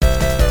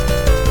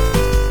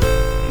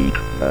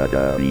This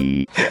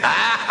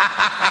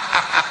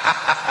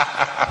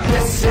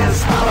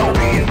is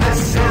Halloween,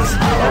 this is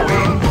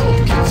Halloween.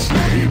 Pumpkin sleep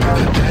in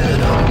the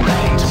dead of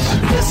night.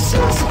 This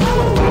is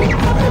Halloween,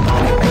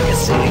 everybody make a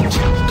scene.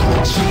 Trick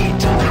or treat,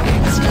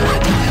 everything's gonna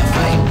die of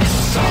fright. This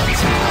is our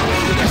town,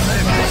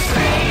 everybody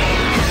sing.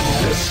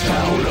 This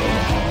town of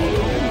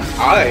Halloween.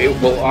 I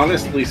will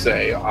honestly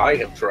say I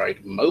have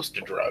tried most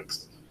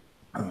drugs.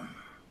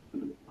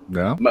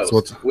 Yeah?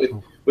 Most.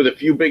 So with a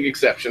few big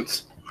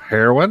exceptions.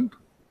 heroin?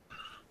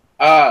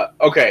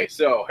 Okay,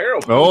 so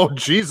heroin. Oh,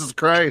 Jesus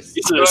Christ.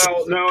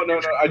 Well, no.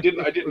 I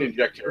didn't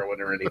inject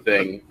heroin or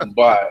anything,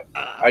 but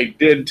I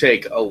did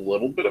take a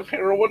little bit of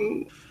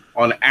heroin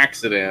on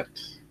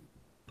accident.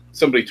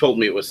 Somebody told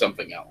me it was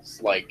something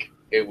else. Like,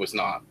 it was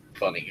not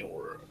funny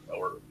or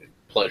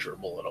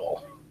pleasurable at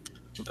all.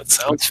 That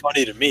sounds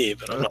funny to me,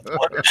 but I don't know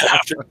what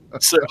happened.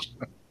 So,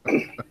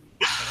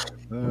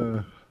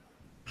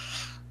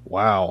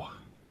 Wow.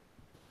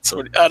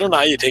 so I don't know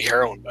how you take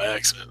heroin by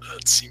accident.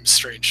 That seems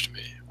strange to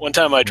me. One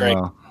time I drank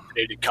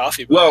carbonated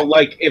coffee. Well,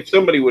 like, if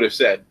somebody would have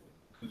said,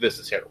 this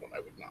is heroin, I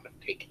would not have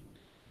taken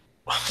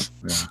it.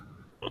 Yeah.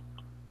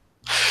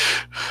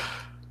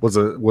 Was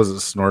it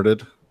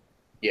snorted?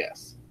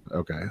 Yes.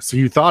 Okay. So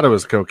you thought it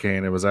was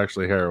cocaine. It was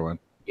actually heroin.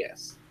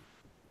 Yes.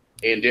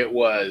 And it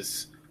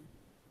was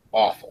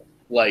awful.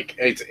 Like,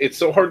 it's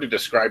so hard to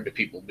describe to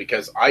people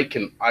because I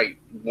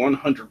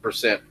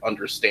 100%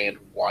 understand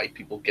why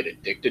people get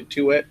addicted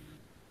to it,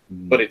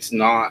 but it's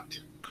not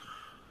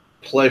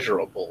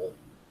pleasurable.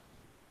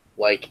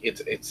 Like, I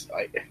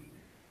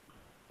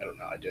don't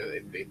know.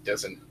 It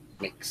doesn't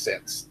make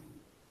sense.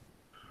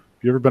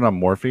 You ever been on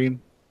morphine?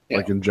 Yeah.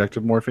 Like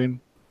injected morphine?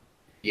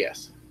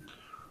 Yes.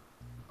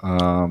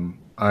 I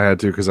had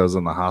to because I was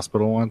in the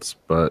hospital once,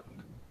 but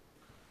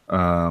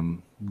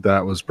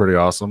that was pretty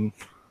awesome.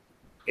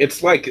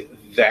 It's like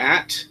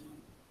that,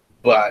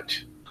 but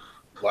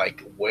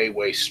like way,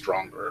 way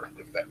stronger,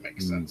 if that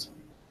makes sense.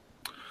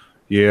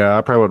 Yeah,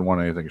 I probably wouldn't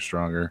want anything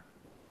stronger.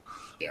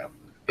 Yeah.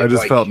 I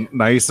just felt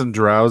nice and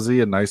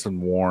drowsy and nice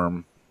and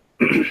warm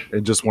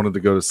and just wanted to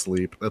go to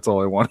sleep. That's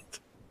all I wanted.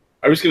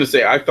 I was going to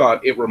say, I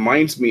thought it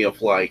reminds me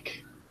of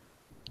like,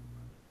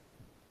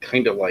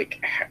 kind of like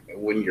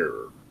when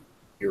you're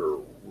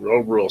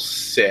real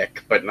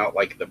sick, but not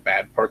like the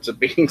bad parts of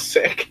being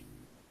sick.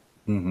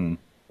 Mm-hmm.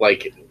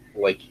 Like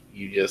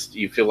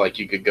you feel like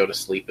you could go to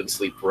sleep and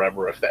sleep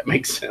forever, if that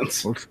makes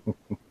sense.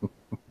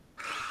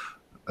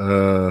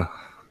 Yeah,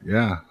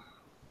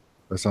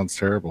 that sounds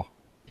terrible.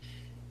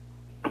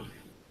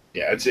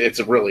 Yeah, it's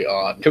really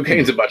odd.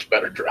 Cocaine's a much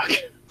better drug.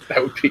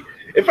 That would be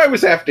if I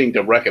was having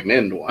to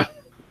recommend one.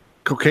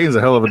 Cocaine's a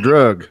hell of a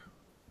drug.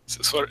 Is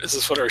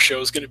this what our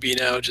show is going to be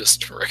now?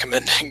 Just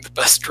recommending the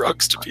best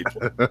drugs to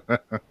people?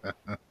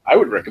 I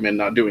would recommend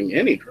not doing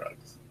any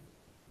drugs.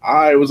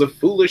 I was a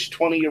foolish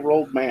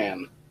 20-year-old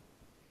man.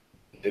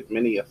 Did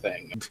many a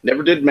thing.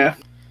 Never did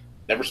meth.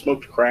 Never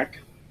smoked crack.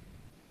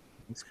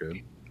 That's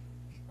good.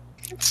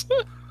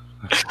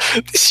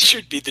 This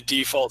should be the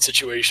default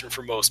situation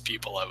for most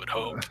people, I would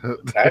hope.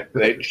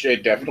 They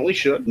definitely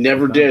should.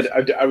 Never did.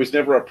 I was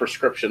never a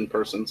prescription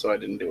person, so I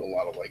didn't do a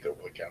lot of like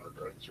over-the-counter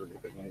drugs or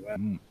anything like that.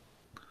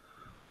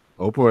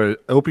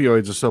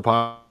 Opioids are so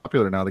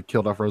popular now, they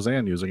killed off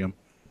Roseanne using them.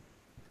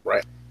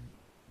 Right.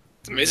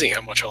 It's amazing how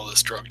much all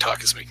this drug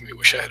talk is making me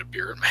wish I had a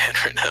beer in my hand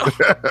right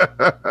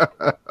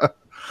now.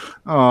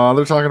 Oh,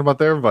 they're talking about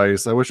their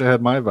vice. I wish I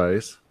had my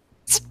vice.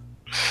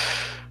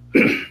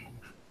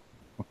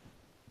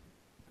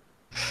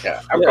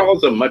 Yeah, alcohol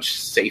is a much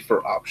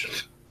safer option.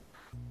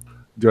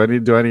 Do I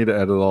need to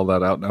edit all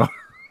that out now?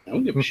 I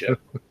don't give a shit.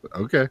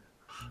 Okay.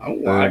 I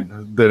don't lie.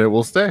 Then it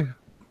will stay.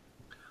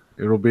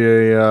 It'll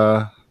be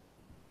a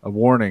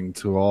warning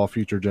to all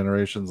future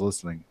generations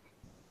listening.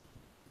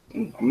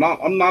 I'm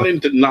not in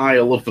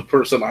denial of the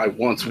person I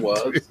once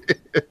was.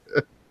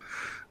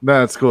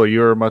 No, it's cool.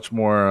 You're much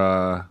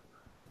more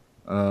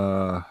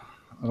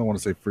I don't want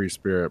to say free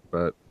spirit,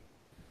 but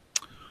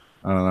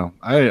I don't know.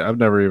 I've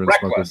never even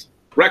Reckless.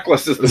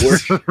 Reckless is the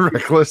word.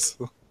 Reckless.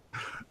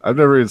 I've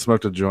never even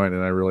smoked a joint,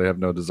 and I really have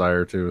no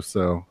desire to.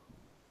 So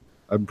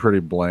I'm pretty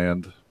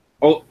bland.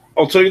 I'll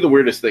tell you the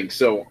weirdest thing.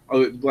 So,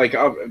 like,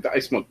 I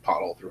smoked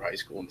pot all through high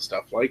school and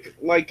stuff. Like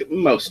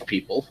most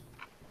people,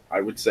 I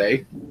would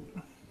say.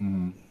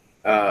 And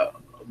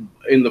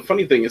the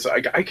funny thing is,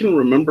 I can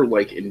remember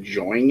like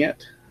enjoying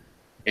it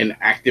and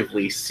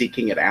actively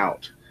seeking it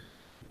out.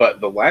 But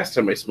the last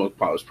time I smoked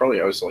pot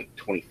I was like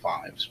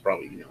 25. It's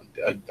probably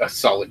a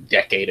solid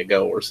decade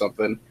ago or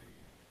something,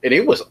 and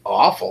it was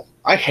awful.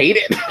 I hate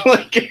it.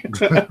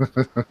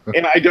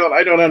 And I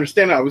don't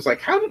understand. I was like,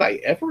 how did I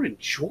ever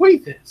enjoy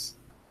this?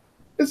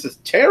 This is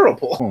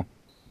terrible. Cool.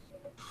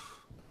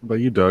 But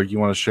you, Doug, you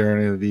want to share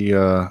any of the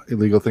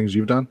illegal things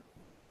you've done?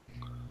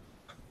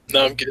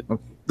 No, I'm good.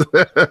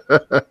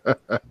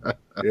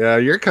 Yeah,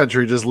 your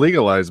country just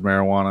legalized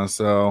marijuana,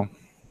 so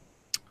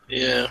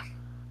Yeah.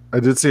 I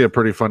did see a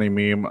pretty funny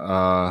meme.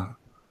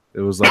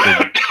 It was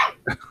like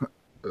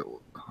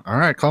all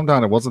right, calm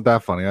down. It wasn't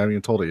that funny. I haven't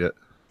even told it yet.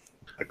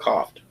 I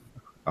coughed.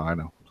 Oh, I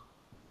know.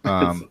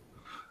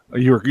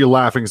 You're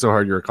laughing so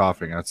hard you're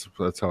coughing. That's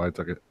how I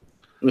took it.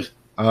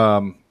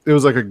 It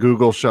was like a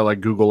Google shot,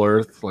 like Google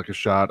Earth, like a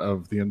shot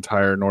of the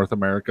entire North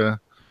America,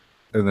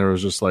 and there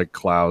was just like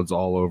clouds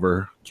all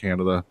over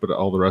Canada, but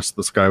all the rest of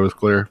the sky was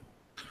clear.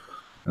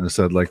 And it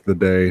said like the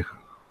day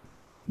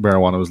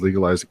marijuana was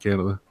legalized in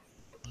Canada.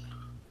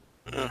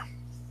 It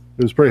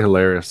was pretty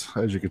hilarious,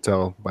 as you could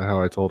tell by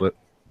how I told it.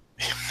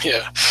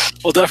 Yeah.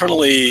 Well,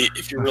 definitely,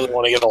 if you really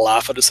want to get a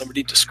laugh out of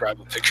somebody,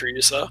 describe a picture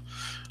you saw.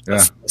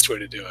 That's the best way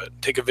to do it.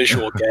 Take a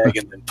visual gag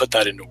and then put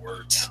that into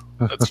words.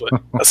 That's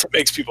what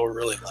makes people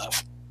really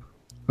laugh.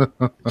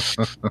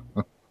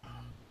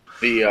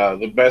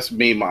 The best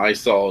meme I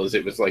saw is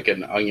it was like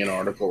an Onion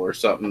article or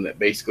something that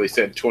basically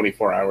said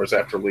 24 hours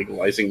after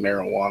legalizing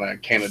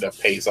marijuana, Canada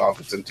pays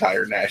off its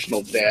entire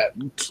national debt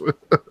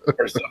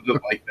or something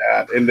like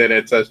that. And then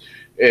it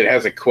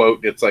has a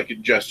quote. It's like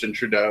Justin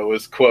Trudeau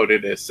is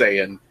quoted as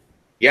saying,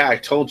 "Yeah, I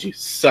told you,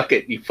 suck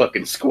it, you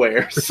fucking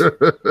squares."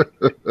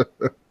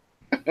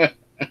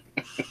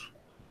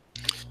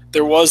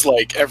 There was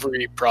like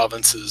every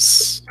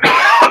province's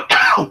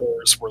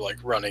stores were like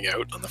running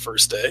out on the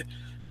first day.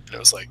 And it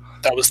was like,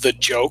 that was the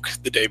joke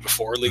the day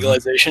before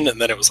legalization,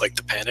 and then it was like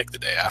the panic the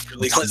day after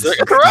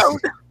legalization.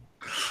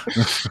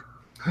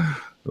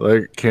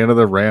 Like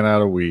Canada ran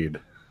out of weed.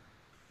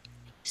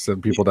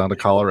 Send people down to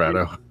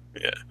Colorado.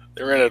 Yeah,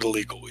 they ran out of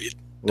legal weed.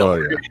 Well,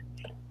 yeah.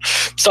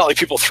 It's not like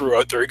people threw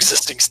out their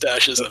existing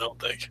stashes, I don't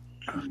think.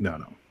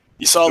 No.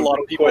 You saw a lot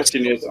of people. The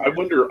question is, I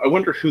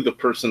wonder who the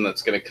person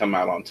that's going to come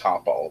out on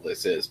top of all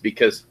this is,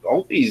 because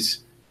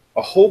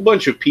a whole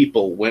bunch of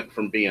people went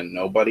from being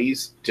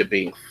nobodies to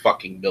being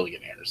fucking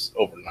millionaires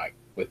overnight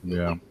with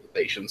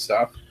legalization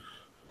stuff.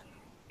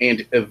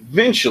 And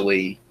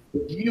eventually,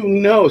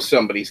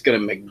 somebody's going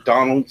to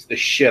McDonald's the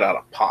shit out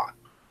of pot.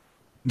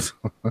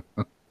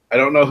 I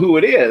don't know who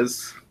it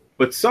is,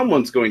 but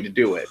someone's going to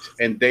do it,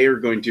 and they are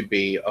going to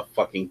be a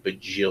fucking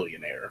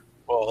bajillionaire.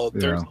 Well,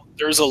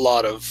 there's a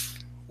lot of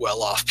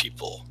well-off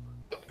people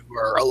who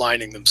are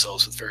aligning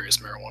themselves with various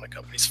marijuana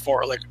companies.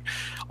 For like,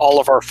 all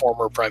of our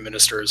former prime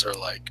ministers are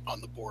like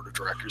on the board of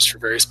directors for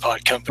various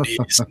pot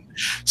companies. And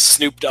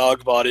Snoop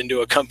Dogg bought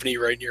into a company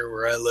right near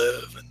where I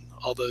live, and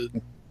all the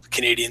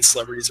Canadian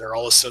celebrities are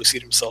all associate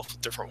themselves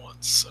with different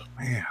ones. So,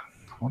 man,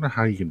 I wonder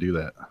how you can do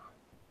that.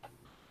 I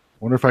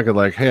wonder if I could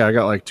like, hey, I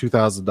got like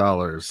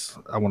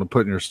 $2,000 I want to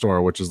put in your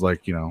store, which is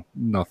like,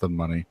 nothing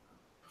money.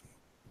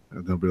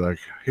 And they'll be like,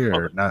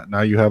 here,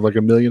 now you have like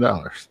 $1 million.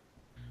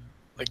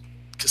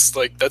 Just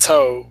like that's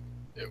how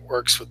it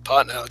works with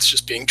pot now. It's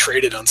just being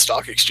traded on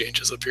stock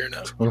exchanges up here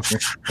now.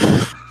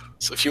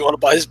 So if you want to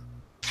buy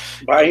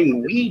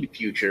buying weed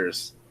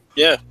futures,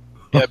 yeah,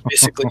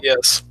 basically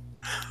yes.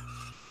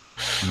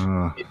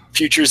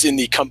 Futures in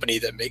the company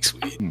that makes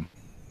weed.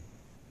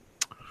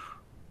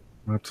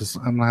 I'm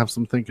gonna have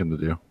some thinking to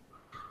do.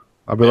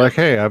 I'll be like,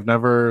 hey, I've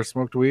never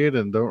smoked weed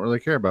and don't really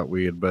care about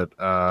weed, but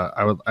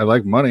I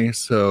like money,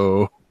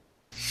 so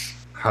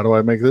how do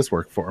I make this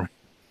work for me?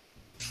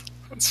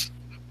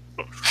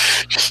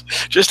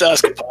 Just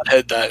ask a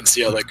pothead that and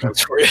see how that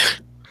goes for you.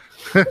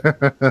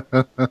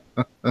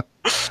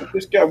 I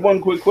just got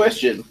one quick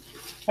question.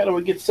 How do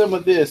I get some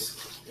of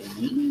this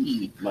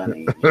weed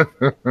money?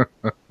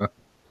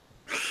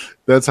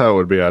 That's how it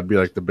would be. I'd be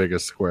like the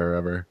biggest square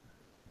ever.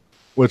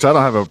 Which I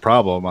don't have a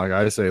problem. Like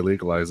I say,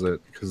 legalize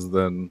it, because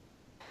then,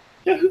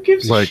 who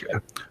gives a shit?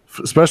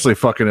 Especially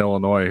fucking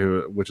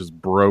Illinois, which is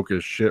broke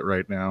as shit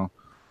right now.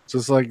 So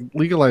it's like,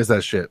 legalize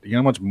that shit. You know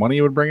how much money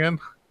it would bring in?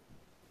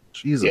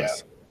 Jesus. Yeah.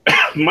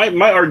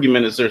 My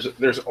argument is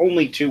there's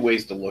only two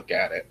ways to look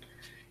at it.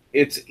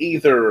 It's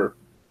either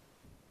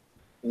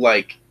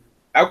like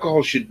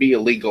alcohol should be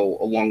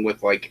illegal along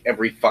with like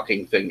every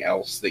fucking thing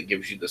else that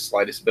gives you the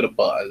slightest bit of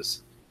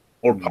buzz,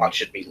 or pot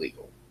should be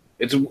legal.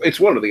 It's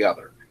one or the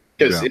other.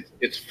 Because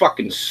it's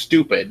fucking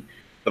stupid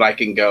that I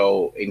can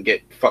go and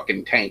get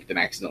fucking tanked and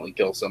accidentally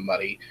kill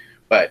somebody,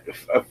 but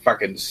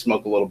fucking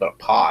smoke a little bit of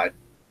pot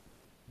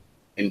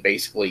and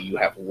basically you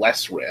have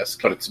less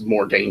risk, but it's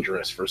more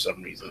dangerous for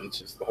some reason. It's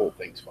just the whole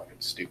thing's fucking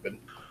stupid.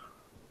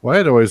 Well, I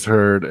had always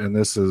heard, and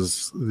this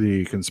is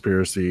the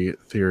conspiracy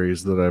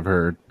theories that I've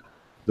heard,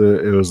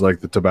 that it was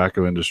like the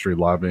tobacco industry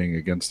lobbying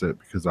against it,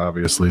 because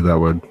obviously that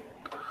would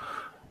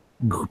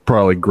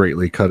probably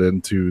greatly cut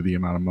into the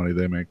amount of money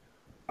they make.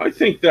 I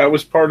think that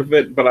was part of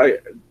it,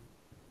 but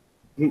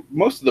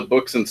most of the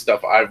books and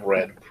stuff I've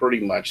read pretty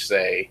much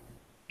say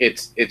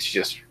it's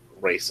just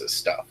racist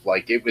stuff.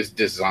 Like, it was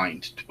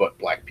designed to put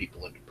black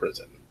people into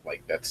prison.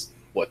 Like, that's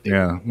what they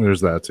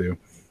there's that too.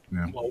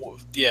 Yeah. Well,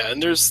 yeah,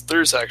 and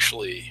there's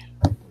actually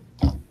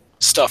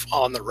stuff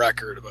on the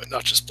record about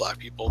not just black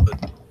people,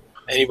 but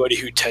anybody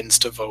who tends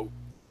to vote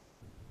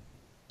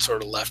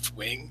sort of left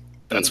wing.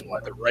 That's why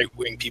the right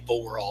wing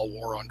people were all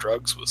war on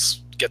drugs,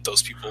 was get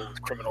those people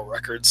with criminal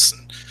records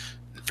and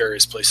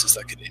various places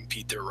that could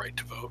impede their right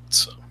to vote.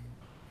 So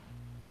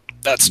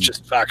that's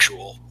just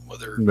factual.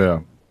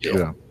 I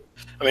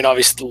mean,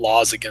 obviously the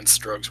laws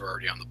against drugs were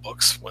already on the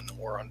books when the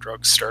war on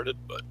drugs started,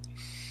 but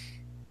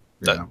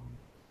that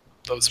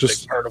was a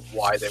big part of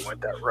why they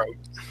went that route.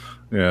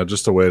 Yeah,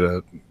 just a way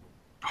to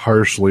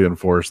harshly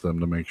enforce them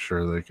to make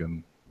sure they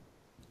can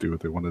do what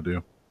they want to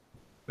do.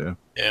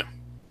 Yeah.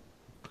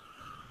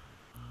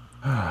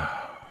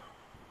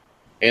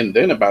 And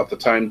then about the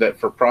time that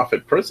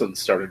for-profit prisons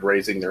started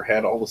raising their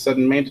head, all of a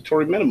sudden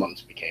mandatory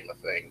minimums became a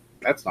thing.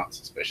 That's not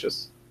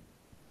suspicious.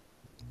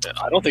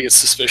 I don't think it's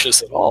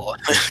suspicious at all.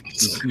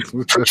 It's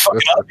pretty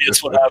fucking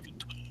obvious what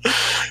happened.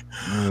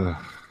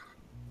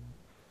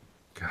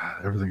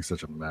 God, everything's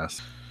such a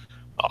mess.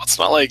 Oh, it's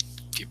not like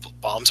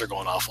bombs are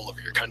going off all over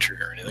your country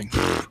or anything.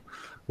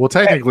 Well,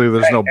 technically,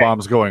 there's no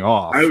bombs going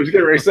off. I was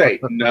going to say,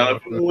 none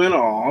of them went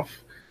off.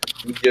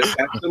 We just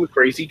have some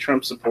crazy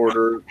Trump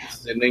supporter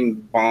sending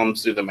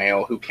bombs through the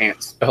mail who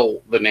can't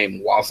spell the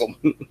name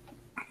Wasselman.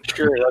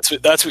 Sure,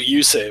 that's what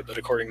you say, but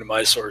according to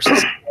my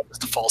sources,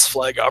 it's a false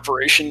flag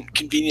operation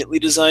conveniently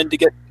designed to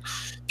get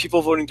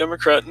people voting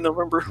Democrat in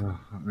November.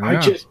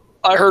 Yeah.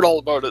 I heard all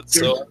about it.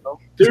 So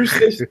there's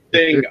this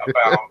thing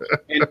about,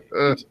 and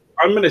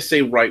I'm going to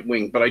say right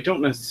wing, but I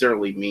don't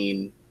necessarily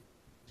mean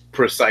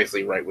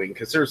precisely right wing,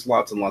 because there's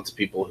lots and lots of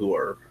people who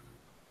are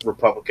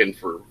Republican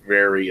for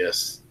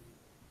various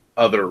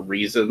other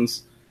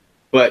reasons,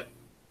 but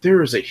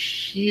there is a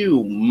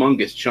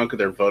humongous chunk of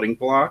their voting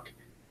bloc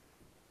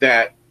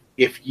that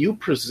if you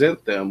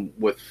present them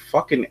with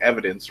fucking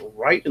evidence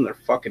right in their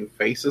fucking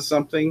face of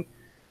something,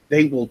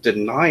 they will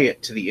deny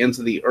it to the ends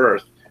of the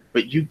earth.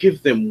 But you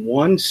give them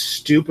one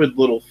stupid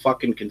little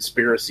fucking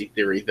conspiracy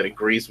theory that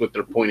agrees with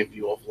their point of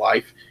view of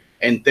life,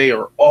 and they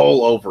are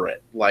all over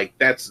it. Like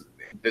that is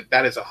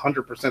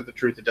 100% the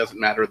truth. It doesn't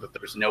matter that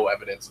there's no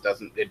evidence.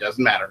 It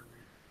doesn't matter.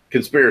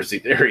 Conspiracy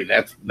theory.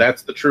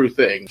 That's the true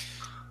thing.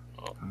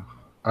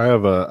 I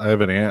have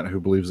an aunt who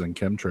believes in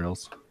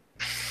chemtrails.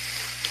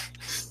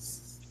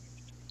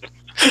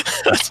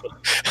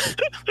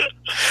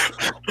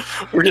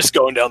 We're just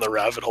going down the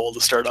rabbit hole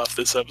to start off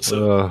this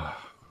episode.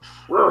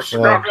 We're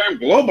goddamn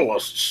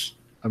globalists.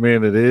 I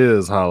mean, it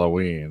is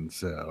Halloween,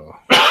 so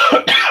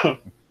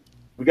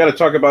we got to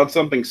talk about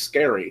something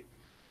scary.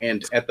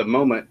 And at the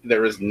moment,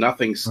 there is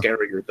nothing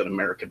scarier than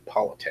American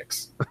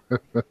politics.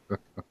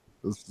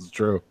 This is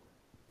true.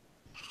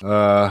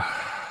 Well,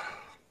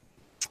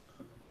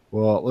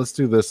 let's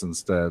do this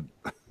instead.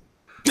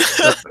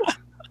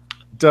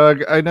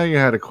 Doug, I know you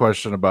had a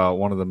question about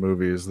one of the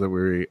movies that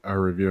we are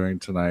reviewing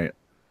tonight.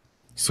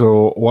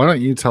 So why don't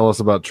you tell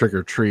us about Trick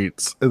or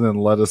Treats and then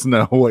let us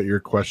know what your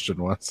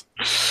question was?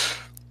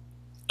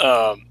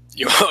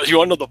 You want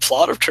to know the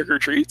plot of Trick or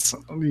Treats?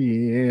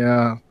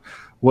 Yeah.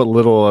 What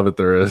little of it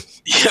there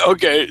is. Yeah,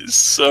 okay.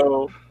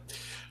 So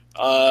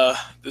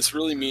this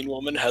really mean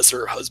woman has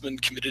her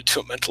husband committed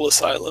to a mental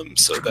asylum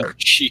so that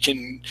she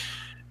can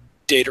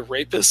date a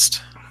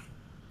rapist.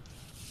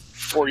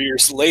 4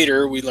 years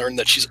later, we learn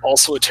that she's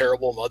also a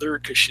terrible mother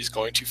because she's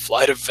going to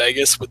fly to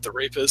Vegas with the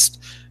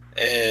rapist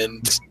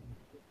and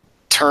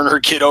turn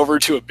her kid over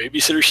to a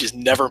babysitter she's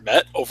never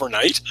met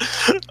overnight.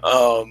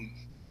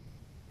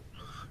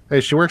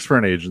 Hey, she works for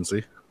an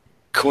agency.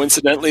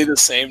 Coincidentally, the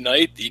same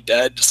night, the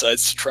dad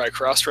decides to try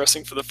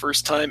cross-dressing for the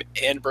first time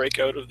and break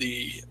out of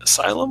the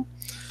asylum.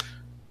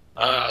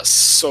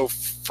 So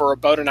for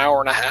about an hour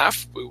and a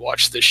half, we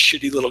watch this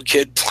shitty little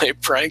kid play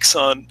pranks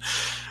on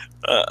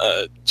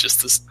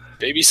just this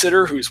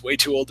babysitter who's way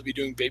too old to be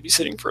doing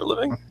babysitting for a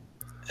living.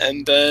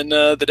 And then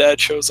the dad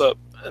shows up,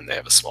 and they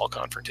have a small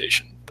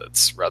confrontation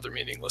that's rather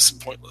meaningless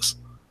and pointless.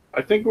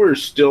 I think we're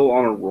still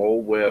on a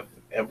roll with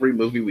every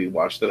movie we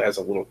watch that has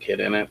a little kid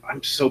in it.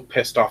 I'm so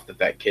pissed off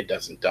that kid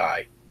doesn't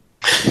die.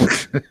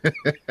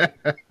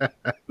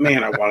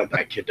 Man, I wanted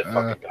that kid to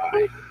fucking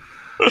die.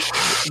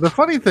 The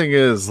funny thing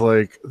is,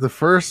 like, the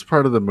first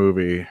part of the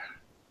movie,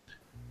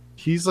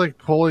 he's like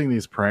pulling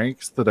these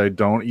pranks that I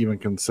don't even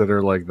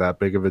consider like that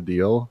big of a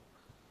deal.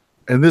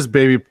 And this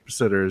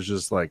babysitter is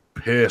just like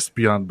pissed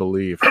beyond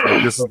belief.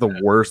 Like, this is the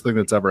worst thing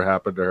that's ever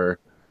happened to her.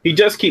 He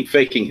does keep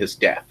faking his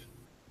death.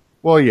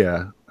 Well,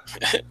 yeah.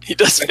 He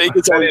does fake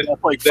his own death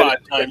like 5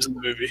 times in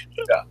the movie.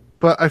 Yeah.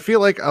 But I feel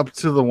like up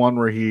to the one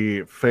where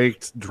he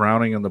faked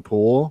drowning in the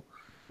pool,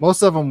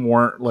 most of them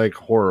weren't like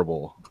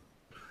horrible.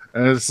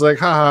 And it's like,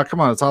 haha,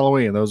 come on, it's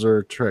Halloween. Those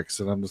are tricks.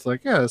 And I'm just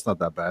like, yeah, it's not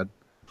that bad.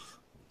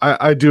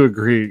 I do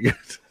agree.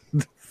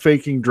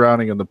 Faking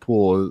drowning in the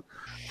pool,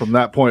 from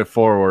that point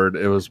forward,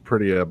 it was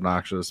pretty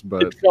obnoxious.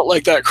 But it felt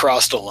like that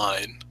crossed a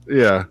line.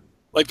 Yeah.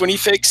 Like when he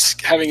fakes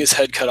having his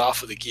head cut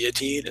off with a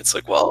guillotine, it's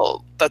like,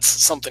 well, that's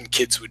something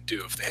kids would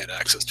do if they had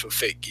access to a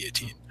fake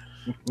guillotine.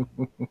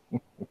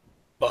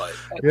 But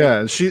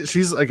yeah, and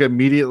she's like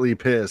immediately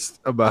pissed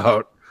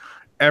about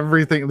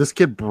everything. This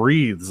kid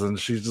breathes, and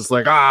she's just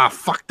like,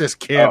 fuck this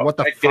kid. What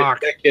the fuck?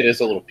 That kid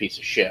is a little piece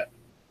of shit.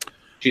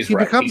 He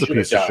becomes a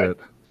piece of shit.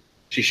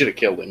 She should have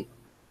killed him.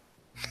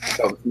 That's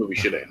how this movie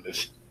should have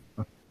ended.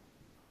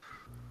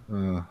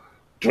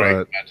 Drag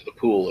him out to the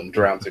pool and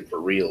drowns him for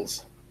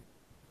reals.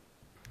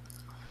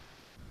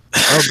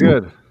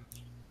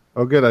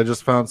 Oh, good. I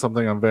just found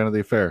something on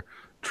Vanity Fair.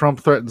 Trump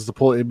threatens to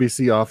pull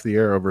NBC off the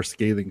air over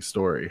scathing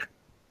story.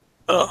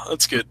 Oh,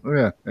 that's good.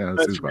 Yeah, that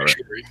seems about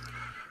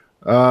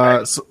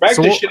right. Back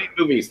to shitty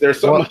movies. There's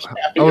so much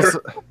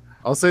happier.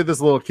 I'll say this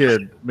little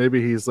kid.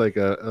 Maybe he's like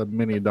a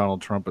mini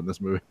Donald Trump in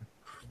this movie.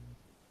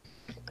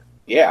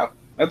 Yeah,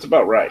 that's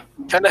about right.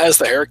 Kind of has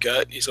the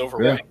haircut. He's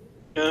overweight.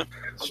 Yeah.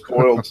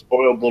 Spoiled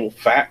little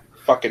fat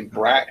fucking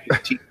brat.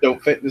 His teeth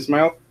don't fit in his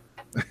mouth.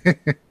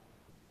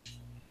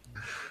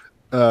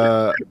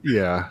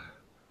 Yeah.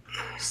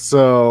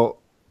 So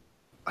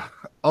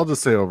I'll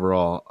just say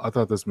overall, I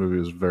thought this movie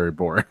was very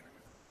boring.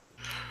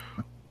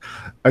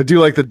 I do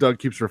like that Doug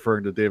keeps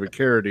referring to David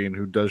Carradine,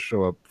 who does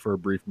show up for a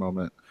brief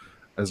moment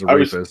as a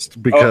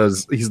rapist,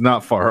 because he's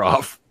not far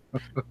off.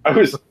 I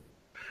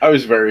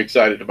was very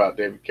excited about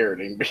David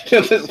Carradine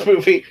because this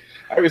movie.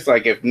 I was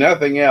like, if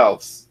nothing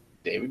else,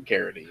 David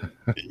Carradine.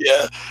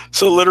 Yeah.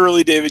 So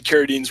literally, David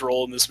Carradine's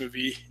role in this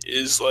movie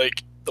is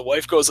like the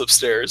wife goes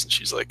upstairs and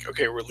she's like,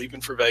 "Okay, we're leaving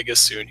for Vegas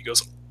soon." He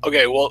goes,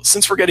 "Okay, well,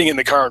 since we're getting in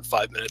the car in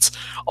 5 minutes,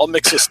 I'll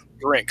mix us some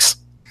drinks."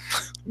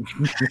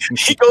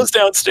 He goes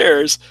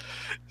downstairs.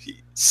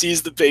 He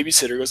sees the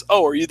babysitter. Goes,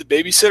 "Oh, are you the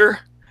babysitter?"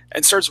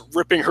 And starts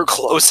ripping her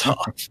clothes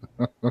off.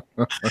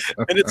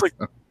 And it's like,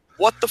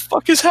 what the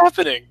fuck is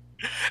happening?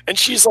 And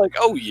she's like,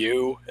 "Oh,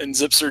 you," and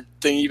zips her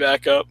thingy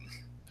back up,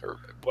 or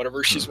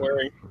whatever she's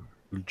wearing.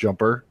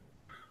 Jumper.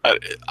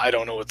 I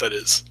don't know what that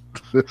is.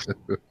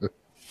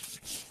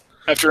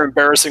 After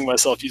embarrassing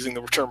myself using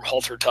the term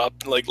halter top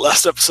in like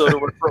last episode or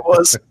whatever it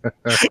was,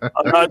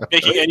 I'm not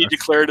making any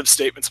declarative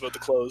statements about the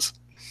clothes.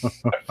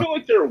 I feel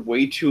like there are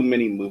way too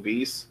many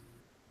movies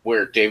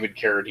where David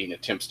Carradine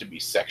attempts to be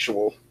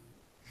sexual,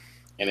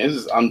 and it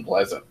is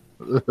unpleasant.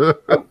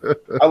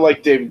 I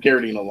like David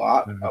Carradine a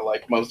lot. I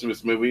like most of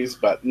his movies,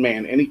 but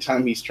man,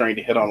 anytime he's trying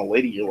to hit on a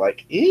lady, you're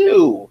like,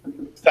 ew,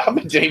 stop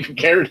it, David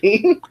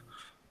Carradine.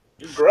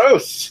 You're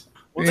gross.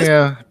 Well,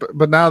 yeah,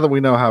 but now that we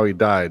know how he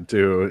died,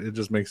 too, it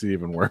just makes it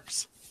even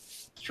worse.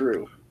 It's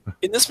true.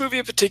 In this movie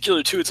in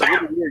particular, too, it's a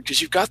little weird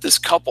because you've got this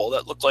couple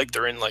that look like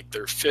they're in like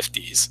their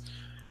 50s.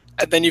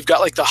 And then you've got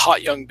like the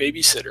hot young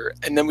babysitter,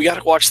 and then we got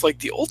to watch like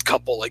the old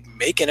couple like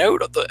making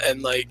out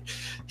and like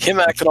him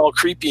acting all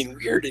creepy and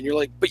weird, and you're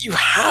like, but you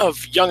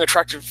have young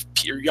attractive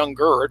or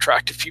younger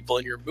attractive people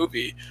in your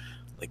movie,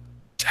 like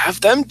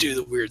have them do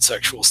the weird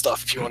sexual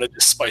stuff if you want to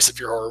just spice up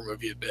your horror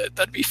movie a bit.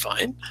 That'd be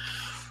fine.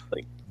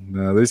 Like,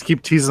 no, they just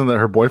keep teasing that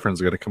her boyfriend's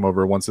going to come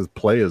over once his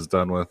play is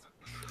done with.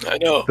 I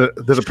know.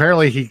 That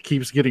apparently he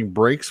keeps getting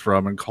breaks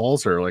from and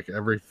calls her like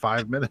every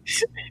 5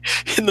 minutes.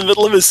 In the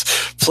middle of his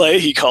play,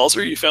 he calls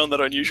her. You found that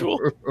unusual?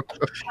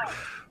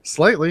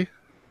 Slightly.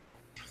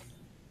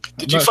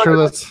 I'm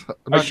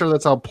not sure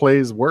that's how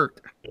plays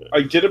work.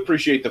 I did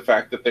appreciate the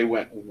fact that they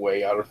went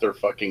way out of their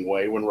fucking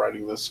way when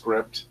writing this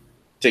script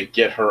to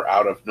get her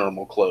out of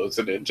normal clothes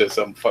and into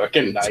some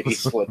fucking nighty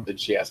slip that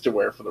she has to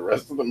wear for the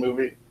rest of the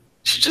movie.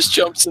 She just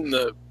jumps in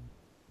the...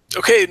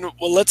 Okay,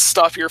 well, let's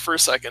stop here for a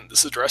second.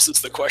 This addresses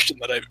the question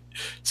that I...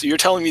 So you're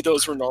telling me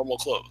those were normal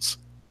clothes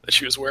that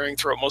she was wearing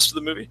throughout most of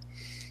the movie?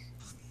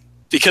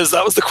 Because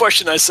that was the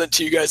question I sent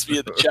to you guys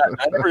via the chat,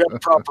 and I never got a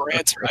proper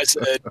answer. I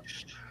said,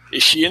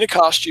 is she in a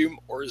costume,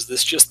 or is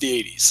this just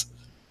the 80s?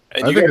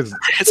 And I think it's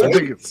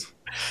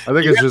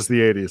just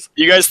the 80s.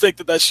 You guys think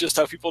that that's just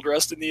how people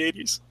dressed in the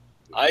 80s?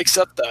 I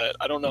accept that.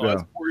 I don't know. Yeah. I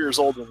was 4 years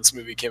old when this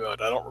movie came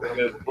out. I don't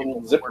remember. A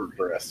little zipper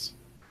dress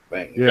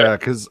thing. Yeah,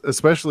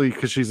 especially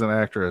because she's an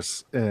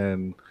actress,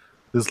 and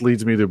this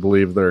leads me to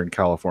believe they're in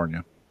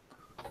California.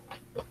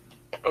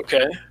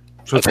 Okay.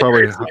 So it's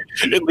probably...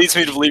 It leads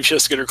me to believe she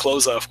has to get her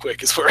clothes off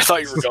quick, is where I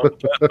thought you were going with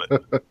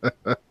that.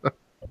 But...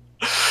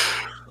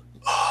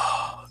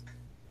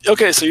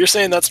 Okay, so you're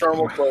saying that's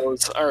normal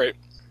clothes. All right.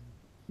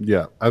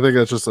 Yeah, I think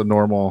that's just a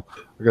normal...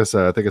 Like I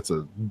said, I think it's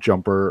a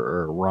jumper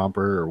or a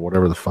romper or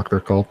whatever the fuck they're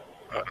called.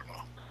 I don't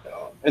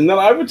know. And then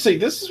I would say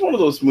this is one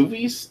of those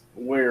movies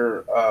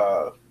where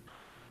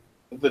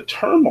the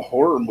term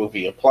horror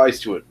movie applies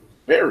to it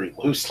very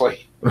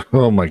loosely.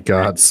 Oh my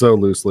god, so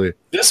loosely.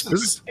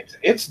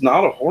 It's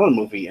not a horror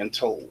movie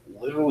until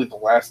literally the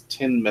last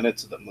 10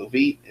 minutes of the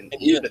movie, and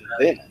even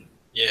then.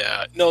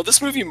 Yeah, no,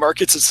 this movie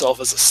markets itself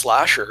as a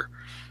slasher,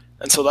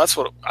 and so that's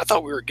what I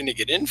thought we were going to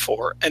get in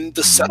for, and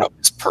the setup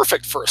is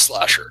perfect for a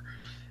slasher.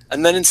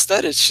 And then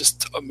instead it's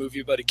just a movie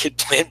about a kid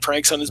playing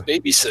pranks on his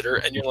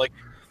babysitter, and you're like,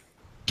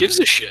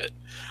 gives a shit.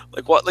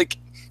 Like what? Like,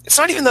 it's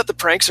not even that the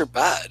pranks are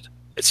bad.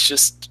 It's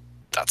just,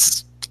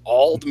 that's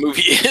all the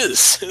movie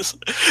is.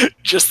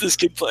 Just this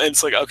kid playing.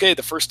 It's like, okay,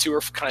 the first two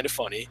are kind of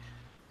funny.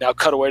 Now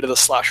cut away to the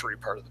slashery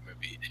part of the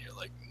movie, and you're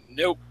like,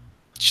 nope.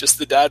 It's just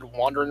the dad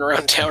wandering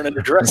around town in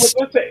a dress.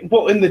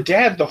 Well, and the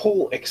dad, the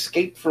whole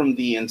escape from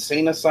the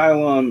insane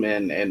asylum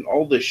and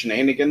all the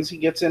shenanigans he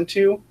gets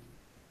into,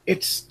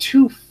 it's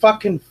too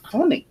fucking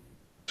funny.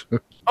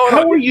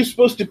 How are you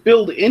supposed to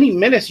build any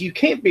menace? You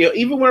can't be,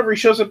 even whenever he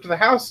shows up to the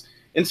house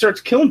and starts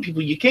killing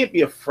people, you can't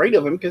be afraid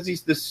of him because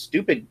he's this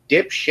stupid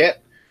dipshit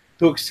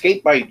who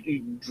escaped by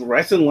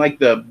dressing like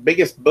the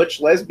biggest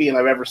butch lesbian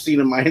I've ever seen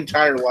in my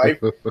entire life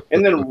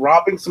and then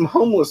robbing some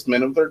homeless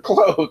men of their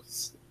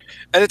clothes.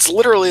 And it's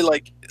literally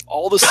like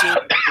all the scenes,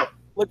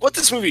 like what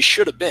this movie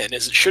should have been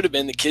is it should have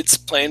been the kids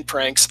playing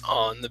pranks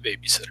on the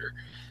babysitter.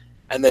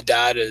 and the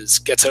dad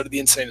gets out of the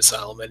insane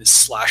asylum and is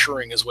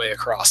slashering his way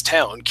across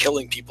town,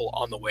 killing people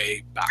on the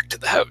way back to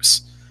the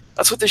house.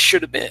 That's what this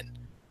should have been.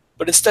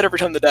 But instead, every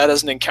time the dad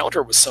has an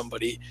encounter with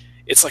somebody,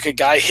 it's like a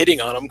guy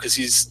hitting on him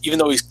because even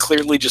though he's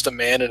clearly just a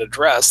man in a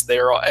dress,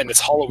 and it's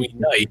Halloween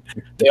night,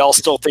 they all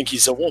still think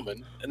he's a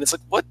woman. And it's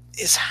like, what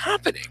is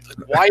happening?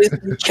 Like, why is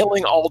he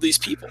killing all these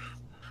people?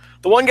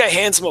 The one guy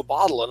hands him a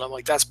bottle, and I'm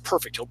like, that's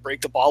perfect. He'll break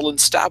the bottle and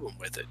stab him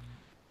with it.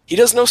 He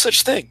does no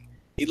such thing.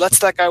 He lets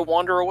that guy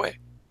wander away.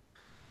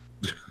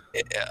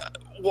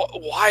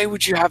 Why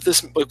would you have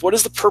this? Like, what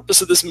is the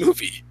purpose of this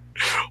movie?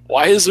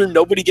 Why is there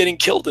nobody getting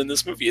killed in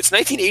this movie? It's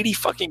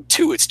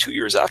 1982. It's 2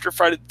 years after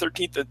Friday the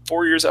 13th and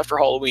 4 years after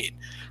Halloween.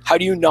 How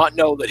do you not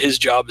know that his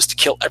job is to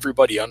kill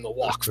everybody on the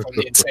walk from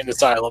the insane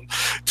asylum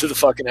to the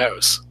fucking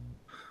house?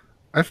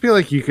 I feel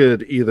like you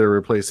could either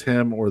replace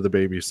him or the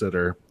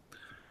babysitter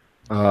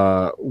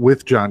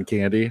with John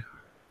Candy.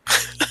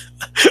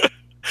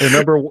 And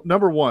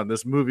number one,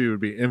 this movie would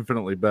be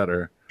infinitely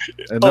better.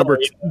 And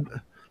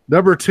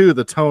number two,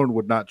 the tone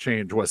would not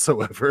change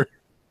whatsoever.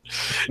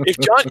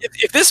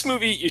 If this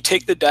movie, you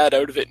take the dad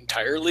out of it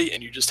entirely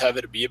and you just have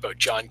it be about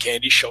John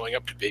Candy showing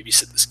up to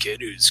babysit this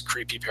kid whose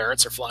creepy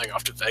parents are flying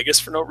off to Vegas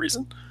for no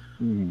reason,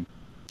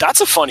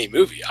 that's a funny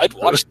movie. I'd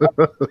watch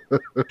that.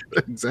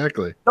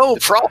 Exactly. No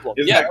problem.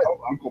 Isn't that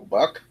called Uncle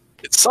Buck?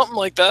 It's something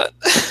like that.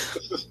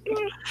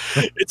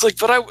 It's like,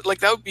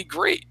 that would be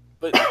great.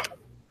 But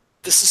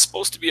this is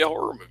supposed to be a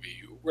horror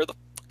movie. Where the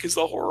fuck is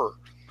the horror?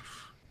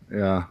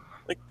 Yeah.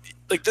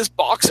 Like this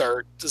box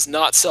art does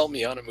not sell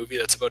me on a movie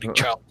that's about a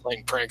child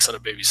playing pranks on a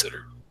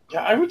babysitter.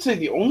 Yeah, I would say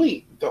the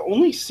only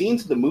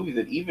scenes of the movie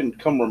that even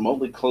come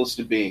remotely close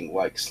to being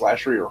like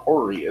slashery or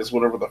horror-y is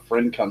whenever the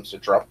friend comes to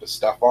drop the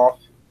stuff off,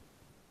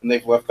 and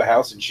they've left the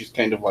house, and she's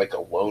kind of like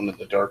alone in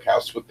the dark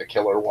house with the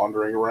killer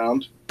wandering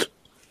around.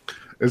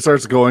 It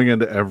starts going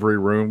into every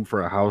room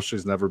for a house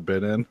she's never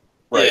been in.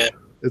 Right. Yeah.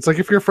 It's like,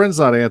 if your friend's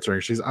not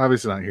answering, she's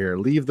obviously not here.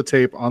 Leave the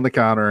tape on the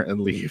counter and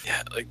leave.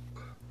 Yeah, like,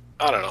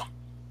 I don't know.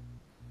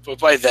 But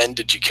by then,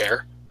 did you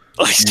care?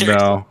 Like,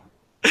 No.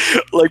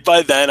 Like,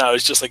 by then, I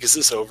was just like, is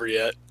this over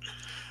yet?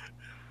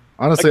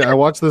 Honestly, I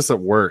watched this at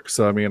work.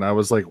 So, I mean, I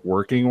was like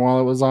working while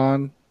it was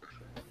on.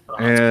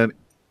 And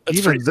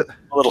even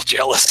a little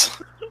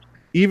jealous.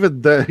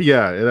 Even that,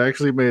 yeah, it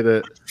actually made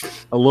it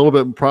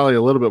probably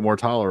a little bit more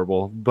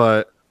tolerable.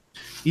 But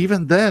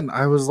even then,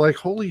 I was like,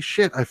 holy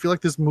shit, I feel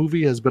like this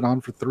movie has been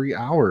on for 3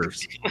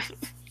 hours.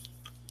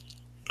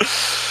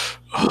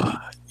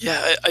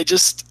 Yeah, I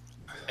just,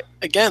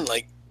 again,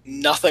 like,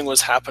 nothing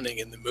was happening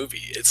in the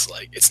movie. It's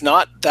like, it's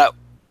not that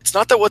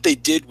what they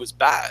did was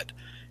bad.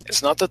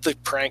 It's not that the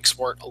pranks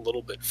weren't a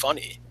little bit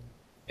funny.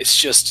 It's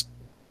just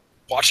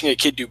watching a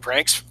kid do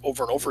pranks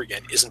over and over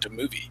again isn't a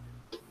movie.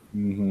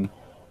 Mm-hmm.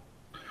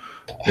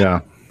 Yeah.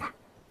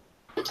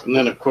 And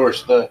then, of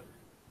course, the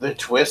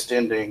twist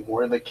ending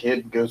where the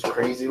kid goes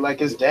crazy like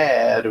his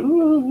dad.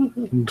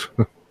 Ooh.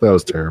 That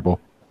was terrible.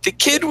 The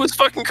kid was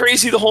fucking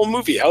crazy the whole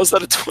movie. How is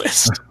that a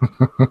twist?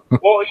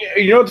 Well,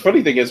 you know what the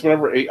funny thing is?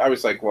 Whenever I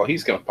was like, well,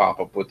 he's going to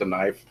pop up with the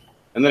knife.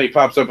 And then he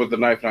pops up with the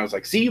knife, and I was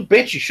like, see, you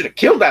bitch, you should have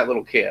killed that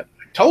little kid.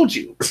 I told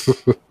you.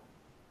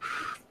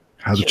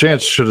 Has a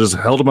chance. Should have just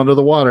held him under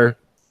the water.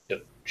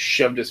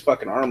 Shoved his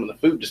fucking arm in the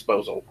food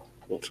disposal.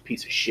 Little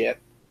piece of shit.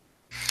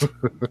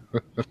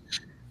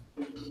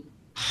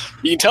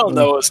 You can tell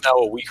Noah's now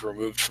a week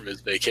removed from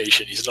his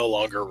vacation. He's no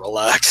longer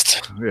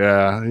relaxed.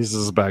 Yeah, he's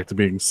just back to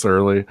being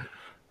surly.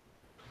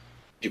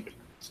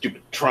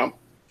 Stupid Trump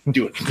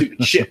doing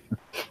stupid shit.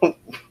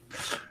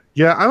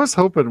 Yeah, I was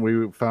hoping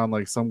we found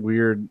like some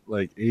weird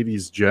like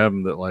 80s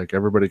gem that like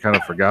everybody kind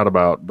of forgot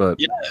about, but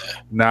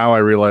now I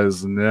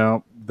realize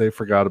no, they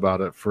forgot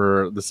about it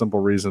for the simple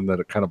reason that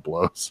it kind of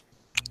blows.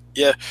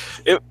 Yeah,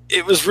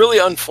 it was really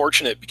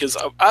unfortunate because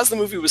as the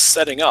movie was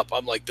setting up,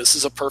 I'm like, this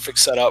is a perfect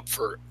setup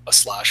for a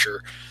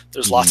slasher.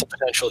 There's lots of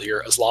potential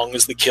here. As long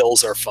as the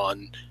kills are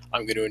fun,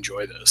 I'm going to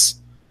enjoy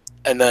this.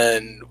 And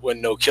then when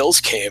no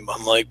kills came,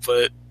 I'm like,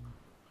 but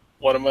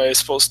what am I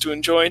supposed to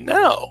enjoy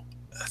now?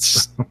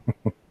 That's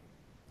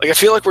like, I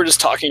feel like we're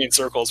just talking in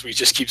circles. We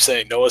just keep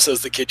saying Noah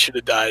says the kid should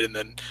have died, and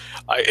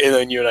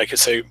then you and I could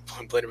say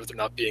complain about there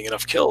not being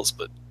enough kills,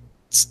 but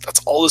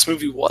that's all this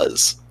movie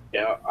was.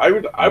 Yeah, I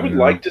would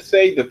like to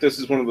say that this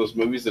is one of those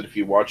movies that if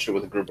you watched it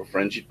with a group of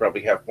friends, you'd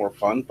probably have more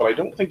fun, but I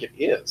don't think it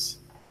is.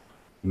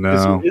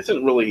 No. This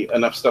isn't really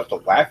enough stuff to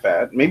laugh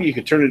at. Maybe you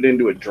could turn it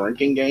into a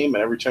drinking game,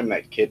 and every time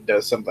that kid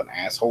does something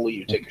assholey,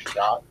 you take a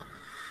shot.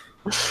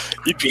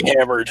 You'd be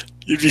hammered.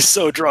 You'd be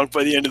so drunk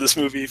by the end of this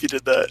movie if you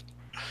did that.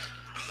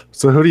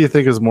 So who do you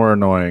think is more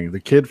annoying, the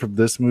kid from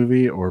this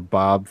movie or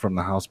Bob from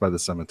The House by the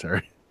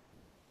Cemetery?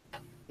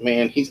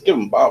 Man, he's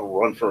giving Bob a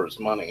run for his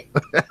money.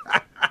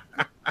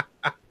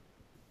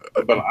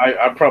 But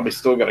I probably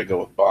still got to go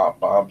with Bob.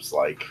 Bob's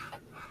like...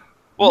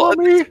 Well,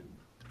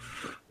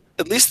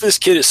 at least this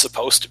kid is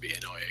supposed to be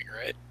annoying,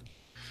 right?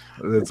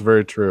 That's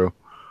very true.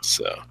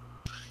 So,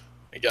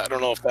 I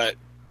don't know if that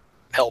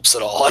helps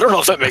at all. I don't know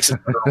if that makes it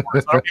better or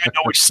worse. I don't even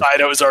know which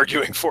side I was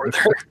arguing for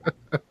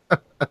there.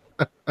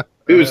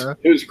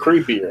 Who's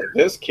creepier,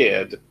 this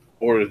kid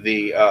or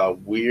the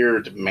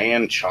weird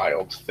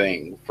man-child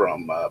thing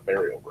from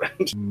Burial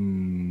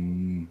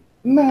Ground?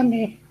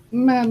 Mommy, I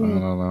don't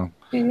know.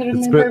 do you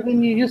remember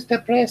when you used to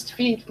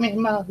breastfeed me,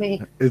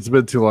 Mommy? It's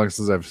been too long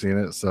since I've seen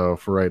it, so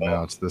for right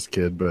now it's this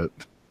kid, but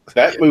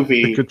that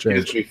movie could change.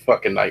 gives me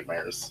fucking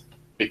nightmares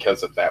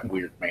because of that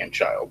weird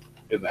man-child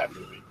in that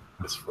movie.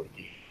 It's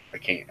freaky. I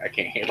can't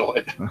handle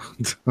it. All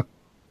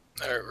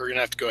right, we're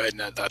gonna have to go ahead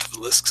and add that to the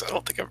list because I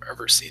don't think I've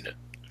ever seen it.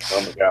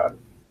 Oh my god,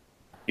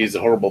 he's a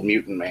horrible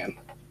mutant man.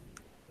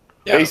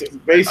 Yeah,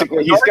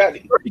 Basically, he's got.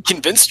 He already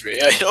convinced me.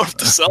 I don't have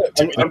to sell it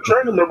to me. I'm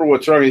trying to remember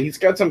what's wrong. He's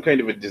got some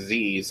kind of a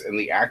disease, and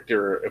the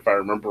actor, if I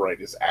remember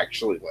right, is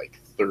actually like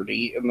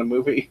 30 in the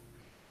movie,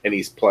 and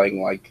he's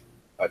playing like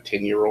a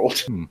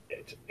 10-year-old, and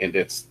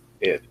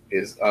it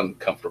is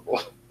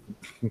uncomfortable.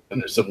 And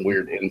there's some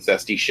weird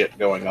incesty shit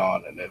going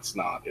on, and it's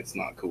not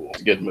cool.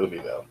 It's a good movie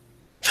though.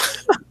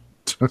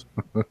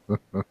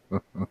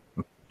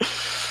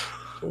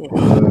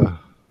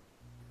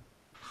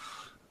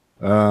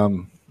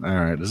 All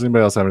right. Does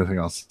anybody else have anything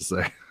else to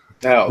say?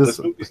 No, this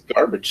movie's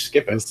garbage.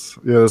 Skip it.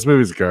 This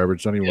movie's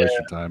garbage. Don't even waste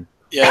your time.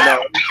 Yeah,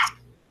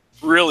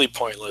 no, really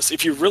pointless.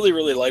 If you really,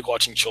 really like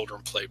watching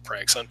children play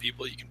pranks on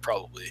people, you can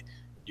probably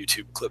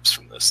YouTube clips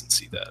from this and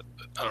see that.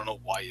 But I don't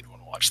know why you'd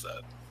want to watch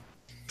that.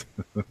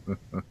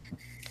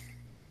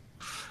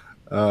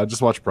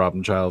 Just watch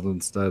Problem Child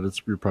instead.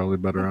 You're probably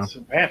better off. So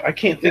bad. I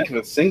can't think of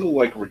a single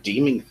like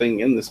redeeming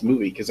thing in this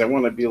movie because I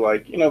want to be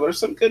like, there's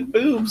some good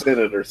boobs in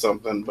it or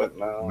something, but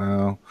no.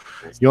 No,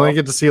 you only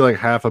get to see like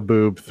half a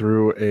boob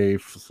through a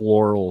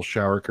floral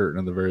shower curtain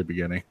in the very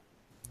beginning.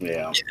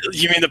 Yeah.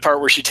 You mean the part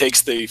where she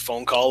takes the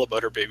phone call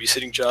about her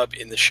babysitting job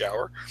in the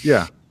shower?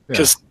 Yeah.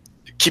 Because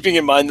keeping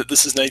in mind that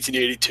this is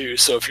 1982,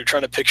 so if you're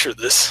trying to picture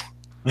this,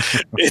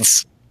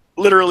 it's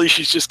literally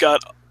she's just got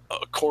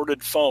a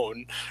corded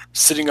phone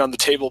sitting on the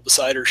table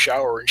beside her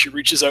shower, and she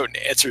reaches out and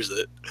answers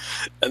it,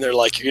 and they're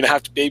like, "You're gonna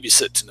have to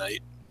babysit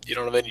tonight. You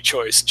don't have any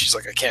choice." And she's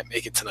like, "I can't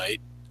make it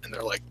tonight." And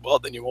they're like, "Well,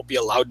 then you won't be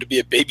allowed to be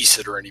a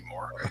babysitter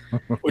anymore."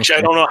 Which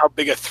I don't know how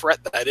big a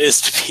threat that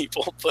is to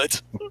people,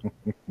 but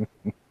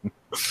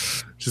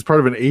she's part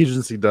of an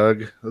agency,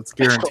 Doug. That's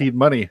guaranteed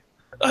money.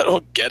 I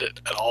don't get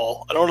it at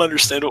all. I don't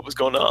understand what was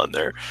going on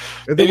there.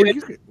 And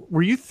then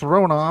were you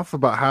thrown off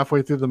about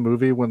halfway through the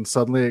movie when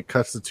suddenly it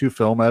cuts to two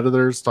film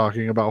editors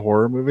talking about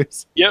horror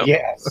movies? Yeah.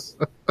 Yes.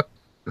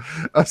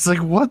 I was like,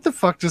 what the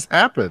fuck just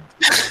happened?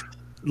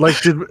 Like,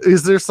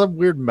 is there some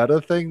weird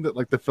meta thing that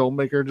like the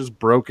filmmaker just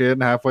broke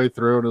in halfway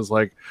through and was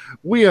like,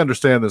 we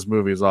understand this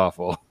movie is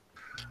awful.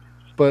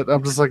 But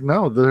I'm just like,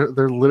 no,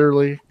 they're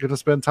literally going to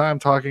spend time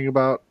talking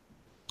about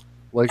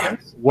like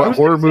what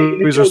horror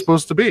movies are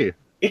supposed to be.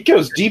 It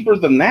goes deeper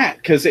than that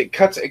because it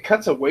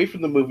cuts away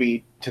from the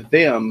movie to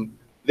them.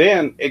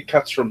 Then it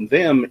cuts from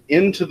them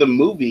into the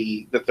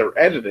movie that they're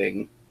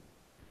editing.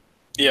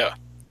 Yeah.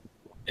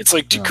 It's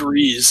like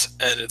degrees,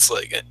 and it's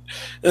like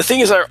the thing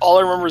is, all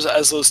I remember is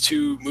as those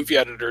two movie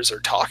editors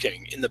are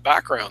talking in the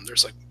background,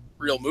 there's like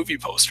real movie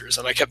posters,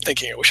 and I kept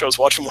thinking, I wish I was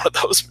watching one of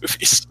those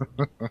movies.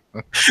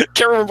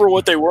 Can't remember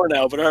what they were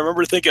now, but I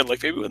remember thinking,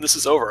 like, maybe when this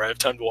is over, I have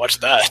time to watch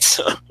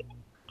that.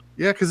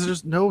 Yeah, because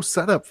there's no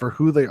setup for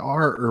who they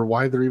are or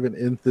why they're even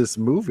in this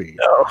movie.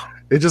 No.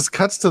 It just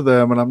cuts to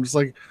them, and I'm just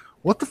like,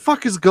 what the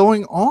fuck is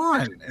going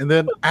on? And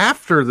then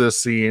after this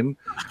scene,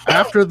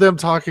 after them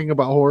talking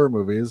about horror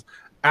movies,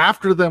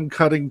 after them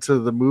cutting to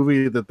the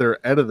movie that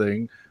they're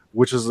editing,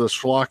 which is a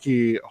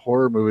schlocky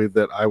horror movie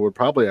that I would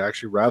probably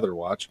actually rather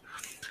watch,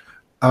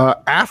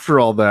 after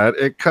all that,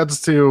 it cuts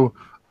to,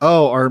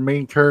 our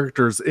main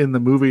character's in the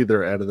movie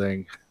they're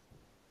editing.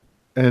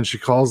 And she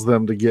calls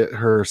them to get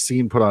her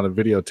scene put on a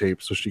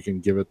videotape so she can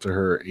give it to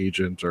her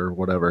agent or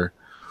whatever.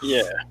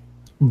 Yeah.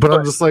 But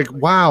I'm just like,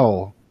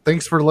 wow,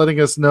 thanks for letting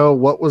us know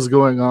what was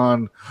going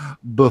on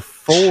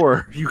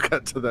before you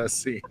got to that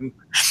scene.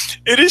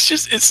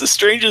 It's the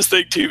strangest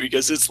thing, too,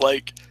 because it's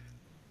like,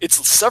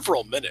 it's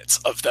several minutes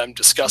of them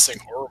discussing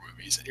horror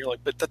movies. And you're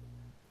like, but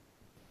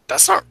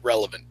that's not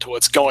relevant to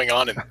what's going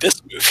on in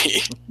this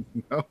movie.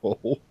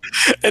 No.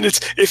 And it's,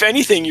 if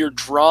anything, you're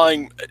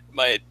drawing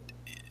my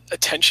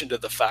attention to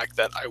the fact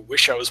that I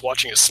wish I was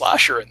watching a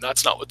slasher, and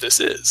that's not what this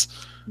is.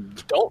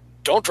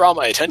 Don't draw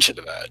my attention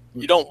to that.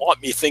 You don't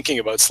want me thinking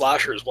about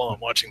slashers while I'm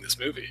watching this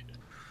movie.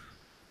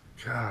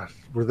 God,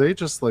 were they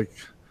just like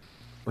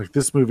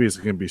this movie is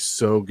going to be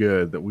so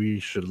good that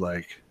we should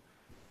like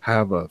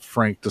have a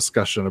frank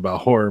discussion about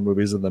horror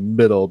movies in the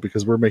middle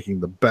because we're making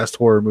the best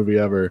horror movie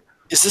ever.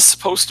 Is this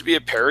supposed to be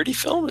a parody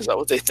film? Is that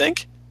what they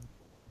think?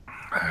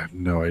 I have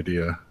no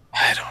idea.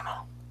 I don't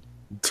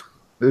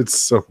know. It's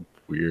so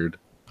weird.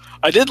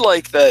 I did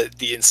like that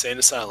the insane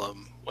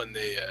asylum, when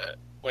they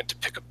went to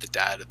pick up the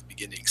dad at the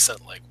beginning,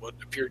 sent like what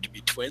appeared to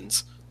be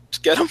twins to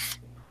get him.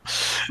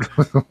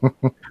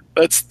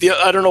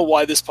 I don't know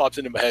why this popped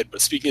into my head,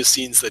 but speaking of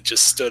scenes that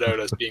just stood out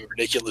as being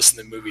ridiculous in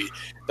the movie,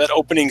 that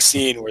opening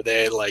scene where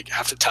they like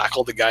have to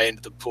tackle the guy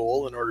into the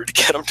pool in order to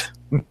get him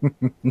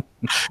to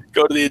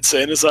go to the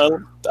insane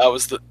asylum, that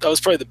was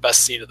probably the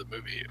best scene of the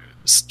movie. It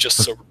was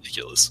just so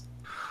ridiculous.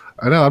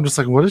 I know. I'm just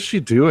like, what is she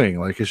doing?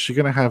 Like, is she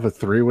gonna have a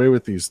 3-way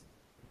with these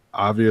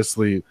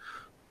obviously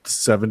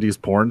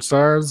 70s porn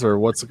stars, or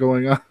what's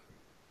going on?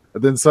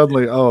 And then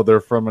suddenly, oh,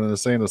 they're from an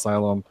insane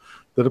asylum.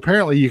 That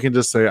apparently you can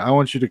just say, I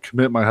want you to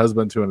commit my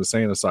husband to an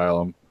insane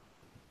asylum.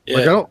 Yeah.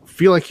 Like, I don't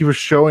feel like he was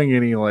showing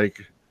any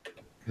like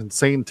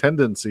insane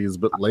tendencies,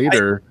 but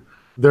later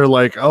they're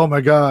like, oh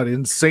my god,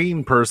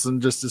 insane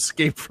person just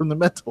escaped from the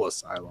mental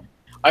asylum.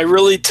 I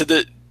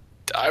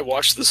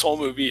watched this whole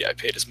movie. I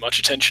paid as much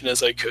attention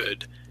as I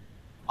could.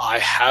 I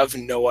have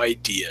no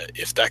idea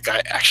if that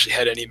guy actually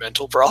had any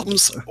mental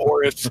problems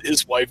or if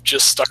his wife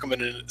just stuck him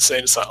in an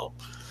insane asylum.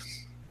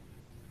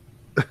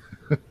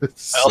 I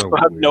also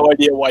have no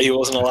idea why he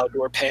wasn't allowed to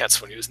wear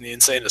pants when he was in the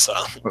insane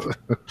asylum.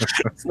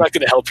 It's not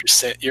going to help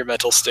your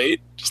mental state.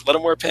 Just let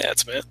him wear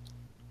pants, man.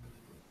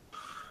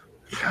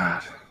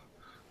 God,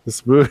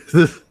 this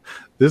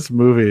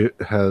movie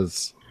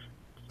has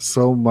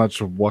so much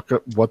what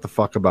the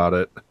fuck about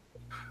it.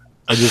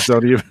 I just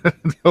don't even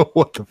know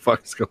what the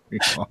fuck's going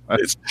on.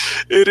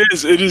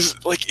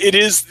 It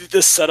is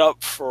the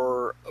setup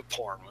for a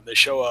porn when they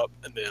show up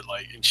and they're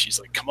like, and she's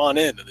like, come on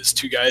in, and these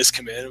two guys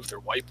come in with their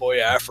white boy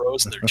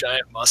afros and their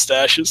giant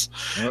mustaches,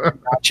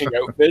 matching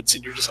outfits,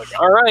 and you're just like,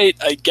 all right,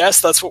 I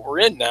guess that's what we're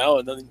in now.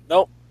 And then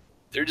nope,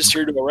 they're just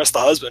here to arrest the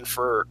husband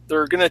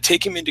they're gonna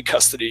take him into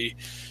custody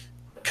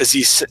because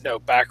he's sitting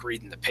out back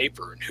reading the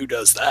paper, and who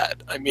does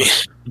that? I mean,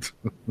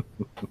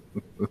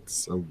 that's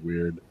so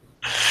weird.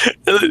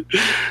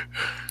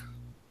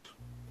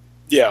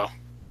 Yeah,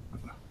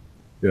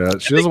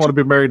 she doesn't want to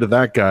be married to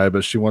that guy,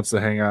 but she wants to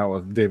hang out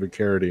with David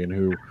Carradine,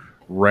 who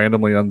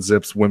randomly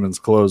unzips women's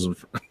clothes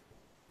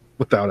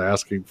without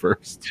asking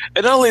first.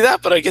 And not only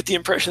that, but I get the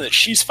impression that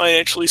she's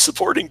financially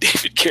supporting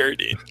David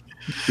Carradine.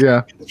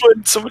 Yeah.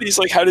 When somebody's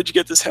like, how did you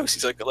get this house?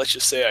 He's like, let's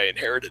just say I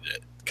inherited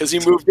it. Because he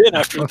moved in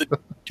after the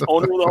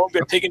owner of the home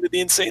got taken to the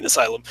insane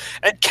asylum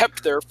and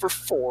kept there for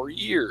 4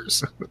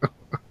 years.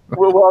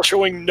 While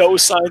showing no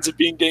signs of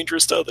being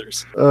dangerous to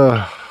others.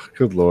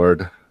 Good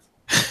Lord.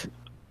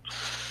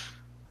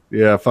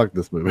 Yeah, fuck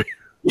this movie.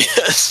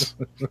 Yes.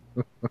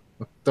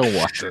 Don't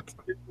watch it.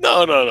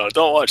 No.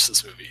 Don't watch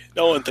this movie.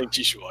 No one thinks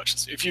you should watch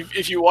this.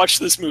 If you watch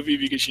this movie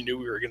because you knew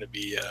we were going to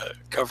be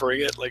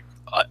covering it, like,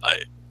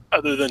 I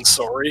other than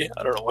sorry,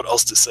 I don't know what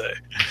else to say.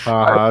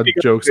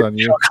 Joke's on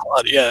you.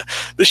 Yeah,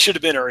 this should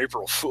have been our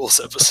April Fool's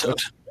episode.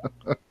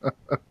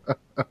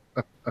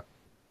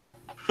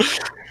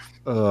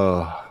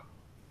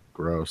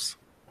 Gross.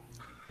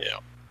 Yeah.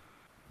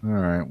 All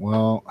right.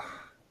 Well,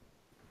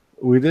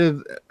 we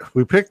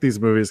picked these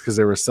movies because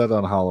they were set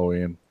on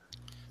Halloween,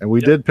 and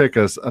we did pick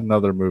us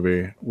another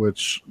movie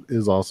which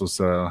is also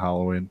set on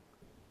Halloween.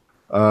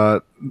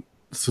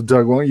 So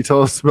Doug, why don't you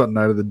tell us about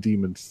Night of the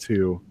Demons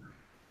 2?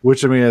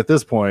 Which, I mean, at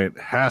this point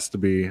has to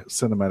be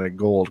cinematic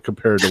gold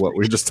compared to what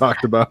we just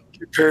talked about.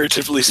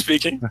 Comparatively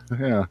speaking.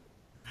 Yeah.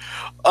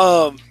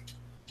 Why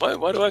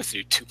do I have to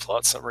do 2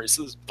 plot summaries?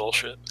 This is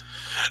bullshit.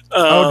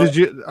 Did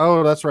you?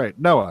 Oh, that's right.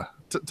 Noah,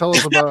 tell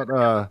us about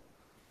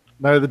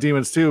Night of the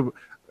Demons 2.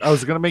 I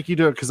was going to make you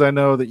do it because I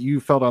know that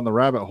you fell down the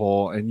rabbit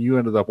hole and you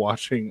ended up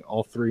watching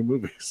all 3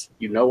 movies.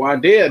 You know I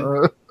did.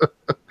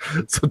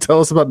 So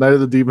tell us about Night of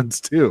the Demons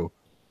 2.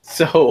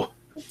 So,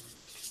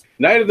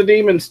 Night of the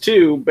Demons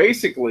 2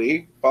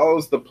 basically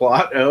follows the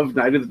plot of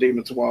Night of the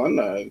Demons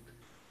 1.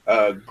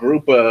 A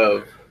group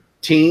of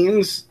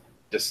teens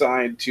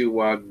decide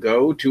to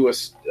go to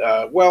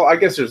well, I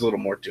guess there's a little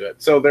more to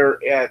it. So they're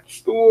at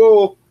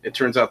school. It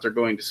turns out they're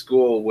going to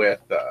school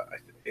with,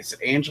 is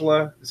it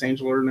Angela? Is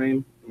Angela her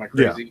name? Am I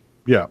crazy?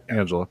 Yeah,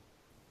 Angela.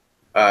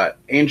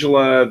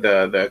 Angela,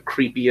 the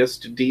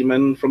creepiest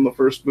demon from the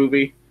first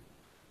movie.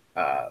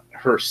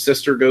 Her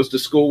sister goes to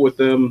school with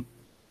them.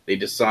 They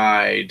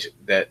decide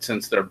that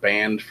since they're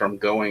banned from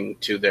going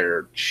to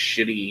their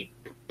shitty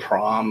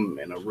prom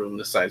in a room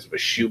the size of a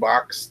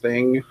shoebox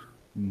thing,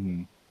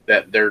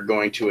 that they're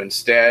going to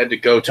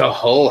instead go to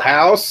Hull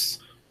House,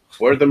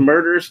 where the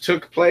murders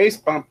took place.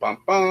 Bum,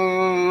 bum,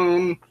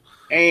 bum.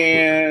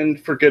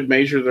 And for good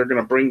measure, they're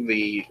going to bring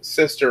the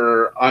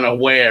sister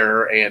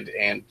unaware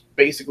and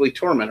basically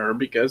torment her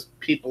because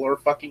people are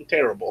fucking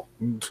terrible.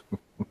 You're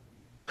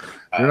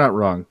not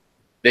wrong.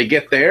 They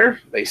get there,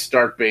 they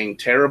start being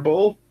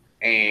terrible,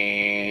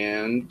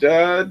 and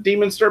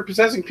demons start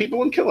possessing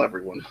people and kill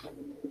everyone.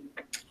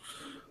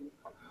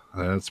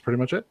 That's pretty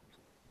much it.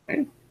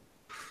 Okay.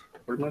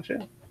 Pretty much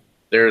it.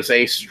 There's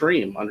a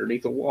stream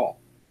underneath a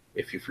wall,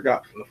 if you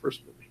forgot from the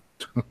first movie.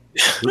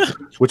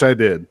 Which I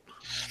did.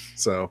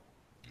 So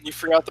you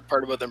forgot the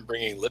part about them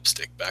bringing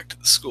lipstick back to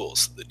the school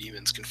so the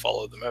demons can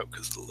follow them out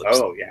because of the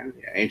lipstick. Oh, yeah.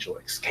 Angel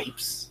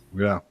escapes.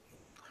 Yeah.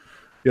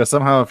 Yeah,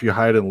 somehow if you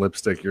hide in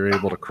lipstick, you're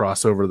able to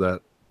cross over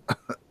that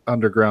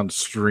underground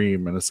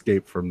stream and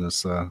escape from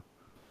this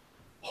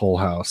whole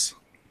house.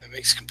 It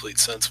makes complete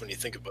sense when you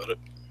think about it.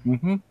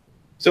 Mm-hmm.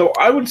 So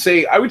I would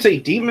say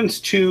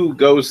Demons 2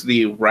 goes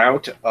the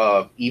route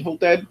of Evil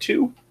Dead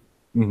 2,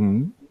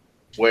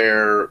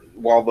 where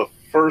while the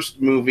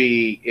first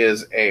movie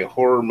is a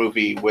horror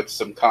movie with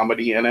some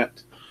comedy in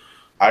it,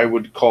 I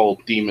would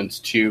call Demons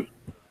 2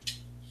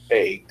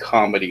 a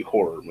comedy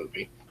horror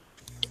movie.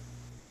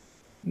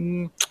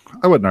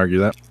 I wouldn't argue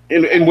that.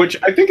 In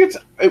which I think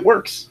it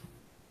works.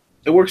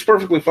 It works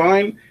perfectly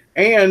fine.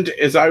 And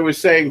as I was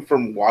saying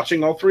from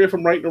watching all three of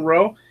them right in a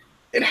row,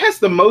 it has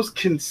the most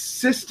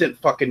consistent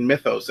fucking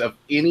mythos of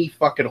any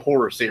fucking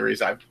horror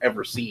series I've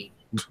ever seen.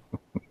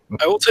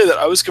 I will say that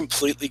I was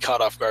completely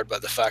caught off guard by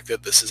the fact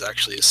that this is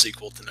actually a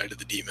sequel to Night of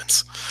the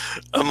Demons.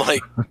 I'm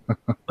like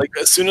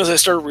as soon as I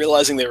started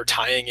realizing they were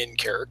tying in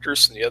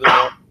characters from the other one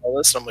on the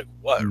list, I'm like,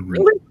 what,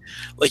 really?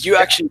 Like, you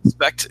actually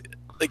expect,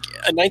 like,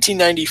 a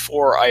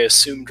 1994, I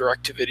assume,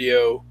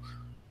 direct-to-video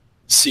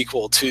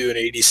sequel to an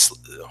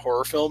 80s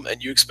horror film,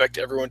 and you expect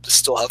everyone to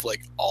still have,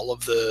 like, all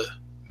of the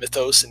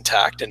mythos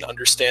intact and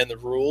understand the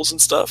rules and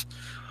stuff?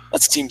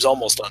 That seems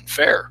almost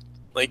unfair.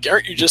 Like,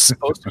 aren't you just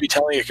supposed to be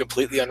telling a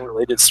completely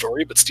unrelated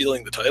story but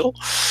stealing the title?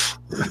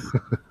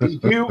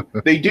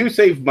 They do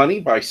save money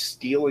by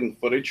stealing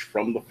footage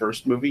from the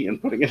first movie and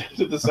putting it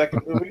into the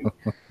second movie.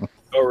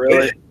 Oh,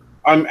 really?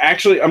 I'm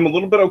a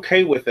little bit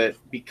okay with it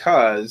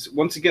because,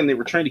 once again, they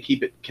were trying to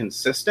keep it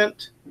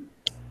consistent.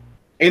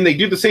 And they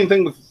do the same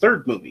thing with the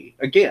third movie.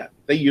 Again,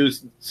 they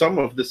use some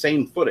of the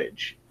same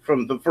footage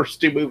from the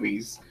first two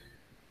movies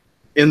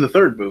in the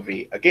third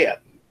movie again,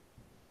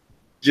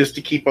 just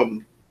to keep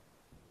them,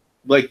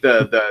 like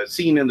the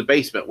scene in the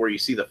basement where you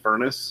see the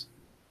furnace.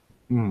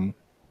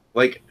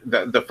 Like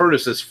the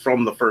furnace is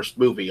from the first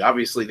movie.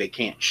 Obviously, they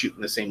can't shoot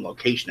in the same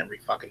location every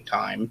fucking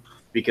time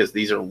because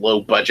these are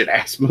low budget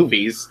ass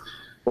movies.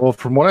 Well,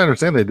 from what I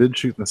understand, they did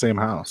shoot in the same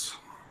house.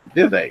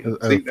 Did they?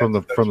 From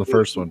the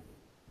first one.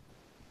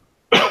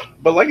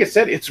 But like I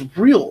said, it's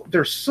real.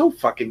 They're so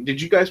fucking.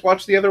 Did you guys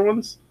watch the other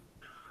ones?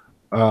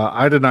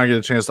 I did not get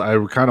a chance. I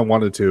kind of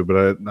wanted to,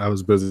 but I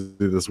was busy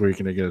this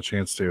week and didn't get a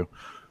chance to.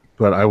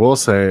 But I will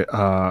say,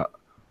 I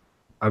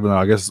don't know.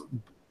 I guess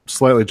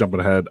slightly jumping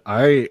ahead,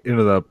 I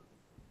ended up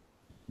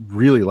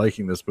really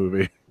liking this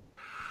movie,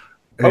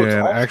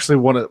 and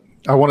awesome.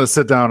 I want to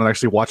sit down and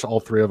actually watch all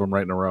three of them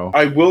right in a row.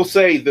 I will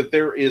say that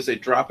there is a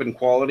drop in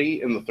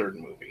quality in the third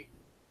movie.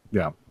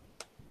 Yeah,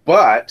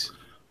 but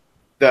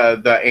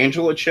the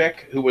Angela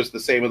chick who was the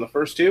same in the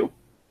first two,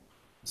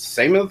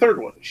 same in the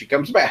third one. She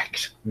comes back.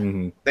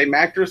 Mm-hmm. Same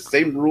actress,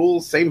 same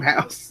rules, same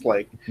house.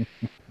 Like,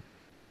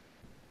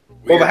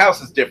 well, the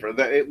house is different.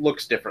 It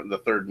looks different in the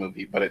third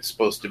movie, but it's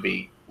supposed to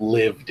be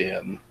lived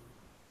in.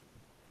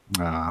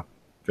 Ah,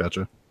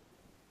 gotcha.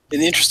 In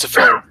the interest of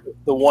fairness,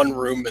 the one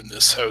room in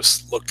this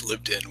house looked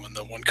lived in when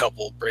the one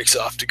couple breaks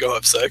off to go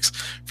have sex.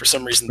 For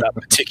some reason, that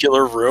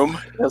particular room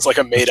has like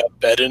a made-up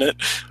bed in it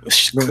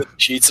with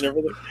sheets and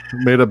everything.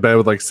 Made a bed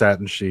with like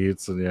satin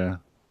sheets and yeah.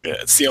 Yeah,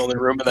 it's the only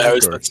room in the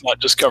house that's not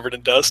just covered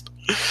in dust.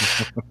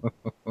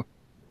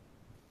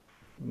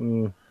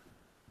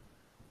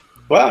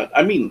 But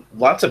I mean,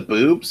 lots of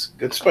boobs,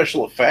 good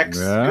special effects,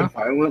 good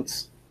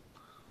violence.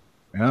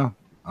 Yeah,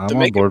 I'm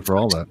on board for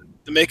all that.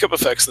 The makeup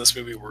effects in this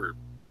movie were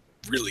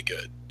really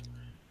good.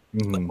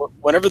 Mm-hmm. Like,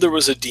 whenever there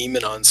was a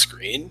demon on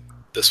screen,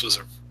 this was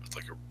a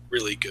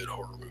really good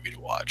horror movie to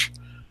watch.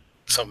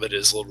 Some of it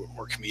is a little bit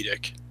more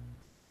comedic.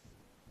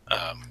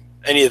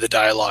 Any of the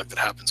dialogue that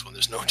happens when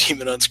there's no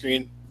demon on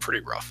screen, pretty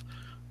rough,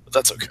 but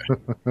that's okay.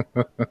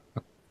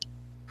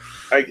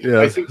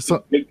 I think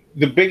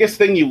the biggest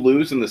thing you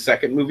lose in the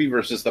second movie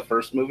versus the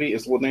first movie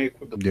is Linnea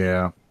Quigley.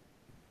 Yeah.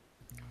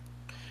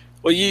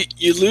 Well,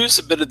 you lose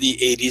a bit of the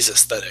 80s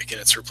aesthetic, and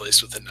it's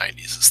replaced with the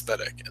 90s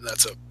aesthetic, and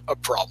that's a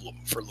problem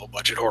for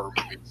low-budget horror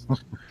movies.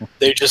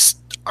 They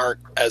just aren't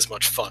as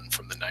much fun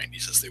from the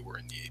 90s as they were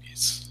in the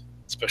 80s,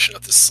 especially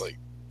not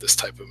this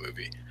type of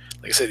movie.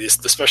 Like I said,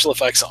 the special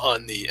effects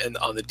on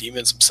the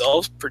demons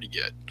themselves, pretty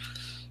good.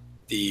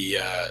 The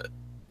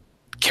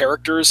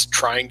characters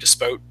trying to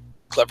spout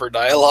clever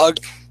dialogue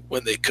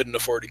when they couldn't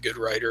afford a good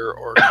writer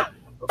or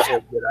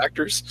afford good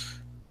actors,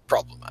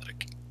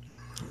 problematic.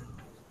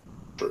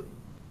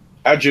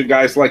 How'd you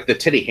guys like the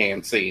titty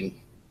hand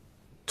scene?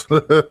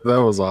 That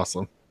was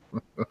awesome.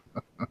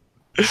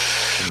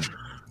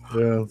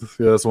 Yeah,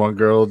 this one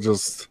girl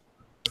just,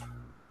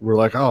 we're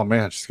like, oh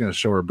man, she's gonna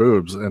show her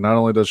boobs, and not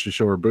only does she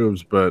show her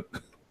boobs, but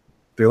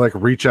they like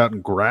reach out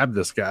and grab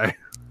this guy.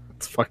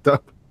 It's fucked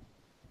up.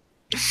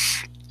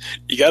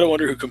 You gotta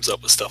wonder who comes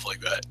up with stuff like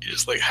that. You're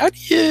just like,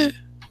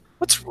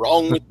 what's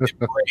wrong with the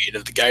brain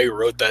of the guy who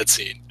wrote that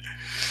scene?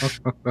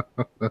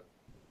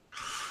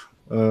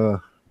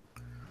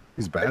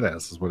 He's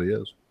badass is what he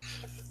is.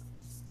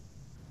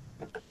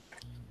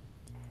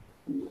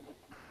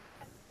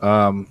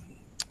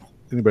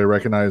 Anybody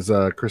recognize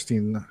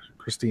Christine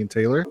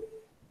Taylor?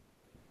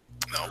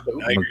 No, but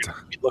now you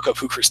look up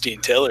who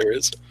Christine Taylor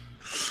is.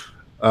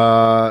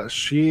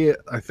 She,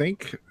 I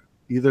think,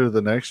 either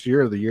the next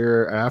year or the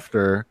year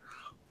after,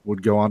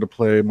 would go on to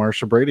play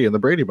Marsha Brady in the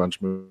Brady Bunch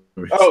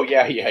movies. Oh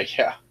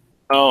yeah.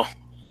 Oh,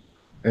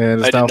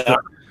 and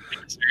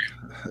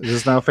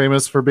is now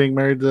famous for being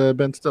married to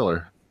Ben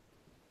Stiller.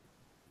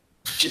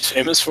 She's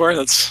famous for it?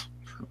 That's...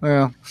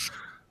 Yeah.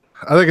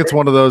 I think it's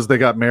one of those, they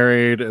got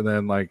married and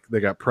then like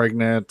they got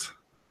pregnant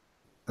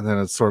and then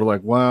it's sort of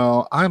like,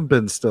 well, I'm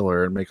Ben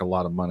Stiller and make a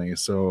lot of money,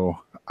 so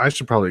I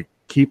should probably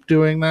keep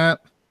doing that,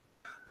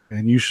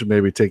 and you should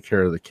maybe take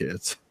care of the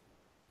kids.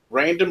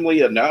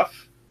 Randomly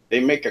enough, they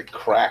make a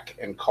crack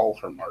and call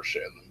her Marcia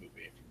in the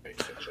movie, if you pay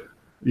attention.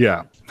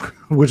 Yeah,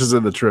 which is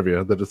in the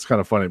trivia. That it's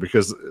kind of funny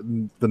because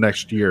the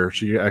next year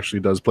she actually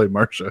does play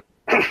Marcia.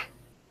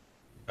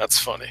 That's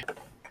funny.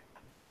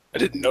 I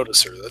didn't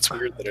notice her. That's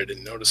weird that I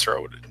didn't notice her.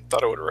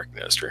 Thought I would have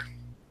recognized her.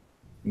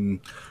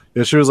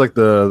 Yeah, she was like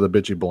the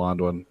bitchy blonde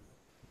one.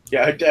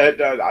 Yeah,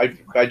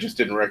 I just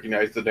didn't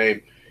recognize the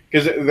name.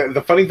 Because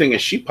the funny thing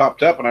is, she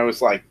popped up, and I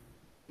was like,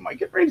 am I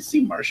getting ready to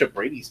see Marcia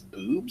Brady's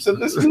boobs in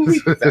this movie?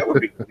 That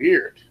would be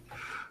weird.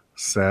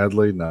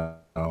 Sadly, no.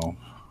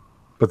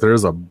 But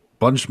there's a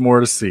bunch more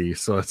to see,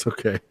 so it's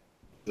okay.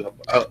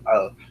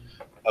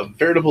 A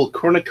veritable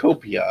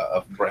cornucopia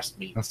of breast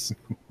meats.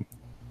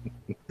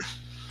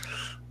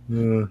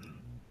 Yeah,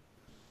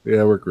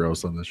 we're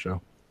gross on this show.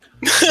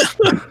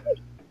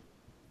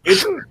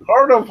 It's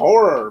part of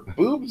horror.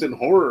 Boobs and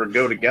horror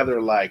go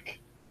together like,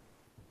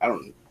 I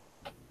don't know,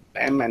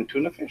 Batman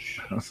tuna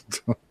fish.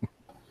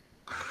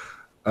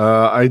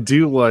 I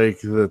do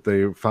like that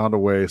they found a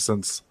way,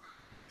 since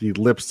the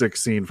lipstick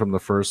scene from the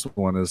first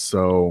one is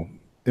so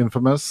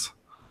infamous,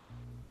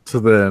 to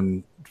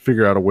then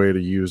figure out a way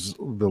to use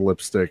the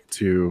lipstick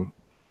to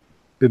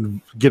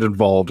get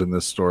involved in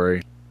this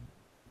story.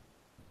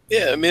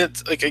 Yeah, I mean,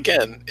 it's, like,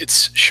 again,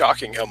 it's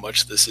shocking how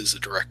much this is a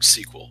direct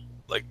sequel.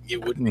 Like, you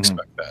wouldn't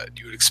expect that.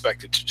 You would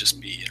expect it to just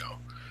be,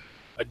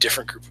 a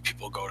different group of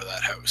people go to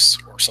that house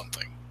or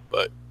something.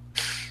 But,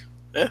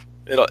 yeah,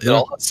 it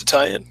all has to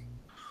tie in.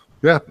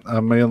 Yeah, I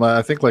mean,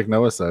 I think like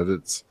Noah said,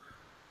 it's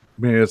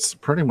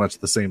pretty much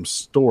the same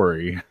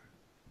story.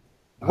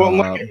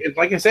 Well,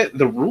 like I said,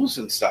 the rules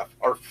and stuff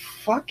are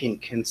fucking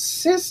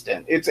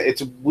consistent.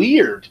 It's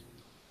weird.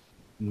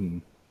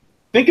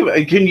 Think of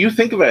it. Can you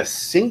think of a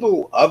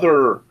single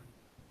other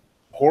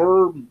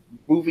horror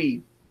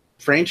movie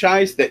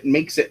franchise that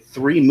makes it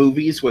 3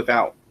 movies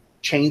without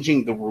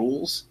changing the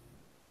rules?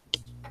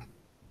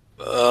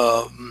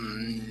 No,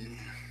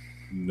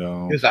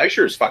 Because I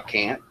sure as fuck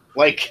can't.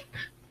 Like,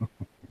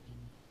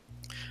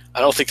 I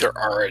don't think there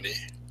are any.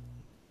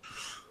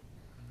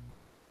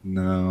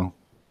 No.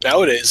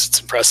 Nowadays,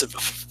 it's impressive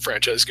if a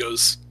franchise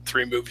goes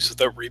 3 movies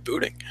without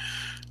rebooting.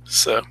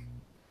 So,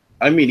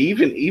 I mean,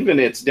 even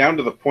it's down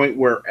to the point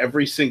where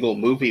every single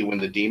movie, when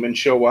the demons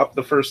show up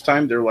the first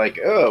time, they're like,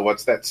 "Oh,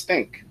 what's that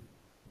stink?"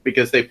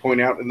 Because they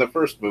point out in the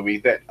first movie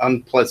that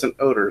unpleasant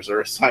odors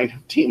are a sign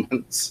of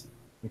demons.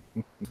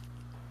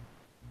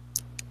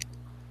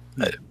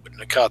 I wouldn't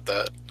have caught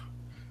that.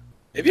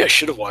 Maybe I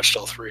should have watched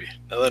all 3.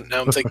 Now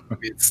I'm thinking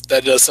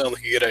that does sound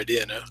like a good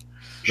idea now.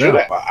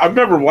 I've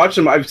never watched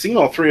them. I've seen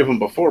all 3 of them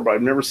before, but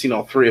I've never seen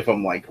all 3 of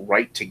them like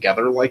right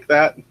together like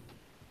that.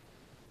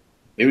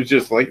 It was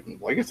just like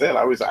I said,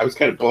 I was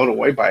kind of blown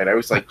away by it. I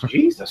was like,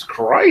 Jesus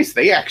Christ,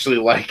 they actually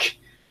like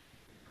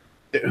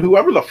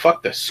whoever the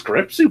fuck the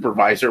script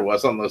supervisor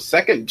was on those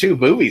second 2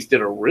 movies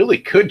did a really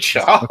good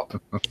job.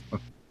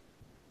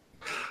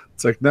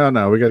 It's like,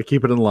 no, we got to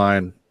keep it in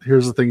line.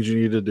 Here's the things you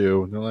need to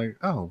do. And they're like,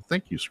 oh,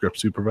 thank you, script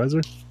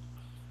supervisor.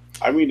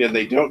 I mean, and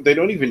they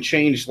don't even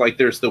change. Like,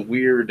 there's the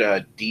weird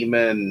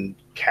demon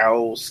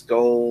cow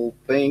skull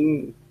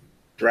thing,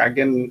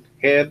 dragon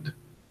head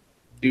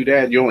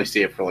doodad. You only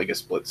see it for like a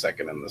split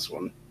second in this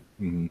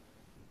one,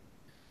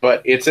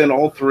 but it's in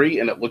all 3,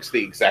 and it looks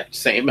the exact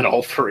same in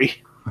all 3.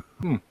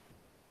 Yeah.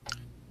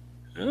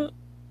 Well,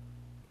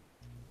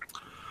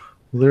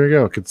 there you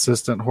go.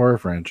 Consistent horror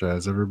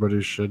franchise.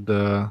 Everybody should.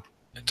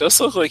 It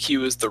does look like he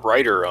was the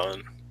writer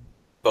on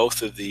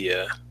both of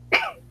the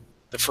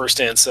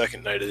first and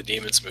second Night of the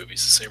Demons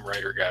movies. The same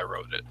writer guy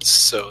wrote it,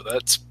 so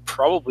that's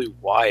probably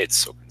why it's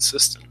so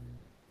consistent.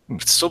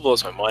 It still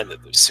blows my mind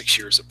that they're 6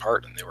 years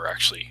apart, and they were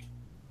actually.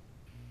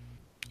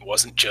 It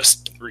wasn't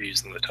just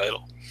reusing the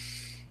title.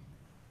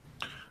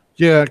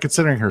 Yeah,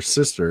 considering her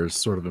sister is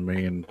sort of the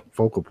main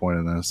focal point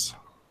in this,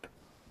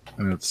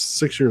 and it's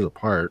 6 years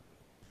apart.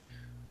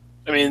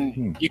 I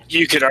mean,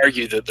 you could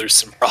argue that there's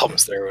some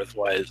problems there with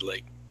why,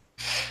 like,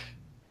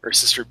 her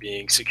sister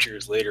being 6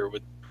 years later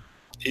would.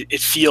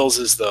 It feels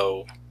as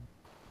though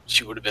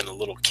she would have been a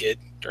little kid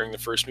during the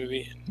first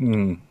movie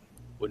and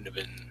wouldn't have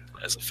been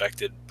as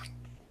affected.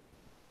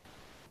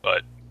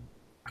 But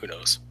who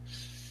knows?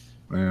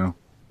 Yeah.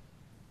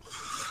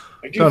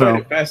 I do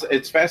find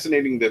it's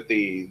fascinating that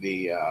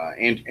the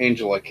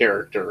Angela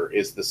character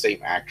is the same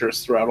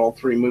actress throughout all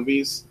 3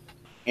 movies,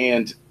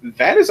 and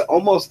that is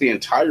almost the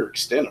entire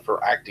extent of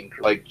her acting.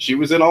 Like, she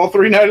was in all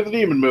 3 Night of the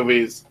Demon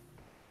movies.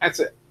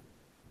 That's it.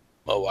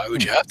 Well, why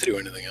would you have to do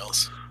anything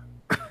else?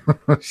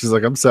 She's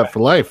like, I'm set for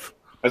life.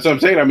 That's what I'm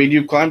saying. I mean,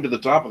 you climbed to the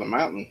top of the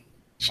mountain.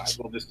 Might as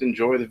well just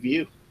enjoy the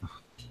view.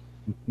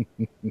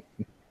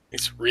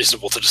 It's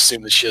reasonable to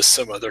assume that she has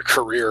some other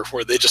career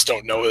where they just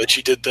don't know that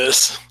she did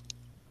this.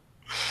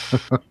 I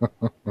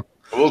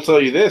will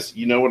tell you this.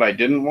 You know what I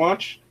didn't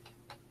watch?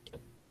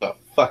 The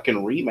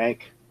fucking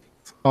remake.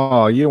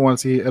 Oh, you don't want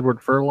to see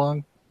Edward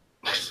Furlong?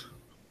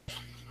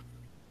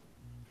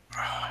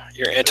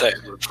 Your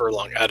anti-Edward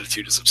Furlong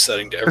attitude is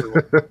upsetting to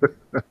everyone.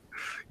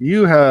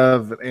 You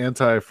have an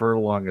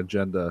anti-furlong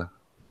agenda,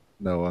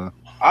 Noah.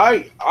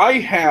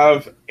 I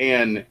have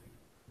an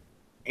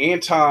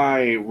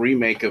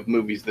anti-remake of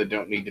movies that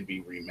don't need to be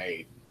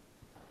remade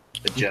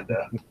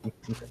agenda.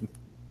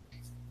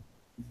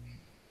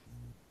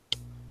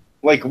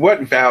 Like,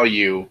 what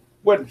value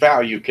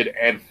could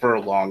Ed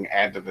Furlong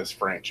add to this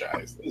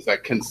franchise? It's a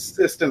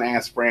consistent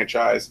ass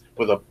franchise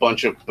with a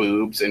bunch of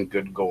boobs and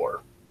good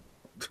gore.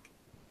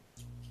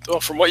 Well,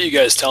 from what you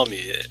guys tell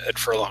me, Ed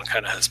Furlong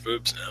kind of has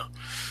boobs now.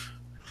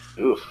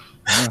 Oof.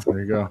 Yeah, there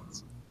you go.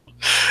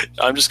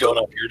 I'm just going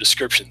off your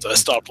descriptions. I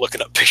stopped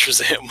looking up pictures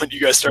of him when you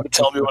guys started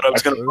telling me what I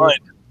was going to find.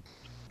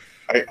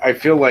 I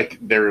feel like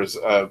there's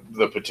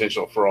the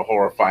potential for a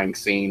horrifying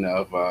scene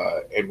of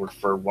Edward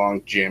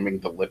Furlong jamming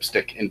the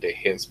lipstick into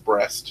his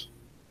breast.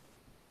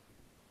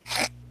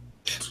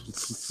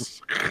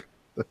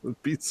 That would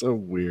be so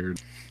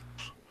weird.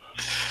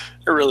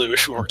 I really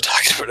wish we weren't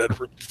talking about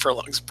Edward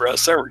Furlong's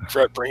breasts. I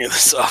regret bringing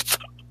this up.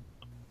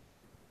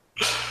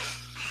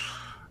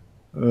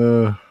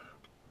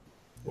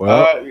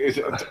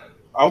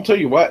 I'll tell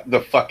you what,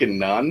 the fucking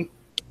nun,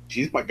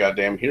 she's my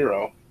goddamn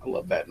hero. I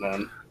love that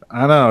nun.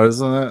 I know,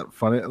 isn't that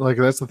funny? Like,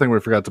 that's the thing we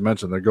forgot to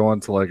mention. They're going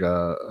to like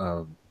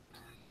a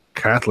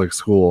Catholic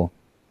school,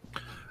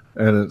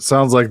 and it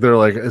sounds like they're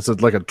like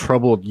like a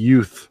troubled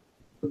youth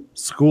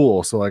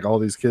school. So like all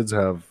these kids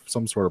have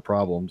some sort of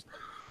problems,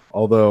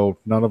 although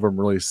none of them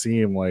really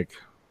seem like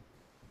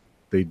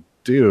they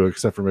do,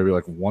 except for maybe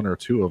like one or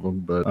two of them.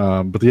 But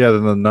yeah,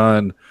 then the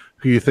nun,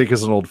 who you think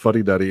is an old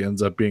fuddy-duddy,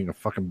 ends up being a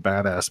fucking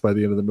badass by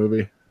the end of the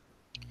movie.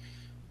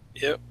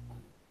 Yep.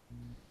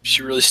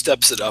 She really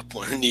steps it up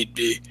when need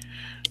be.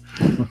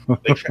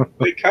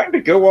 They kind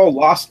of go all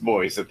Lost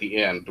Boys at the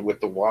end with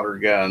the water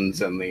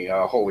guns and the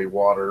holy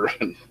water.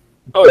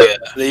 Oh yeah,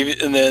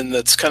 and then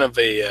that's kind of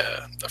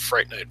a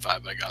Fright Night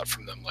vibe I got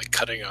from them, like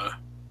cutting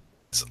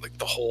is it like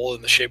the hole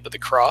in the shape of the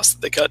cross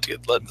that they cut to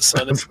get let in the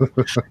sun?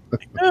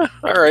 Yeah,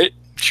 all right,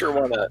 sure,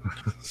 why not?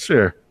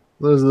 Sure,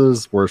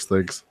 there's worse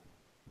things.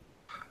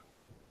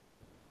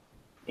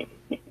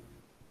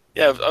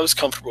 Yeah, I was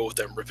comfortable with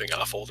them ripping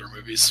off older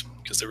movies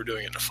because they were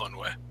doing it in a fun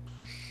way.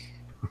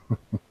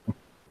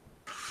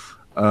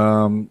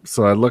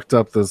 So I looked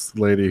up this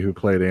lady who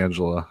played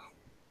Angela.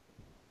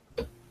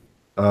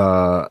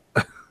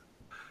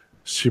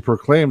 She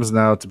proclaims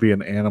now to be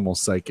an animal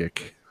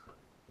psychic.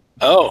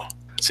 Oh,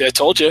 see, I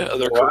told you.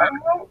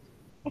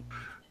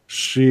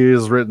 She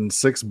has written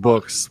 6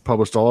 books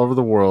published all over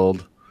the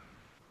world,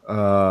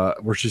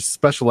 where she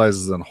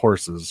specializes in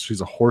horses.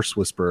 She's a horse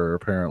whisperer,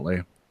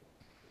 apparently.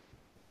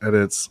 And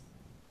it's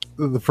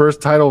the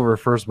first title of her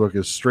first book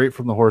is Straight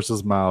from the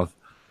Horse's Mouth: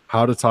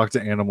 How to Talk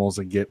to Animals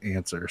and Get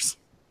Answers.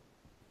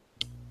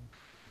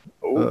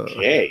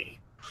 Okay.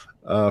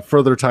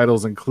 Further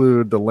titles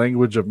include The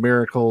Language of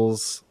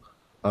Miracles,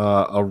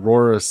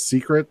 Aurora's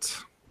Secret,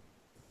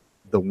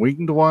 The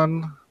Winged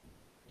One,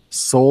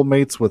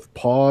 Soulmates with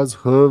Paws,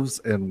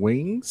 Hooves, and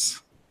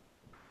Wings,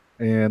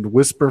 and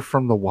Whisper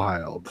from the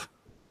Wild.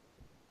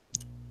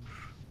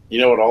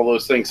 You know what all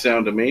those things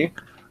sound to me?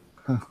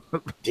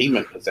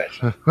 Demon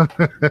possession. Are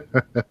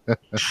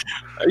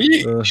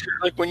you sure,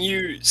 like when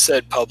you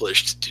said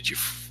published, did you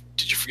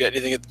forget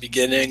anything at the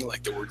beginning,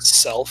 like the word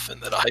self and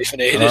then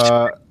hyphenated?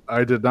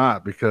 I did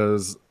not,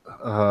 because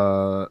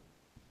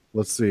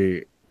let's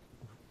see.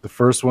 The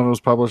first one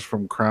was published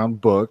from Crown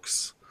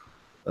Books,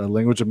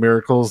 Language of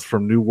Miracles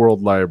from New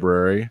World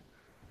Library.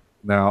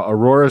 Now,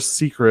 Aurora's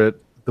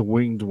Secret, The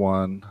Winged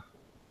One,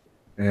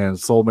 and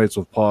Soulmates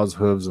with Paws,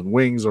 Hooves, and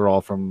Wings are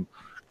all from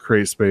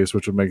Create Space,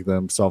 which would make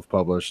them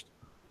self-published.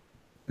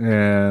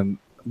 And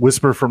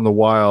Whisper from the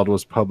Wild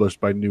was published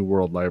by New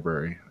World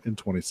Library in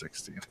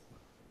 2016.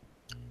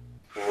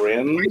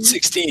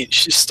 2016,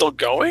 she's still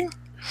going?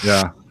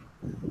 Yeah.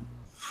 It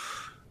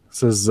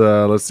says,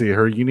 let's see,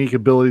 her unique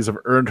abilities have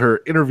earned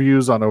her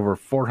interviews on over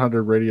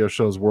 400 radio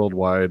shows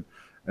worldwide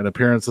and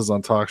appearances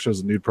on talk shows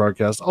and nude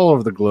broadcasts all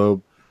over the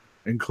globe,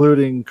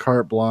 including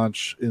Carte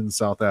Blanche in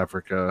South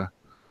Africa.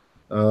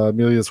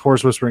 Amelia's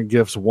horse whispering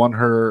gifts won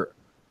her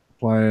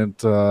client,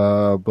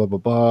 silver,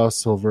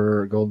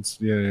 golden,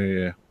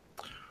 yeah.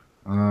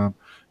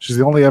 She's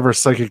the only ever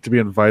psychic to be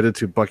invited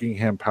to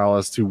Buckingham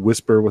Palace to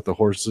whisper with the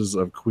horses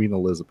of Queen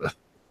Elizabeth.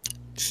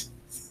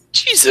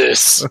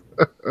 Jesus.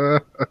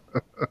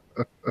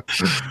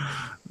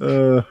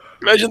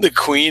 Imagine the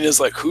Queen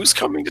is like, who's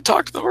coming to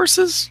talk to the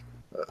horses?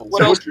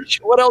 What else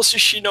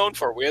is she known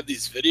for? We have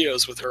these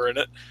videos with her in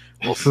it.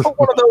 We'll put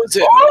one of those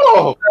in.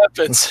 Oh! What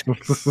happens?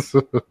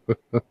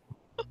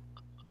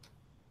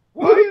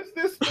 Why is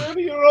this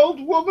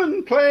 30-year-old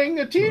woman playing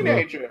a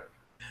teenager?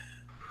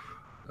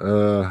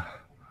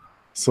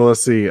 So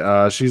let's see.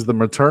 She's the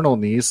maternal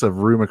niece of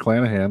Rue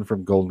McClanahan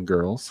from Golden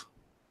Girls.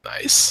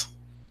 Nice.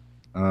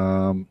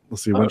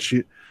 Let's see.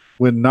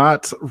 When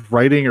not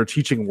writing or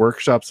teaching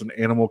workshops in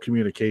animal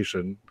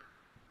communication,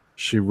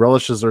 she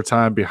relishes her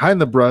time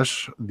behind the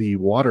brush, the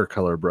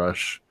watercolor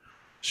brush.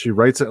 She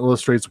writes and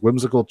illustrates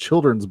whimsical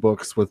children's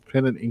books with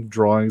pen and ink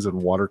drawings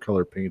and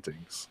watercolor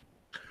paintings.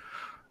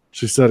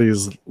 She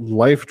studies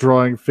life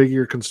drawing,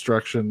 figure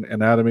construction,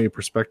 anatomy,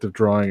 perspective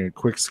drawing, and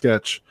quick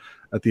sketch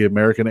at the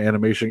American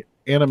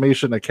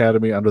Animation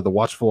Academy under the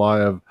watchful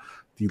eye of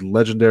the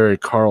legendary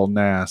Carl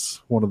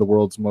Nass, one of the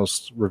world's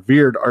most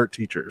revered art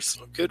teachers.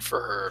 Well, good for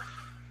her.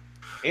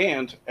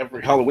 And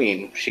every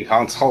Halloween, she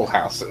haunts Hull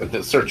House in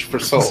the search for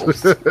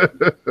souls. Time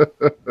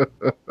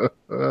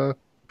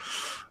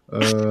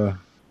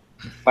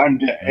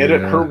to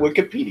edit her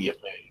Wikipedia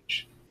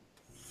page.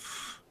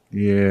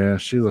 Yeah,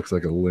 she looks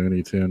like a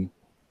Looney Tune.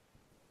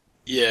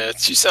 Yeah,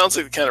 she sounds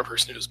like the kind of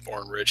person who was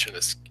born rich and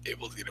is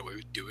able to get away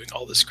with doing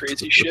all this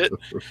crazy shit,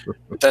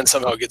 but then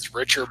somehow gets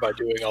richer by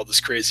doing all this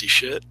crazy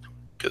shit.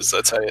 Because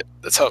that's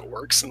how it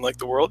works in like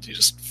the world. You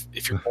just,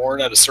 if you're born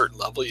at a certain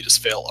level, you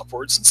just fail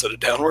upwards instead of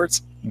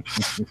downwards.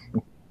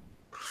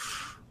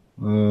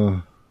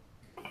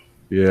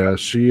 Yeah,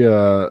 she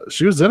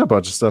was in a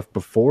bunch of stuff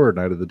before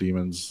Night of the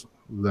Demons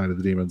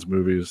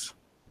movies.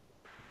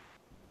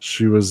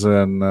 She was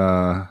on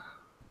an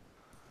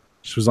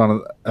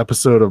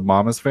episode of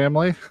Mama's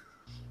Family.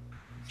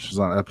 She was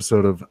on an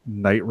episode of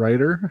Knight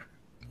Rider.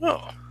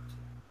 Oh.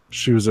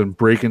 She was in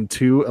Breakin'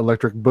 2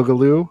 Electric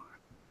Boogaloo.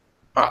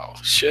 Oh,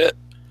 shit.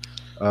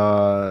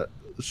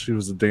 She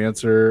was a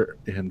dancer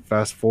in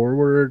Fast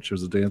Forward. She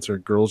was a dancer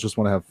in Girls Just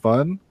Want to Have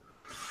Fun.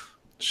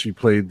 She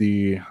played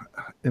the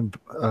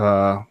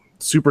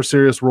super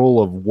serious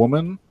role of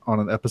Woman on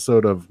an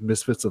episode of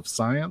Misfits of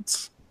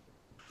Science.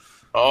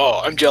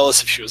 Oh, I'm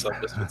jealous if she was on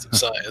Misfits of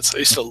Science. I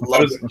used to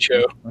love that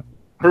show.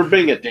 Her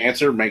being a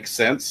dancer makes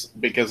sense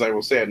because I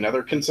will say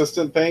another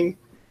consistent thing.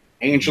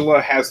 Angela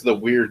has the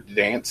weird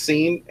dance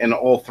scene in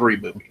all 3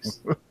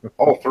 movies.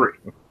 All 3.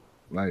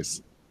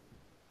 Nice.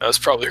 That was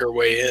probably her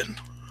way in.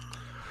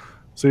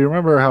 So you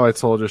remember how I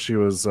told you she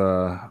was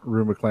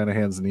Rue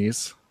McClanahan's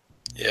niece?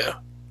 Yeah.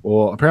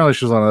 Well, apparently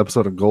she was on an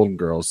episode of Golden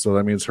Girls, so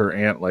that means her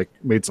aunt like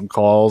made some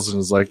calls and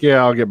was like,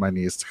 "Yeah, I'll get my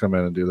niece to come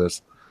in and do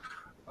this."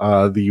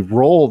 The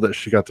role that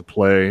she got to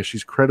play,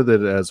 she's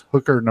credited as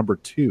hooker number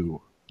 2.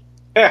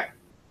 Yeah.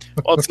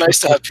 Well, it's nice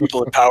to have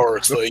people in power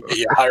so they get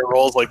you high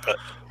roles like that.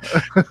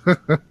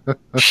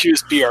 If she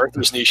was B.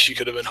 Arthur's niece, she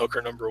could have been hooker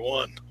number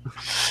 1.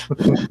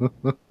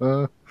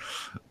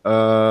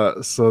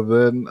 So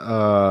then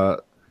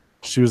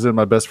she was in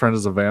My Best Friend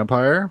is a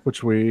Vampire,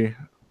 which we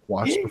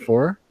watched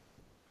before.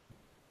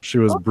 She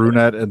was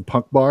brunette in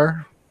Punk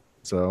Bar.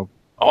 So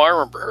I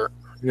remember her.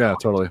 Yeah,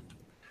 totally.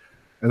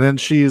 And then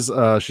she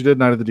did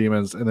Night of the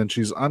Demons, and then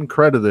she's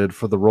uncredited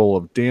for the role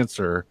of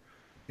dancer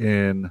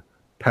in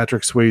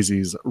Patrick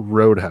Swayze's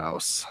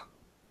Roadhouse.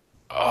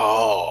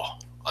 Oh,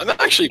 I'm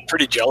actually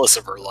pretty jealous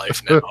of her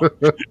life now. Now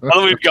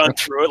that we've gone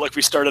through it, like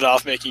we started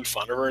off making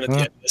fun of her, and at the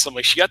end of this, I'm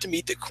like, she got to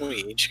meet the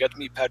Queen. She got to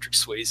meet Patrick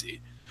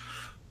Swayze.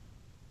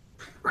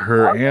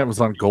 Her aunt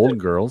was on Golden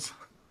Girls.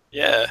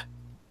 Yeah.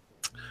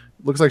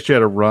 Looks like she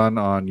had a run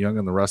on Young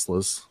and the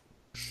Restless.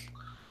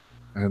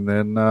 And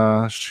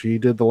then she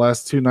did the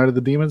last 2 Night of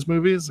the Demons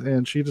movies,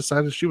 and she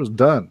decided she was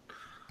done.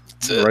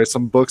 Write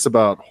some books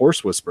about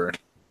horse whispering.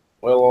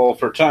 Well, all of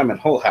her time in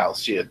Hull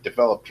House, she had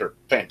developed her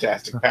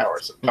fantastic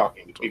powers of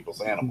talking to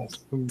people's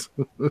animals.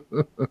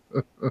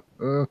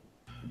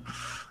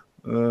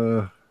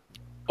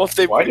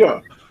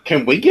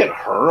 Can we get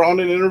her on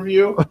an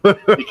interview?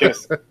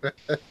 Because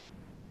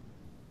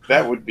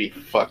that would be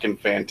fucking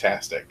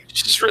fantastic.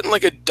 She's written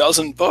like a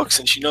dozen books,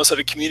 and she knows how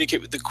to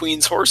communicate with the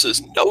Queen's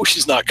horses. No,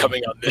 she's not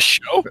coming on this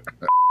show.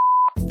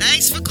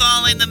 Thanks for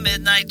calling the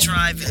Midnight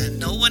Drive-In.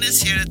 No one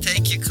is here to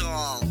take your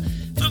call.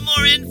 For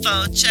more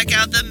info, check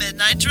out the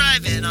Midnight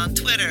Drive-In on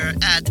Twitter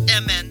at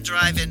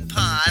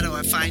MNDriveInPod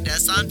or find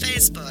us on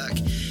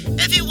Facebook.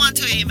 If you want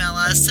to email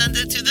us, send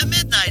it to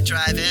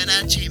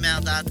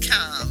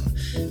themidnightdrivein@gmail.com.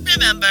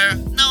 Remember,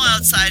 no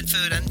outside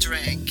food and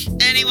drink.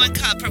 Anyone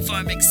caught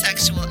performing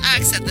sexual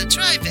acts at the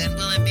drive-in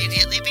will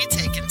immediately be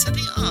taken to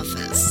the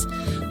office.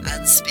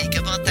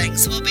 Unspeakable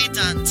things will be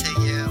done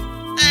to you.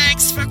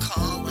 Thanks for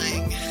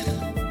calling.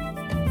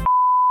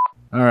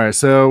 All right,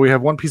 so we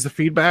have one piece of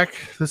feedback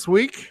this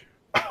week.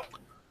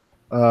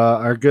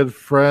 Our good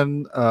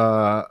friend,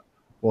 well,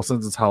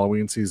 since it's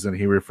Halloween season,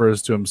 he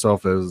refers to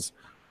himself as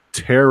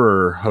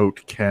Terror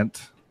Hote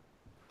Kent.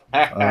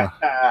 Fuck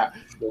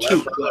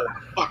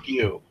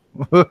you.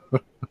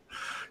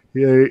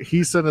 Yeah,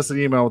 he sent us an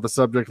email with the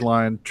subject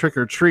line, "Trick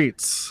or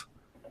Treats,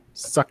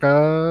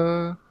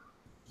 sucka."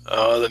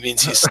 Oh, that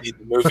means he's seen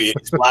the movie and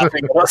he's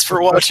laughing at us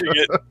for watching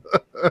it.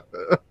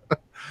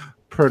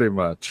 Pretty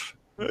much.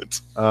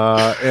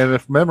 And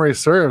if memory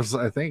serves,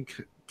 I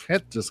think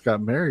Kent just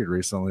got married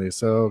recently,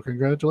 so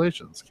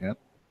congratulations, Kent.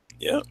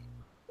 Yeah.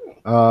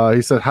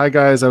 He said, "Hi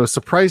guys, I was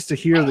surprised to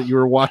hear that you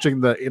were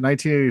watching the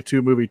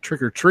 1982 movie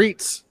Trick or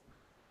Treats.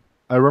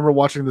 I remember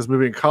watching this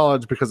movie in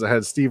college because it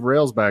had Steve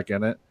Railsback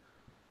in it.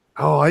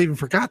 Oh, I even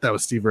forgot that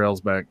was Steve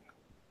Railsback.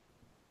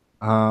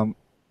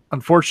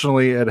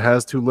 Unfortunately, it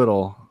has too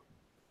little.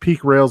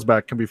 Peak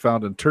Railsback can be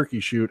found in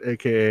Turkey Shoot,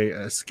 aka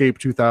Escape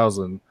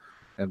 2000,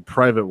 and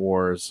Private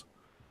Wars.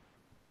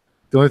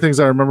 The only things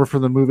I remember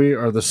from the movie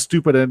are the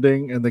stupid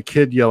ending and the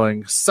kid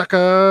yelling,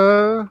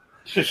 'Sucka!'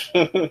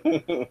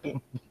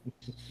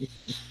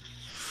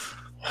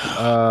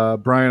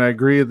 Brian, I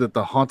agree that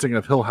The Haunting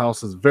of Hill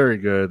House is very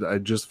good. I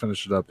just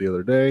finished it up the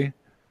other day,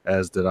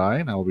 as did I,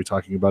 and I will be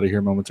talking about it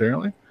here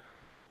momentarily.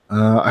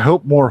 I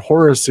hope more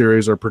horror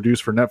series are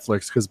produced for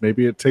Netflix because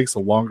maybe it takes a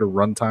longer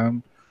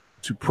runtime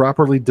to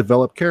properly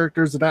develop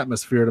characters and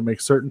atmosphere to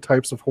make certain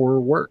types of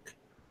horror work.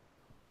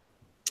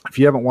 If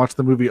you haven't watched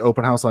the movie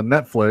Open House on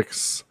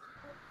Netflix,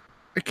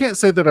 I can't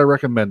say that I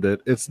recommend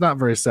it. It's not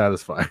very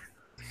satisfying.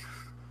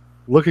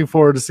 Looking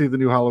forward to see the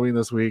new Halloween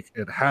this week.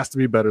 It has to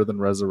be better than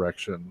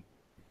Resurrection.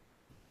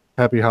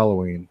 Happy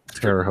Halloween,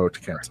 Terre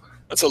Haute, Kent.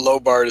 That's a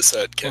low bar to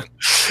set, Kent.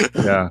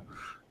 Yeah,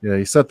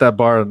 you set that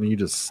bar and you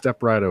just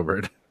step right over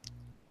it.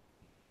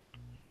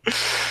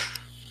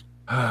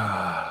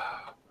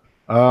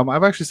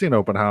 I've actually seen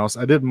Open House.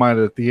 I didn't mind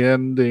it. The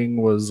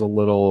ending was a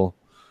little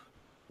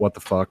what the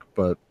fuck,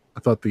 but I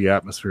thought the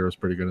atmosphere was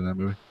pretty good in that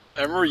movie.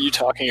 I remember you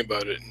talking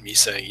about it and me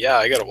saying, yeah,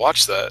 I gotta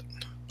watch that.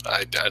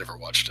 I never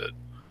watched it.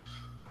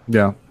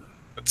 Yeah.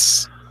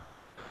 It's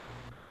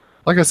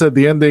like I said,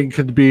 the ending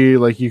could be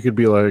like, you could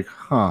be like,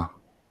 huh,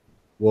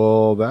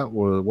 well,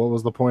 what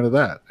was the point of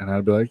that? And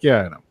I'd be like,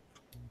 yeah, I know.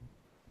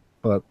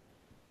 But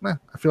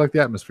I feel like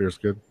the atmosphere is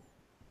good.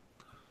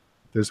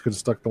 They just could have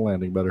stuck the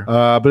landing better.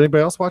 But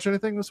anybody else watch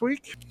anything this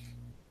week?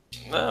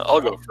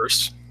 I'll go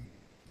first.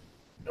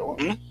 Go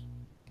on.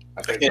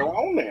 I think go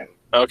on, man.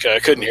 Okay, I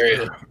couldn't hear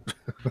you.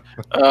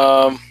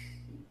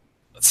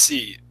 Let's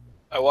see.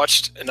 I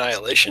watched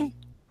Annihilation.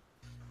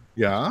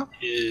 Yeah.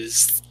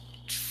 Is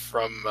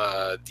from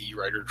the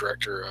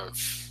writer-director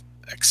of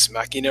Ex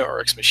Machina or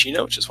Ex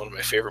Machina, which is one of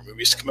my favorite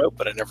movies to come out,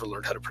 but I never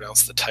learned how to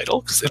pronounce the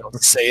title because they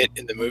don't say it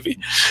in the movie.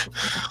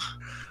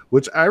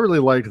 Which I really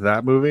liked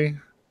that movie.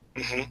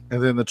 Mm-hmm.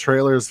 And then the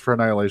trailers for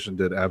Annihilation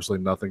did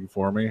absolutely nothing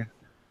for me.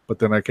 But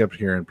then I kept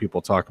hearing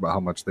people talk about how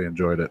much they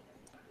enjoyed it.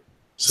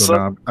 So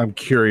now I'm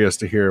curious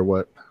to hear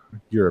what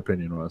your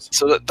opinion was.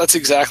 So that's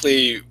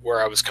exactly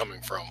where I was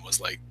coming from.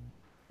 Was like,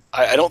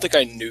 I don't think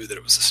I knew that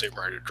it was the same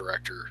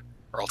writer-director,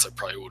 or else I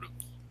probably would have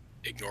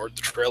ignored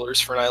the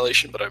trailers for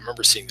Annihilation, but I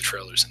remember seeing the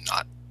trailers and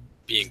not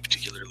being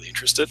particularly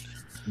interested.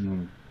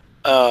 Mm.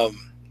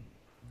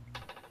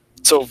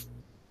 So,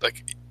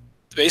 like,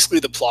 basically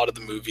the plot of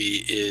the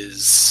movie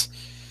is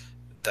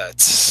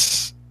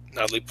that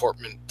Natalie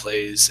Portman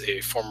plays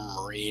a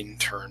former Marine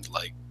turned,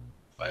 like,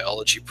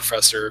 biology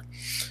professor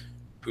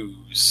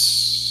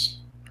she's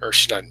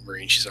not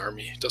Marine, she's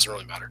Army. It doesn't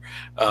really matter.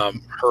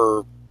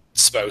 Her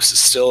spouse is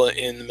still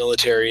in the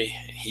military.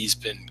 He's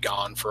been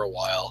gone for a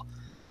while,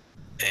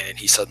 and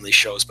he suddenly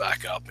shows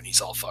back up, and he's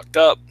all fucked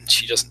up.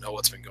 She doesn't know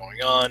what's been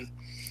going on.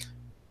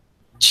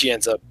 She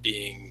ends up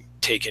being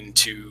taken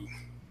to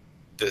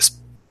this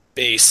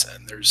base,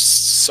 and there's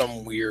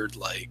some weird,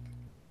 like,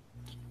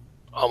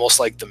 almost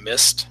like The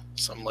Mist,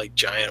 some like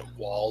giant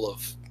wall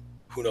of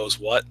who knows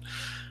what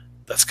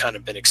that's kind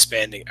of been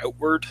expanding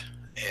outward,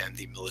 and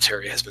the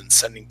military has been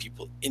sending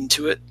people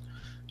into it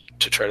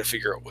to try to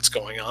figure out what's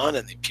going on,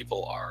 and the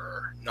people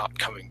are not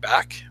coming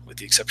back, with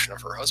the exception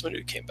of her husband,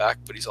 who came back,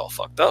 but he's all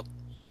fucked up.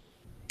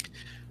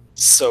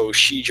 So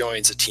she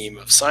joins a team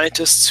of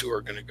scientists who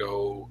are going to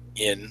go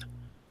in,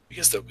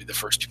 because they'll be the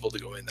first people to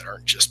go in that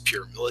aren't just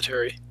pure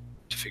military,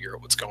 to figure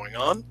out what's going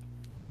on.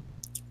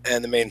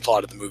 And the main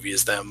plot of the movie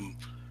is them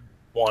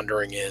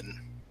wandering in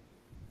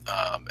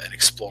and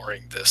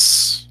exploring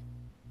this,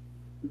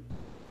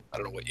 I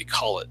don't know what you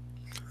call it,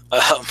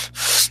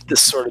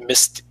 this sort of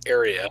mist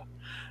area.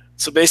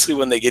 So basically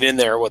when they get in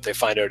there, what they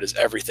find out is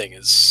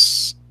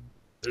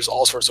there's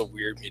all sorts of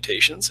weird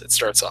mutations. It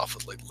starts off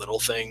with like little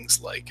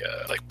things like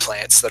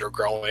plants that are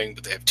growing,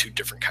 but they have 2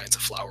 different kinds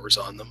of flowers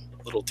on them,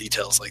 little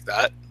details like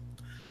that.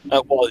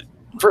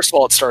 First of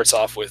all, it starts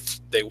off with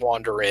they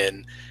wander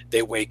in,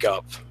 they wake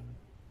up.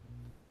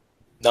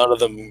 None of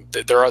them,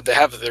 they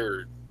have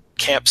their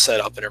camp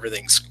set up and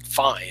everything's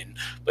fine,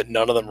 but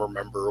none of them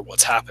remember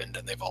what's happened,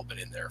 and they've all been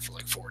in there for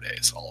like 4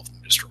 days. All of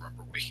them just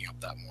remember waking up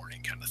that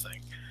morning, kind of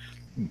thing.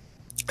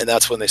 And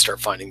that's when they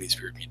start finding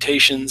these weird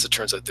mutations. It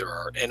turns out there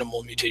are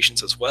animal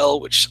mutations as well,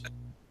 which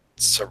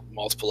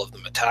multiple of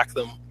them attack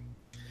them.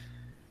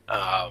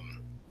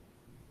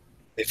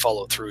 They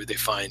follow through. They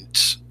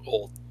find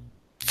old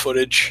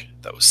footage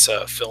that was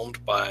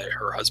filmed by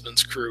her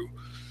husband's crew.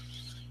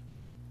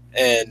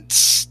 And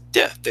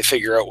yeah, they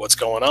figure out what's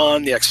going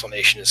on. The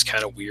explanation is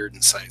kind of weird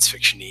and science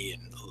fiction-y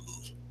and a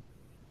little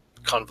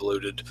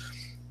convoluted,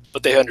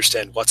 but they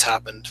understand what's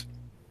happened,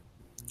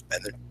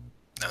 and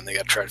they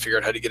got to try to figure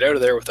out how to get out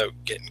of there without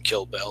getting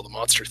killed by all the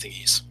monster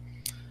thingies.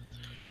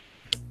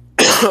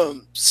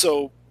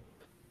 So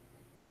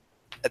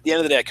at the end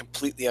of the day, I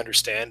completely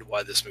understand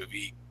why this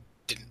movie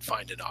didn't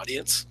find an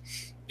audience,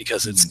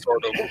 because it's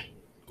sort of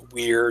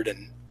weird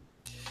and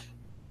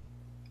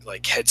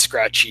like head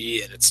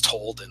scratchy, and it's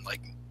told in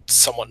like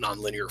somewhat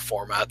non-linear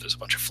format. There's a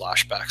bunch of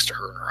flashbacks to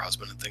her and her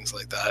husband and things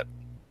like that.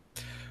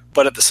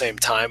 But at the same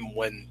time,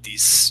 when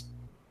these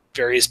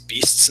various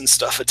beasts and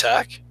stuff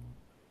attack,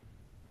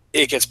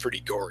 it gets pretty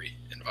gory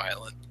and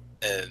violent.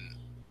 And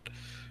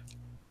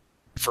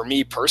for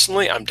me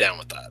personally, I'm down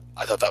with that.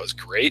 I thought that was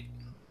great,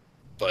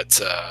 but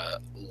a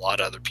lot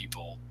of other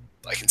people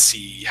I can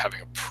see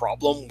having a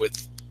problem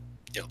with,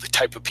 the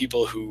type of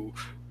people who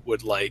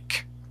would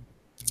like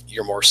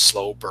your more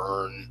slow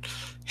burn,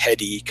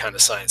 heady kind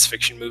of science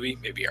fiction movie,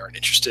 maybe aren't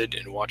interested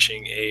in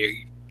watching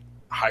a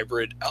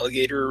hybrid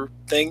alligator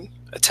thing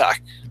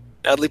attack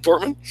Natalie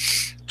Portman.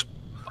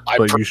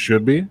 But you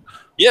should be.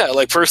 Yeah,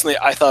 like personally,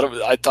 I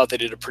thought they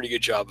did a pretty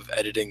good job of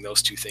editing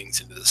those two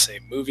things into the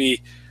same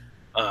movie.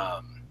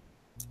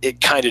 It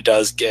kind of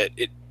does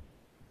it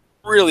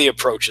really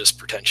approaches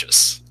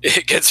pretentious.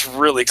 It gets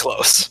really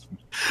close,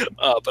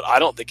 but I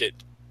don't think it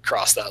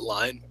crossed that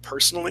line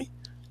personally.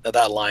 Now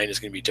that line is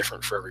going to be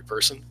different for every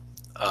person.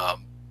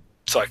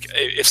 So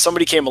if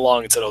somebody came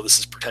along and said, "Oh, this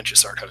is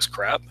pretentious art house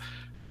crap,"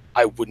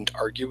 I wouldn't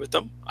argue with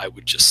them. I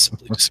would just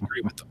simply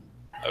disagree with them.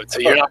 I would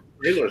say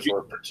trailers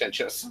were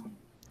pretentious.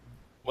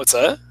 What's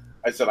that?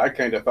 I said I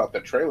kind of thought the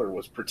trailer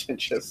was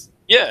pretentious.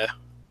 Yeah,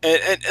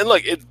 and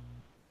look,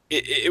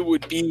 it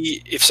would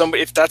be if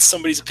that's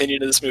somebody's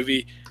opinion of this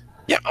movie.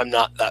 Yeah, I'm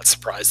not that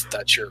surprised that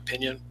that's your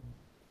opinion.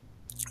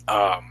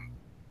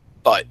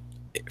 But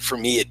for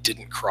me, it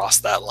didn't cross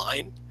that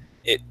line.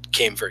 It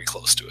came very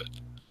close to it,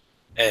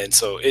 and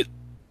so it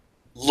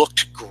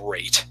looked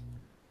great,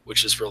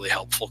 which is really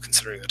helpful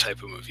considering the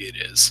type of movie it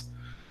is.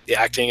 The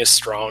acting is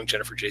strong.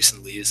 Jennifer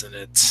Jason Leigh is in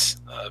it.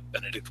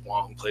 Benedict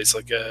Wong plays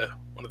like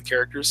one of the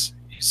characters.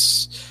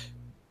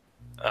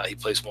 He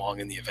plays Wong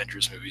in the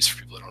Avengers movies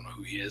for people who don't know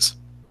who he is.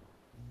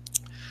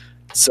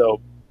 So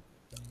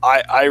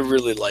I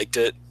really liked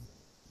it,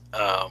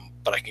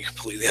 but I can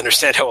completely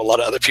understand how a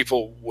lot of other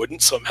people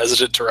wouldn't, so I'm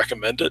hesitant to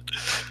recommend it.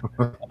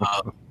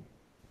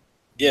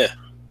 Yeah,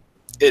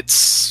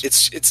 it's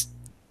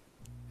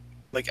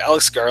like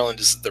Alex Garland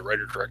is the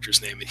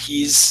writer-director's name, and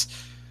he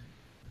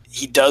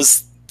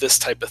does this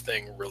type of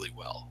thing really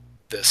well.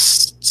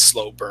 This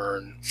slow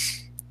burn,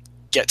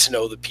 get to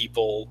know the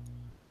people,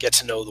 get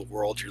to know the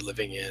world you're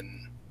living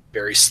in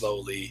very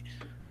slowly.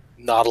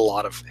 Not a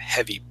lot of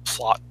heavy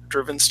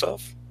plot-driven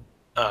stuff.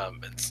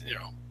 And,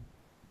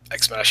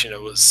 Ex Machina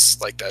was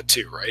like that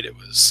too, right? It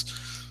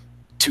was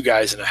two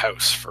guys in a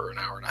house for an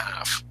hour and a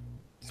half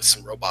with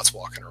some robots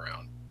walking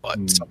around, but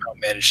somehow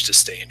managed to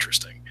stay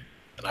interesting.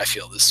 And I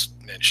feel this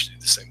managed to do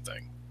the same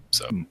thing.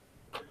 So,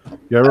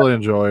 yeah, I really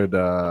enjoyed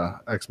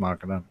Ex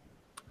Machina.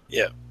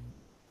 Yeah.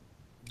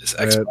 Is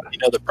Ex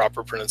Machina the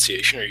proper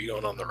pronunciation? Or are you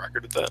going on the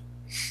record with that?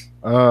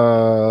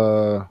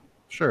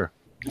 Sure.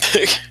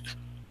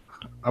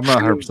 I'm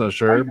not 100%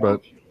 sure,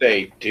 but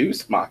they do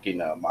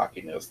Machina.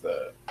 Machina is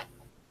the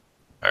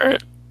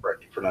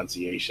correct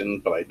pronunciation,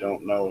 but I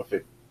don't know if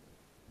it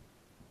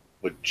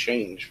would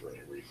change for any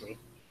reason.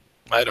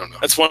 I don't know.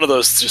 It's one of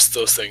those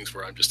things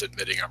where I'm just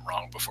admitting I'm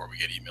wrong before we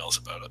get emails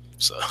about it.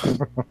 So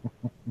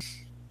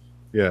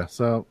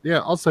yeah,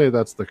 I'll say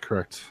that's the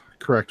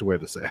correct way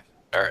to say it.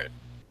 All right.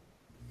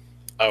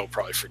 I will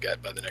probably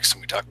forget by the next time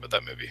we talk about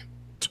that movie.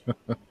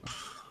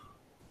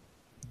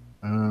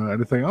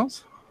 Anything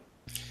else?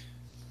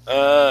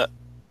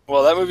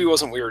 Well, that movie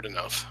wasn't weird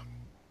enough.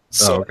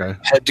 So okay.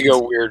 Had to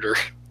go weirder.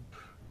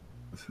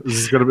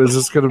 Is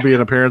this gonna be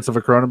an appearance of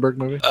a Cronenberg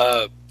movie?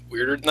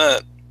 Weirder than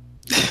that.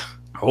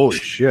 Holy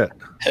shit.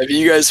 Have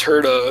you guys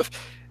heard of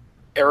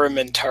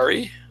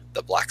Aramentari,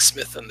 the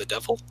Blacksmith and the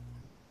Devil?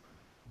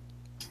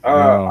 No.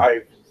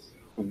 I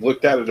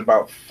looked at it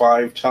about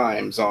 5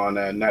 times on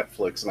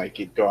Netflix, and I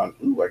keep going,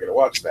 ooh, I gotta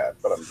watch that,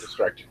 but I'm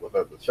distracted with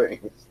other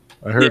things.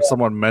 I heard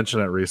someone mention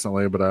it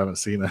recently, but I haven't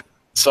seen it.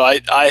 So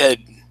I had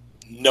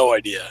no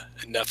idea,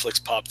 and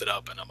Netflix popped it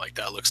up, and I'm like,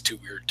 that looks too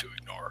weird to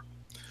ignore.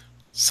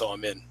 So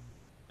I'm in.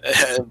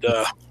 And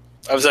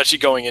I was actually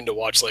going in to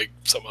watch like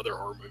some other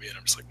horror movie, and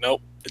I'm just like,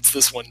 nope, it's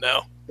this one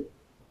now.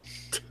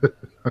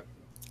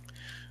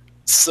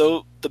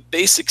 So the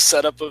basic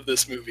setup of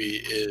this movie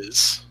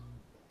is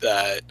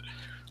that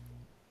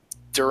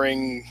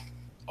during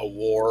a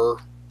war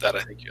that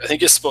I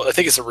think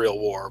it's a real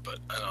war, but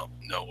I don't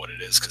know what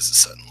it is because it's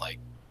set in like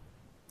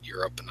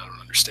Europe, and I don't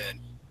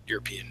understand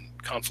European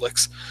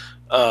conflicts.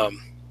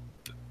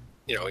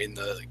 In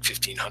the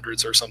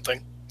 1500s or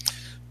something.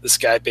 This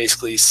guy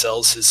basically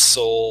sells his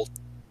soul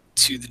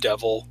to the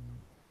devil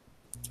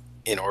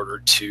in order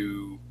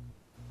to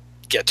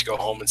get to go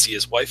home and see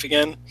his wife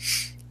again.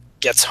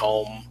 Gets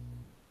home,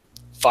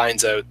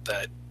 finds out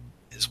that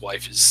his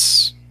wife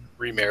is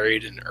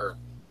remarried or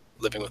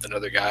living with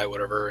another guy,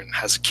 whatever, and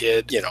has a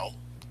kid.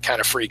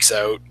 Kind of freaks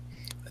out.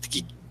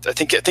 I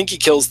think he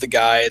kills the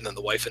guy, and then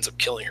the wife ends up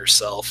killing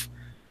herself,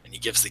 and he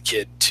gives the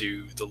kid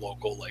to the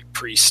local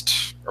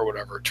priest or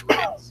whatever to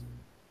raise.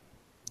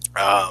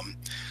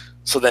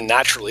 So then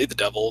naturally the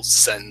devil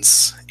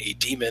sends a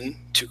demon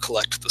to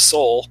collect the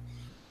soul,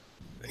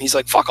 and he's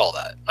like, fuck all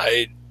that.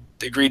 I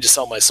agreed to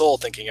sell my soul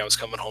thinking I was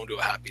coming home to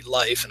a happy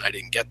life, and I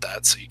didn't get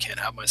that, so you can't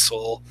have my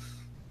soul.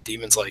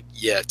 Demon's like,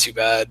 yeah, too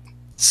bad.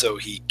 So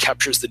he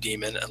captures the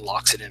demon and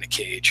locks it in a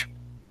cage.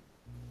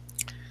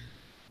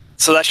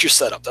 So that's your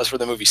setup. That's where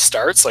the movie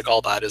starts.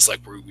 All that is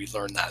where we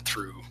learn that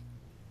through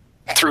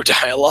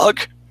dialogue.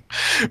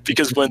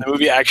 Because when the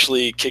movie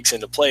actually kicks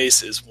into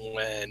place is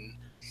when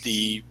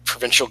the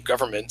provincial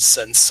government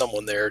sends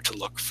someone there to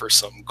look for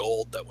some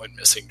gold that went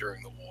missing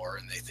during the war,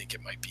 and they think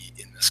it might be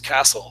in this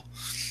castle.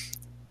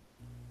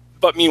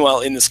 But meanwhile,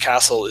 in this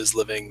castle is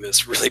living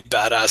this really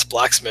badass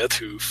blacksmith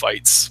who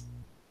fights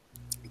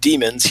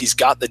demons. He's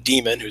got the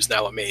demon, who's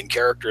now a main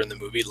character in the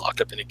movie,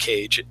 locked up in a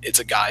cage. It's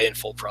a guy in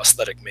full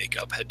prosthetic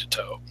makeup, head to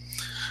toe.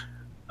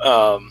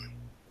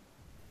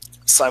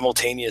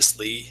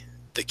 Simultaneously,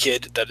 the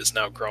kid that is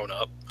now grown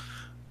up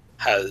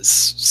has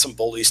some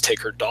bullies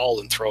take her doll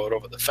and throw it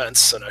over the fence,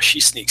 so now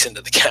she sneaks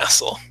into the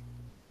castle.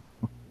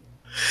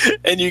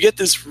 And you get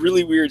this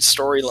really weird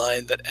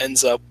storyline that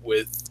ends up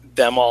with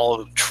them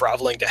all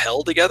traveling to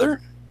hell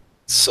together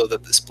so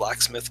that this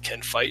blacksmith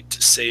can fight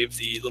to save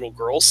the little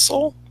girl's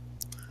soul.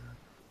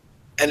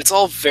 And it's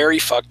all very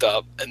fucked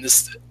up. And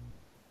this,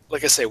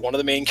 like I say, one of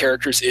the main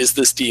characters is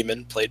this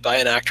demon, played by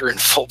an actor in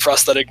full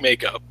prosthetic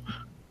makeup,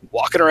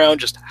 walking around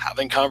just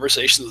having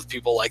conversations with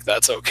people like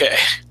that's okay.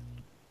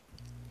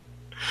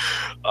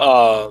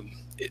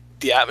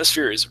 The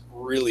atmosphere is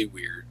really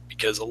weird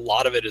because a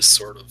lot of it is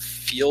sort of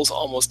feels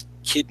almost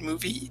kid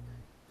movie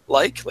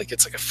like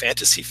it's like a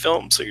fantasy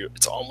film, so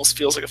it almost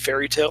feels like a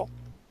fairy tale,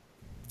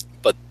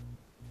 but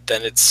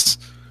then it's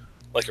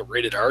like a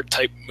rated R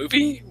type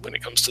movie when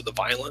it comes to the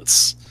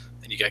violence,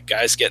 and you got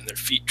guys getting their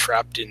feet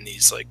trapped in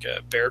these like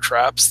bear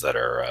traps that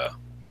are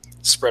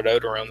spread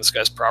out around this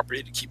guy's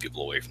property to keep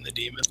people away from the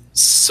demon.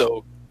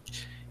 So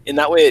in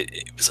that way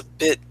it was a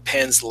bit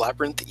Pan's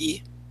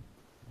Labyrinth-y.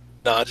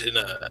 Not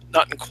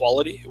in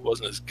quality. It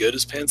wasn't as good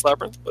as Pan's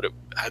Labyrinth, but it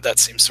had that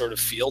same sort of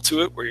feel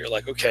to it where you're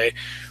like, okay,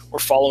 we're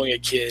following a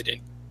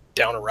kid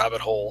down a rabbit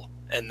hole,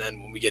 and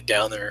then when we get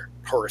down there,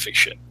 horrific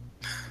shit.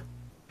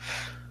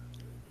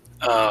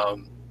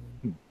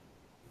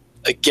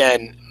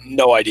 Again,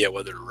 no idea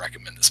whether to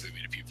recommend this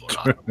movie to people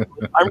or not.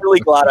 I'm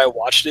really glad I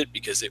watched it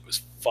because it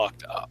was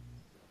fucked up.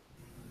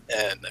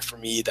 And for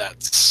me,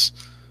 that's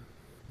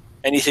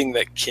anything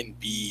that can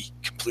be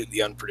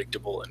completely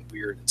unpredictable and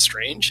weird and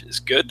strange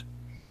is good.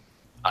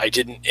 I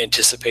didn't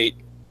anticipate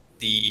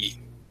the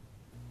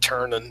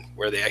turn and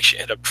where they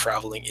actually end up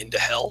traveling into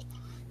hell.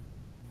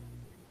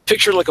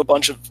 Picture like a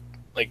bunch of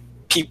like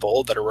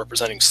people that are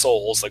representing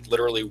souls, like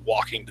literally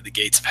walking to the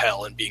gates of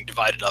hell and being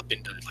divided up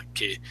into like,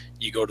 okay,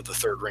 you go to the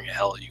third ring of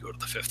hell, you go to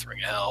the fifth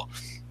ring of hell,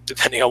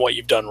 depending on what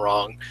you've done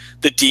wrong.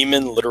 The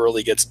demon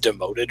literally gets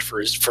demoted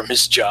from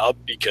his job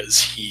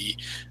because he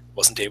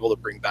wasn't able to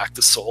bring back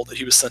the soul that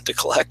he was sent to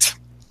collect.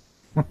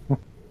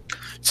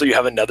 So you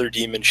have another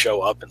demon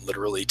show up and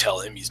literally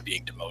tell him he's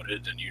being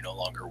demoted and you no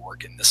longer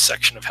work in this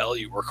section of hell,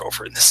 you work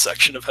over in this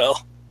section of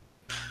hell.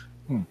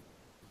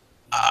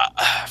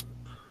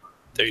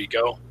 There you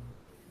go.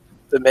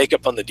 The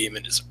makeup on the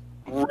demon is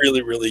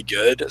really, really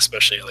good,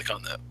 especially like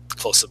on the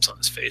close-ups on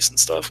his face and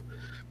stuff.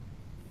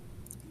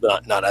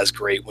 Not as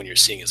great when you're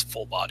seeing his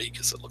full body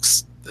because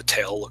the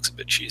tail looks a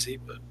bit cheesy,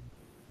 but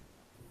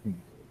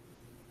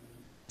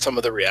some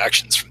of the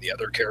reactions from the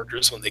other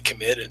characters when they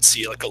come in and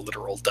see like a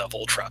literal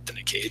devil trapped in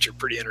a cage are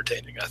pretty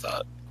entertaining, I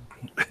thought.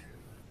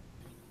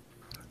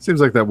 Seems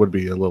like that would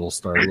be a little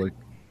startling.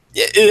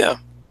 Yeah.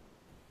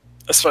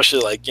 Especially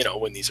like, you know,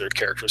 when these are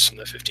characters from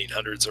the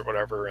 1500s or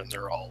whatever and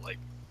they're all like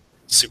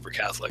super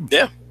Catholic.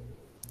 Yeah.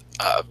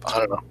 I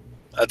don't know.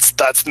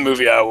 That's the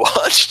movie I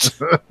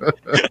watched. I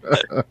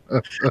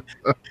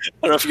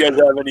don't know if you guys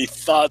have any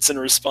thoughts in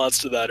response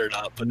to that or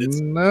not, but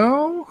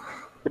no.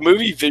 The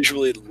movie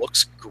visually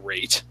looks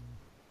great.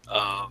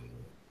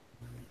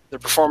 The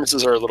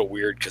performances are a little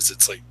weird because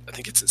it's like, I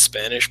think it's in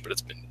Spanish, but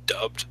it's been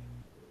dubbed.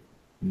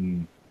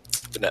 The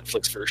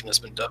Netflix version has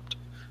been dubbed.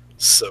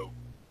 So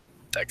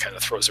that kind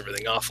of throws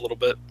everything off a little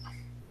bit.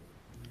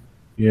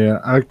 Yeah,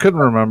 I couldn't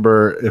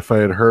remember if I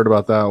had heard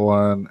about that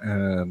one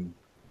and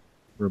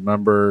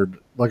remembered,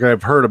 like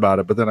I've heard about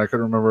it, but then I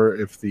couldn't remember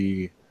if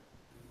the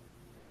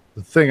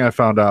thing I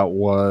found out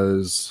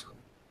was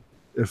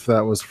if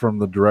that was from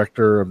the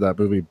director of that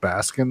movie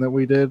Baskin that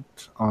we did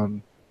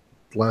on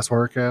the last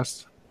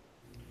Horrorcast.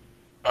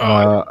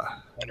 I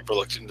never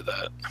looked into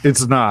that.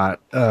 It's not.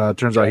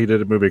 Turns out he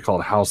did a movie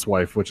called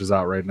Housewife, which is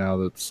out right now.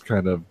 That's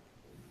kind of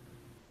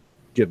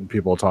getting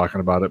people talking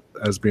about it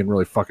as being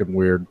really fucking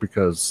weird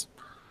because,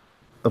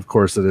 of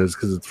course, it is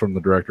because it's from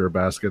the director of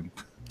Baskin.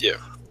 Yeah.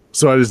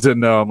 So I just didn't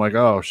know. I'm like,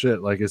 oh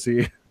shit! Like,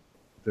 did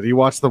he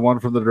watch the one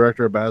from the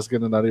director of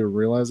Baskin and not even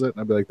realize it?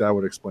 And I'd be like, that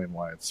would explain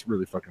why it's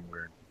really fucking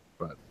weird.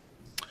 But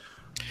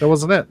that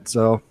wasn't it.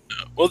 So,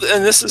 well,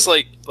 and this is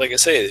like I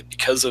say,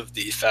 because of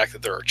the fact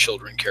that there are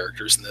children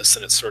characters in this,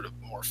 and it's sort of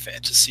more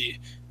fantasy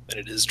than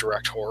it is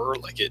direct horror.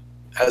 Like, it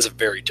has a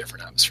very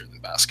different atmosphere than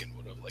Baskin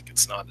would have. Like,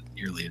 it's not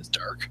nearly as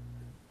dark.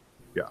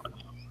 Yeah,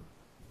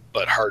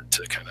 but hard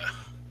to kind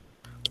of.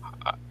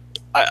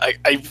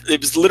 It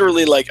was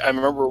literally like, I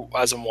remember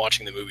as I'm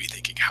watching the movie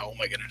thinking, how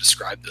am I going to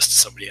describe this to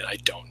somebody? And I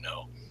don't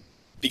know,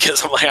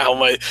 because I'm like,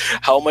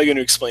 how am I going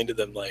to explain to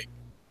them like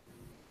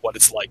what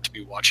it's like to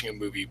be watching a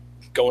movie,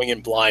 going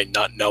in blind,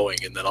 not knowing,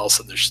 and then all of a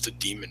sudden there's just a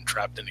demon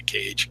trapped in a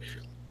cage.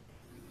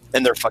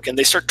 and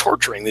they start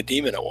torturing the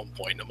demon at one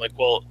point. I'm like,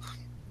 well,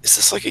 is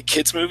this like a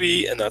kid's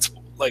movie? And that's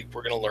like,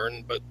 we're going to learn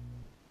about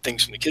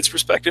things from the kid's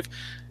perspective.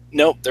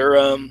 No, they're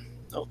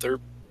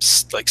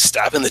like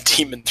stabbing the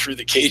demon through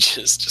the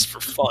cages just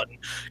for fun,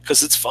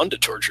 because it's fun to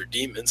torture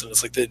demons, and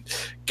it's like the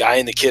guy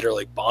and the kid are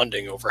like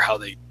bonding over how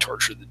they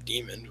torture the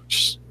demon,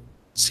 which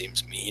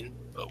seems mean,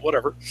 but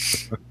whatever.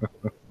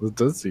 It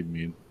does seem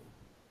mean.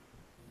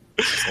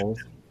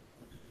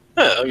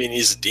 I mean,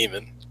 he's a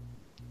demon.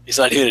 He's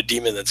not even a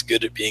demon that's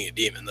good at being a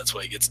demon. That's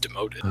why he gets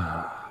demoted.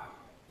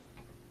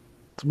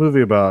 It's a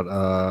movie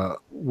about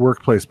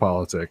workplace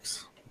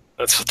politics.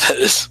 That's what that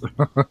is.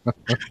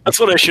 That's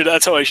what I should.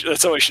 That's how I should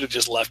have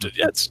just left it.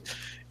 Yeah, it's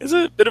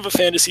a bit of a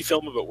fantasy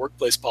film about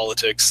workplace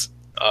politics.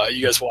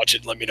 You guys watch it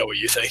and let me know what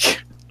you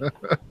think.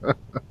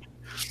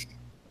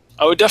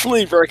 I would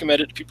definitely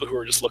recommend it to people who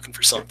are just looking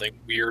for something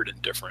weird and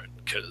different,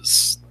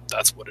 because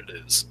that's what it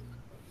is.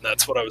 And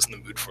that's what I was in the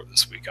mood for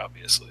this week,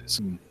 obviously.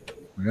 So.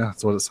 Yeah,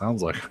 that's what it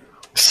sounds like.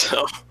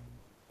 So,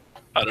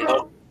 I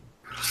don't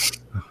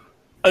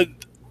know.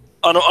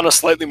 On a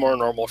slightly more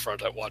normal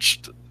front, I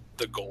watched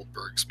The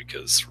Goldbergs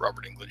because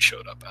Robert Englund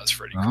showed up as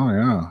Freddy Krueger. Oh,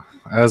 yeah.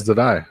 As did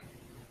I.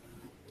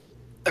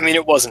 I mean,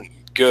 it wasn't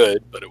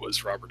good, but it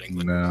was Robert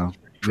Englund. No.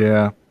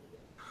 Yeah.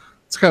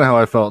 It's kind of how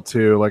I felt,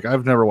 too. Like,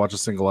 I've never watched a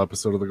single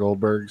episode of The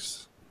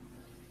Goldbergs.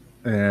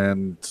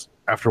 And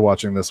after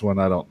watching this one,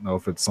 I don't know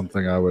if it's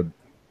something I would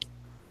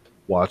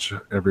watch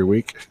every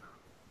week.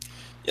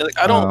 Yeah, like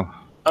I don't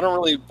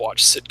really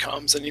watch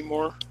sitcoms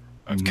anymore.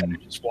 I've kind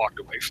of just walked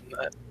away from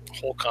that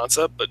whole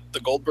concept. But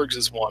The Goldbergs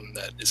is one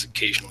that is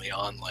occasionally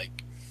on,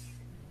 like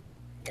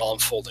while I'm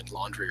folding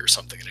laundry or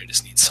something, and I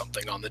just need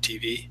something on the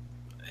TV.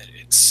 And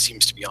it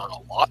seems to be on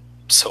a lot,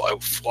 so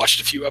I've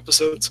watched a few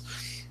episodes,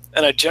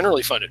 and I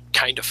generally find it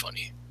kind of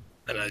funny.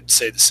 And I'd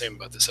say the same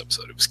about this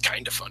episode. It was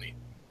kind of funny.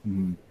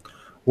 Mm-hmm.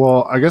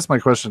 Well, I guess my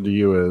question to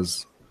you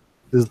is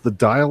the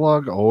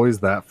dialogue always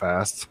that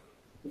fast?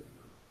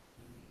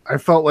 I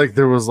felt like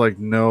there was like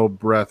no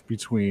breath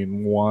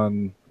between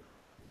one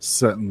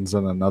sentence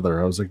and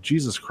another. I was like,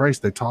 Jesus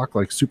Christ, they talk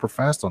like super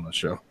fast on the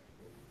show.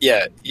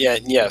 Yeah,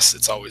 and yes,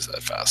 it's always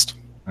that fast.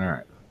 All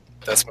right.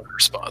 That's my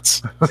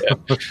response.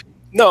 Yeah.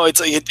 No, it's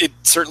like it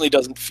certainly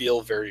doesn't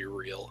feel very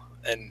real.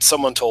 And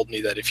someone told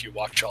me that if you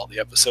watch all the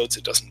episodes,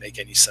 it doesn't make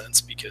any sense,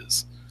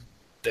 because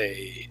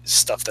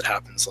stuff that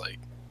happens like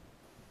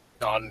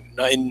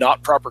in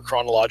not proper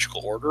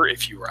chronological order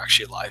if you were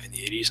actually alive in the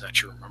 80s and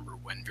actually remember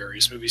when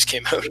various movies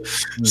came out.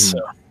 So,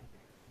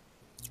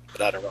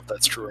 but I don't know if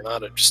that's true or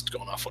not. I'm just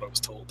going off what I was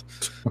told.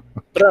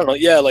 But I don't know.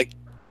 Yeah, like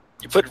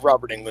you put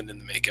Robert Englund in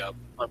the makeup,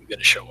 I'm going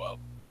to show up.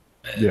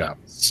 And yeah.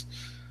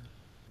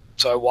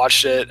 So I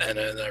watched it, and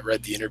then I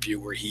read the interview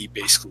where he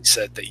basically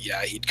said that,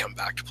 yeah, he'd come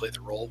back to play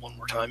the role one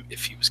more time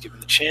if he was given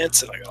the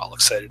chance, and I got all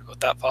excited about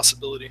that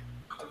possibility.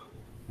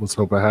 Let's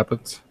hope it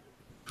happens.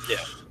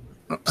 Yeah.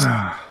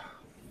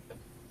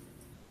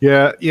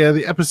 Yeah,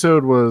 the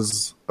episode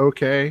was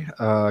okay.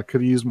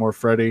 Could have used more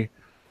Freddy.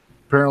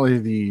 Apparently,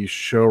 the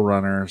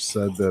showrunner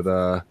said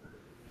that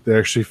they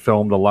actually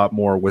filmed a lot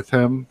more with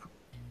him,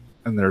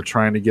 and they're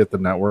trying to get the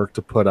network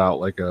to put out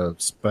like a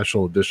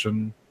special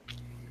edition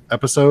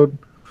episode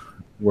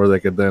where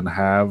they could then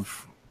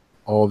have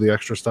all the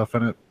extra stuff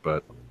in it.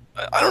 But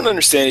I don't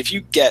understand. If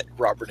you get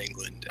Robert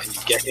Englund and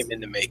you get him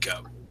into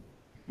makeup,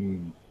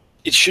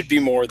 it should be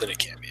more than a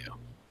cameo.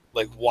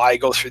 Like, why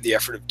go through the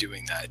effort of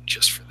doing that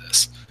just for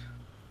this?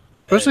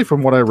 Especially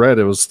from what I read,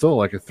 it was still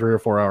like a 3 or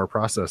 4 hour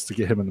process to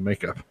get him into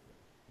makeup.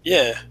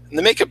 Yeah, and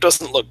the makeup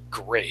doesn't look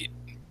great,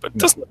 but it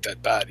doesn't look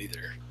that bad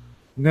either.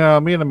 No,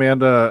 me and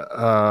Amanda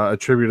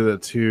attributed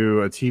it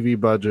to a TV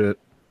budget,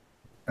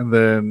 and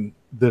then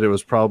that it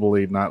was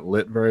probably not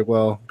lit very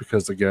well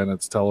because, again,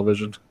 it's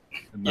television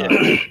and not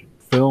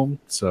film.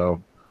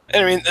 So,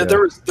 and I mean,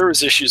 there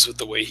was issues with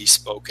the way he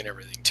spoke and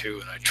everything too,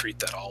 and I treat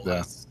that all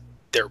as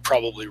they're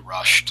probably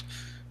rushed.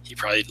 He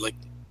probably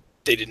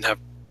they didn't have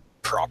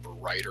proper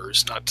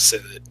writers. Not to say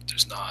that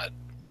there's not.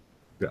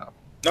 Yeah.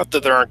 Not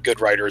that there aren't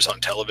good writers on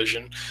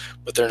television,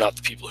 but they're not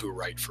the people who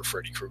write for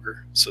Freddy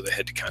Krueger. So they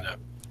had to kind of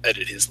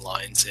edit his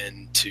lines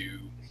into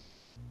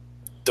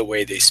the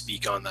way they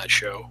speak on that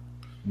show.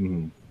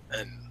 Mm-hmm.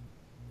 And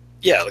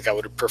yeah, like I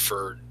would have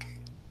preferred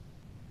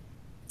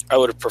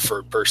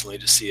personally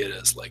to see it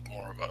as like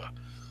more of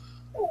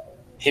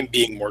him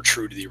being more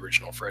true to the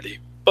original Freddy.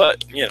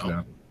 But you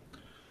know,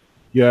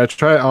 yeah.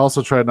 I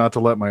also tried not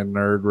to let my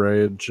nerd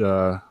rage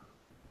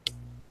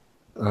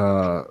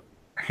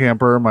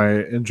hamper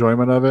my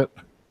enjoyment of it,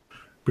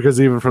 because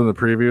even from the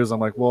previews, I'm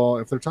like, well,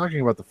 if they're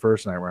talking about the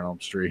first Nightmare on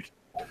Elm Street,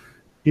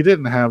 he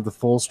didn't have the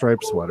full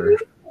striped sweater.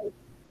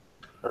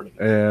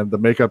 And the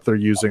makeup they're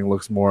using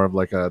looks more of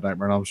like a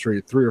Nightmare on Elm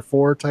Street 3 or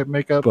 4 type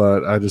makeup.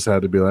 But I just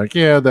had to be like,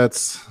 yeah,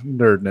 that's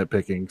nerd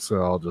nitpicking.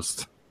 So I'll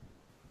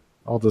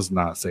just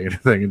not say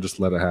anything and just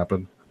let it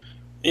happen.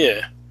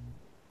 Yeah.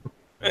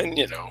 And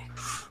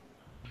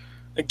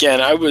again,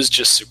 I was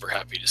just super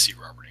happy to see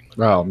Robert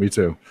Englund. Oh, me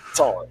too.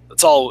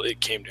 That's all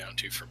it came down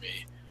to for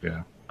me.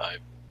 Yeah.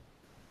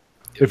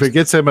 If it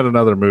gets him in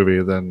another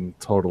movie, then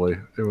totally,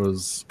 it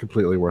was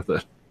completely worth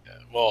it. Yeah,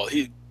 well,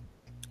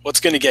 what's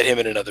going to get him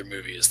in another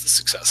movie is the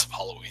success of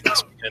Halloween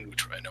this weekend,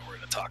 which I know we're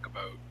going to talk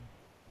about.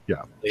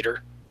 Yeah,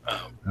 later.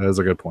 That is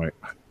a good point.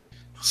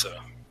 So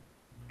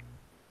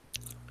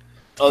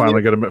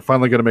finally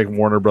gonna make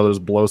Warner Brothers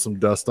blow some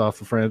dust off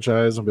the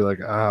franchise and be like,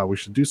 we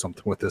should do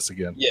something with this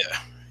again.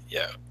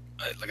 Yeah.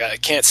 I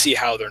can't see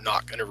how they're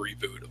not going to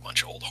reboot a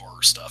bunch of old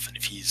horror stuff, and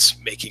if he's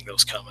making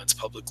those comments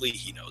publicly,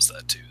 he knows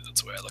that too.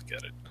 That's the way I look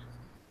at it.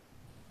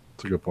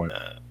 That's a good point.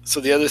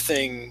 So the other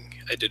thing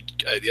I did,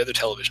 the other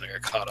television I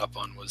got caught up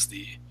on was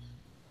the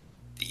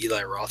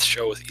Eli Roth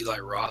show with Eli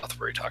Roth,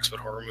 where he talks about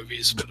horror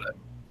movies. But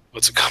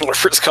what's it called?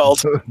 Whatever it's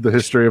called. The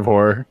History of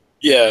Horror.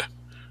 Yeah.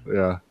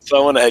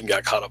 So I went ahead and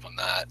got caught up on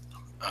that.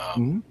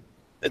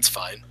 It's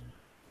fine.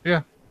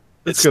 Yeah,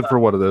 it's good for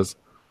what it is.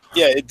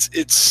 Yeah,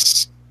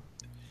 it's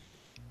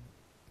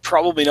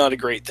probably not a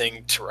great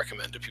thing to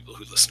recommend to people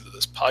who listen to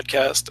this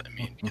podcast. I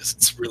mean, because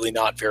it's really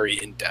not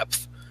very in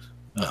depth.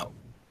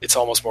 It's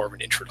almost more of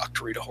an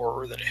introductory to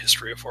horror than a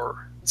history of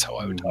horror. That's how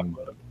I would talk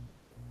about it.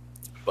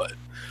 But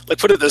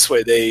put it this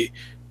way, they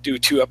do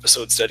 2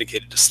 episodes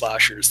dedicated to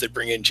slashers. They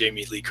bring in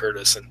Jamie Lee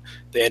Curtis, and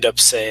they end up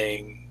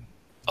saying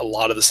a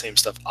lot of the same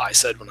stuff I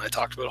said when I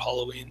talked about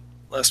Halloween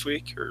last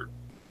week, or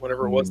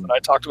whenever it was that I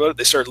talked about it.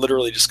 They started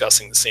literally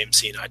discussing the same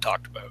scene I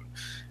talked about.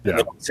 And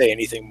they don't say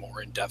anything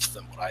more in depth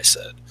than what I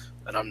said.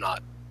 And I'm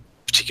not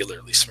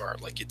particularly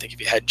smart. Like, you'd think if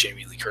you had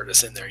Jamie Lee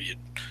Curtis in there, you'd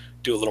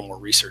do a little more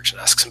research and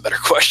ask some better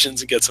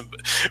questions and get some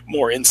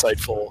more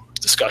insightful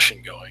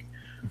discussion going.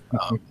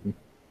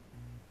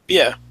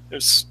 Yeah, it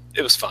was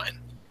fine.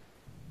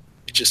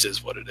 It just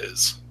is what it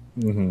is.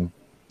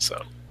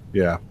 So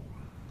yeah.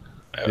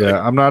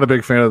 I'm not a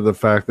big fan of the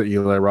fact that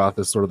Eli Roth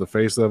is sort of the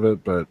face of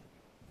it, but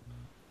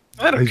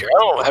I don't care. I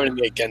don't have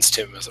anything against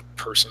him as a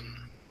person.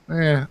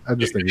 I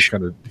just think he's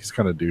kind of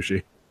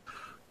douchey.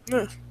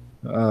 Yeah.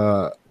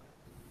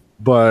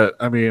 But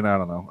I mean, I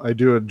don't know. I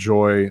do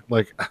enjoy,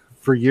 like,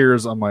 for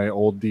years on my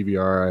old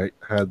DVR,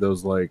 I had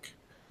those, like,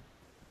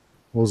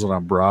 what was it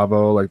on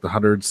Bravo, like the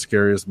 100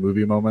 scariest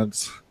movie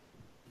moments,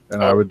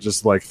 and I would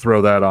just like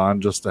throw that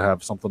on just to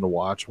have something to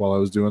watch while I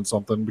was doing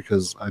something,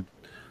 because I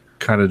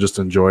kind of just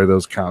enjoy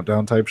those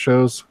countdown type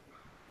shows.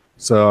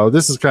 So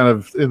this is kind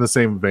of in the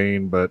same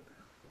vein, but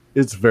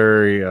it's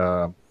very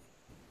I'll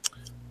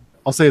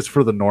say it's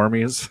for the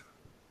normies.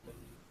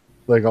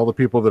 Like, all the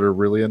people that are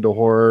really into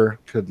horror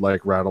could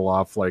like rattle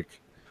off like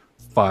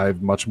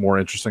 5 much more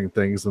interesting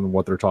things than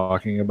what they're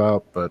talking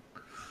about, but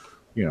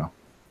yeah,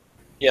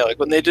 like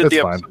when they did the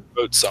episode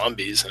about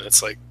zombies, and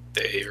it's like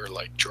they are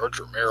like, George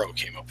Romero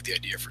came up with the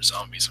idea for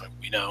zombies. I'm like,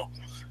 we know.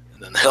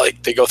 And then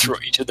they go through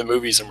each of the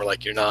movies, and we're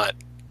like,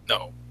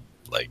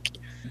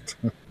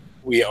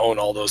 we own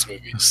all those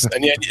movies.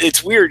 And yet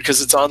it's weird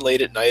because it's on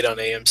late at night on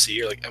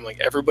AMC. I'm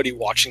like, everybody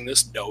watching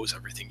this knows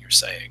everything you're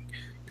saying.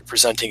 You're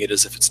presenting it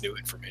as if it's new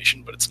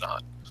information, but it's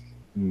not.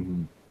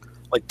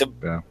 Like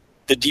the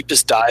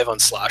deepest dive on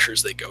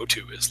slashers they go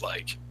to is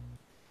like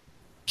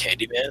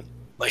Candyman.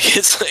 Like,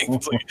 it's like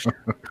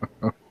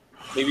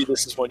maybe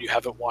this is one you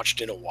haven't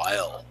watched in a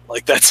while.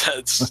 Like,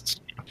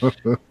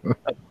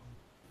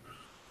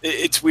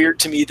 it's weird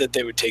to me that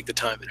they would take the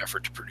time and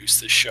effort to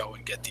produce this show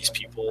and get these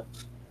people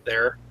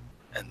there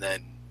and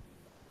then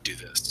do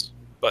this.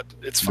 But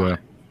it's fine.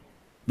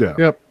 Yeah.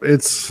 Yep.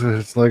 It's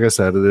like I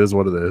said, it is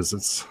what it is.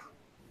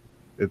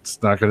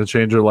 It's not going to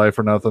change your life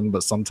or nothing,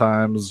 but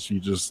sometimes you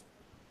just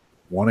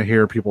want to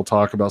hear people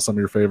talk about some of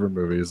your favorite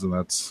movies, and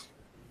that's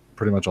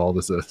pretty much all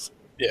this is.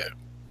 Yeah.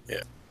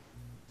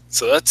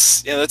 So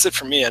that's it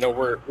for me. I know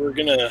we're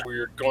going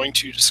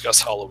to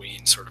discuss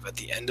Halloween sort of at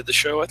the end of the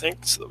show, I think,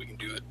 so that we can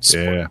do it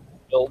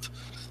build.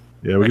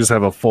 Yeah, we just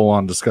have a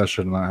full-on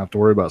discussion and not have to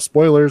worry about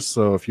spoilers.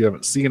 So if you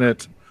haven't seen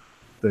it,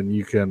 then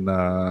you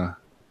can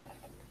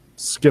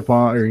skip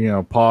on,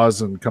 or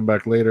pause and come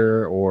back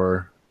later,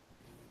 or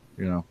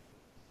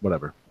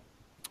whatever.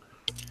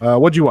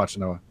 What'd you watch,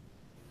 Noah?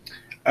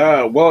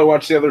 Well, I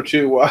watched the other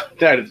 2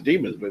 Night of the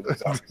Demons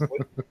movies, obviously.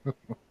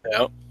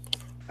 Yeah.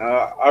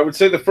 I would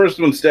say the first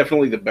one's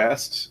definitely the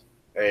best,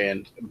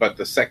 but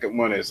the second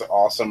one is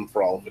awesome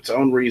for all of its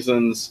own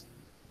reasons,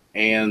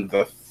 and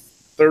the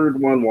third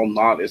one, while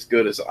not as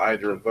good as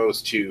either of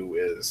those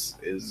 2,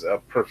 is a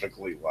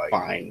perfectly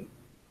fine,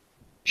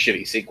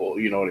 shitty sequel.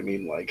 You know what I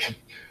mean? Like,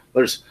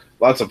 there's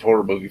lots of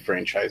horror movie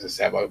franchises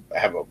have a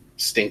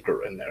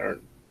stinker in there,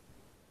 and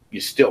you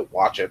still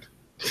watch it.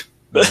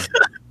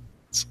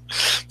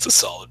 It's a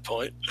solid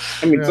point.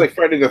 I mean, it's like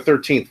Friday the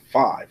 13th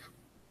 5.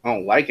 I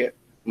don't like it.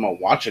 I'm going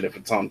to watch it if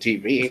it's on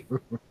TV. I'm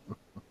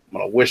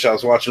going to wish I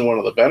was watching one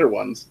of the better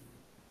ones,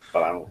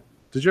 but I don't.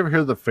 Did you ever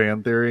hear the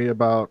fan theory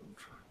about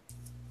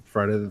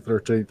Friday the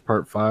 13th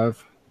Part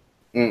 5?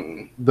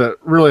 That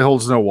really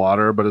holds no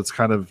water, but it's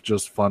kind of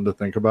just fun to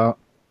think about.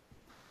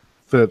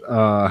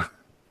 That,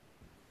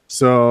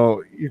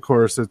 so, of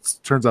course, it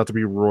turns out to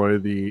be Roy,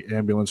 the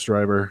ambulance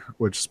driver,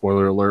 which,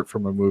 spoiler alert,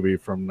 from a movie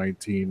from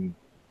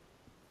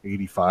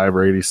 1985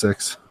 or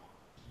 86.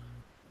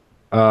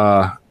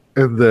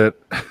 and that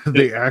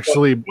they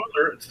actually,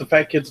 it's the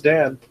fat kid's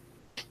dad.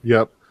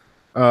 yep,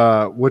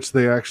 which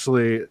they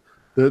actually,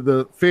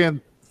 the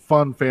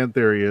fun fan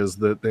theory is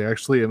that they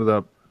actually ended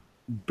up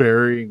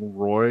burying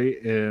Roy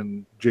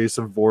in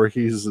Jason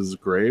Voorhees'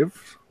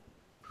 grave,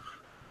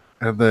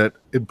 and that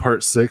in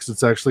part 6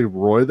 it's actually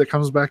Roy that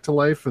comes back to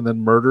life and then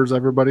murders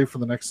everybody for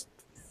the next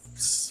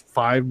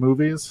 5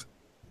 movies.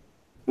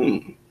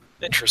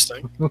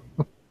 Interesting.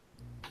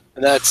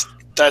 And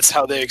that's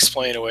how they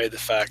explain away the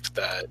fact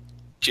that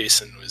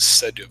Jason was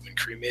said to have been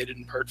cremated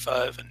in part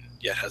 5 and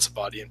yet has a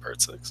body in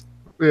part 6.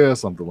 Yeah,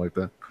 something like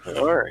that.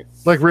 All right.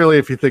 Like, really,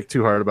 if you think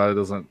too hard about it,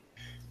 doesn't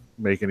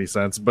make any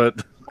sense, but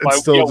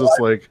it's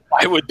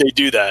why would they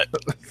do that?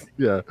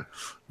 Yeah,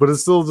 but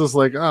it's still just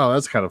like, oh,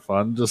 that's kind of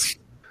fun. Just,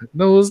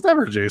 no, it was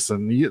never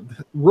Jason.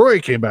 Roy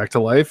came back to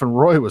life, and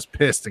Roy was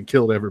pissed and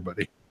killed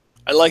everybody.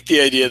 I like the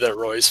idea that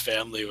Roy's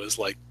family was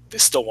like, they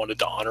still wanted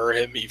to honor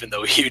him even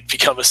though he'd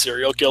become a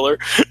serial killer.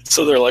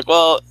 So they're like,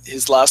 well,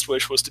 his last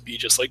wish was to be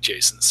just like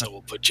Jason, so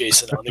we'll put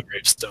Jason on the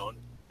gravestone,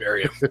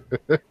 bury him.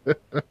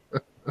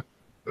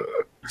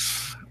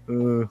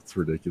 It's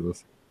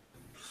ridiculous.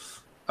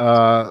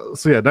 So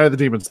yeah, Night of the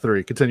Demons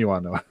 3. Continue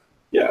on, Noah.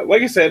 Yeah,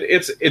 like I said,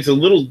 it's a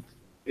little.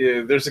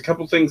 There's a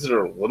couple things that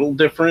are a little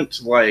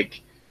different. Like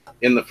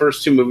in the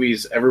first 2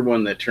 movies,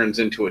 everyone that turns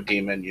into a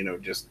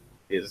demon, just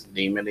is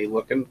demon-y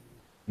looking.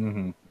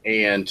 Mm-hmm.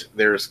 And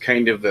there's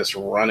kind of this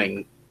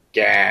running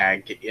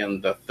gag in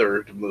the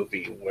 3rd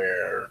movie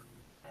where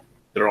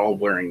they're all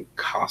wearing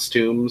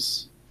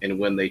costumes, and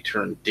when they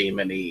turn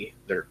demon-y,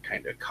 their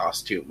kind of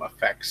costume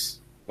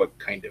affects what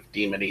kind of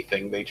demon-y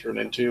thing they turn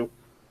into.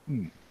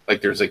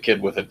 Like there's a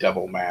kid with a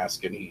devil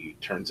mask, and he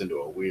turns into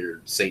a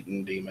weird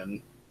Satan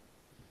demon,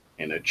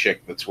 and a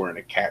chick that's wearing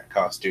a cat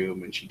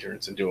costume, and she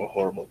turns into a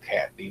horrible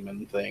cat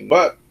demon thing.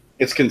 But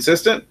it's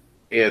consistent.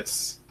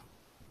 It's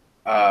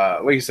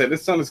like you said,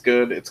 it's not as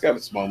good. It's got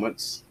its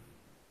moments,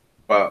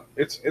 but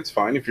it's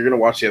fine. If you're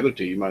gonna watch the other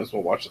 2, you might as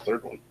well watch the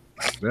 3rd one.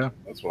 Yeah,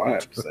 that's what I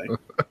have to say.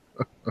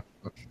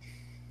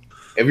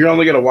 If you're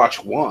only gonna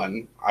watch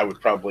one, I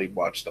would probably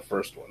watch the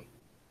first one.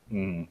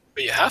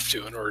 But you have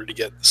to in order to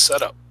get the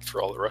setup for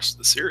all the rest of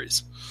the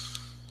series.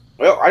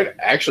 Well,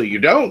 you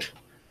don't,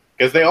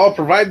 because they all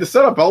provide the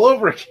setup all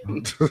over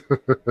again.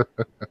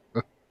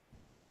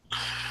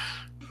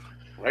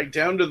 Right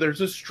down to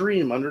there's a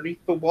stream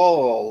underneath the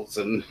walls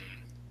and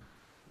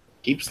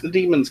keeps the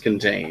demons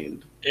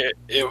contained.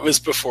 It was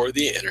before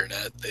the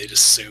internet. They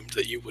just assumed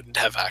that you wouldn't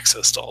have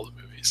access to all the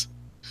movies.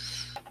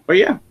 But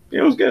yeah,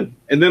 it was good.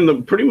 And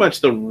then pretty much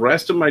the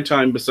rest of my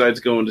time besides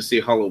going to see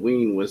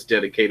Halloween was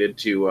dedicated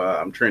to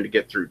I'm trying to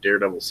get through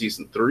Daredevil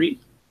Season 3.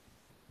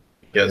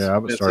 Yeah, I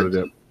haven't started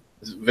it.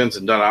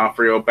 Vincent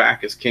D'Onofrio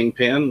back as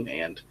Kingpin,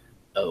 and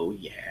oh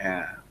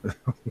yeah.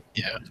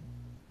 Yeah.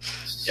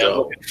 So, I'm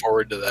looking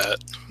forward to that.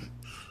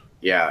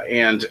 Yeah,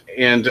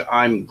 and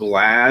I'm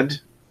glad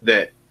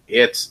that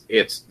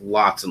it's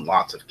lots and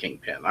lots of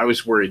Kingpin. I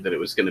was worried that it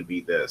was going to be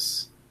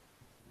this,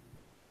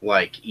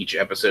 like each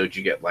episode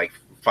you get like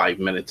 5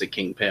 minutes of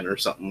Kingpin or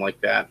something like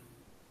that.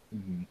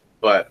 Mm-hmm.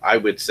 But I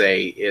would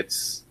say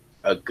it's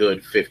a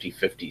good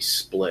 50-50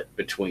 split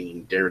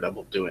between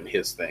Daredevil doing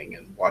his thing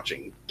and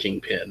watching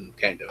Kingpin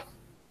kind of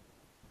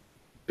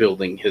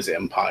building his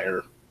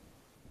empire.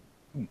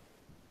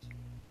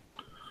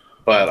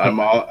 But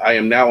I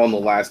am now on the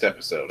last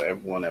episode. I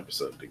have 1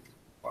 episode to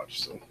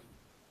watch. So,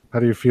 how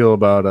do you feel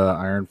about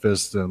Iron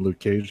Fist and Luke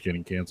Cage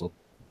getting canceled?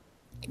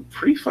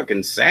 Pretty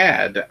fucking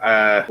sad.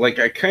 Like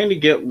I kind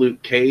of get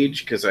Luke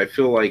Cage because I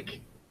feel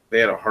like they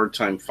had a hard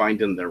time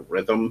finding their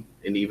rhythm.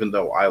 And even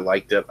though I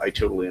liked it, I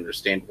totally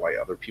understand why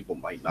other people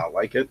might not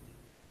like it.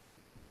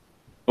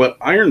 But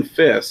Iron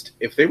Fist,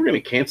 if they were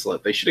going to cancel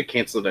it, they should have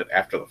canceled it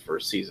after the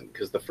first season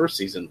because the first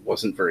season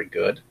wasn't very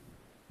good.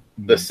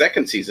 The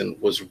second season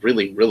was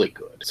really, really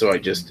good. So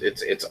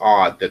it's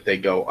odd that they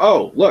go,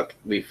 oh, look,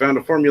 we found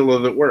a formula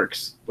that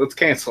works. Let's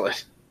cancel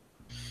it.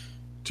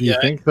 Do you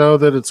think, though,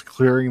 that it's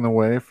clearing the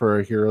way for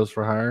a Heroes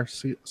for Hire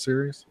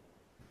series?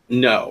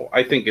 No,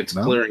 I think it's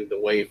clearing the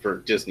way for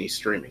Disney's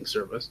streaming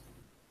service.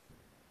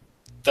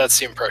 That's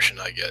the impression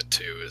I get,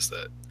 too, is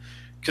that...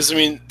 Because, I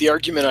mean, the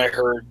argument I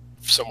heard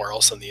somewhere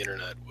else on the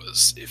internet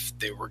was if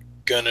they were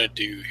going to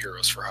do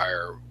Heroes for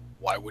Hire,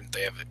 why wouldn't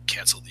they have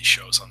canceled these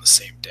shows on the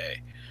same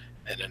day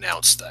and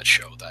announced that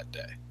show that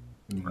day?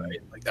 Mm-hmm. Right?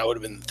 Like, that would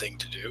have been the thing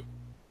to do.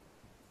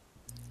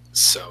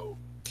 So...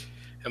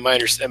 And my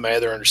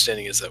other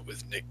understanding is that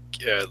with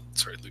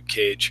Luke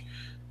Cage,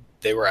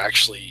 they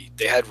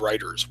had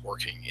writers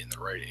working in the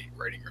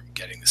writing room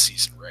getting the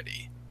season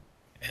ready,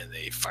 and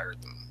they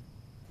fired them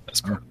as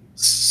part of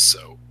this.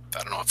 So I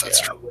don't know if that's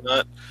true or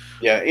not.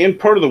 Yeah, and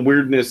part of the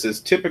weirdness is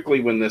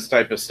typically when this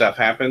type of stuff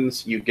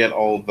happens, you get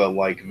all the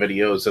like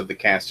videos of the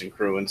cast and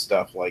crew and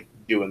stuff like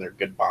doing their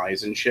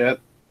goodbyes and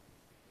shit.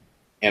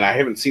 And I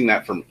haven't seen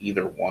that from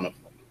either one of them.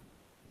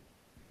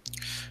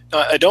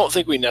 I don't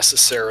think we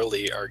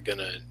necessarily are going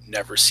to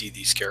never see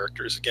these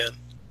characters again.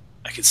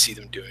 I could see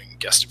them doing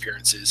guest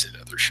appearances in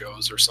other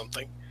shows or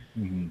something.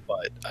 Mm-hmm.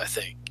 But I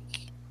think,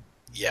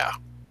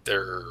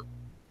 they're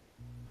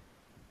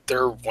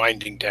they're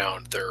winding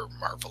down their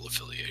Marvel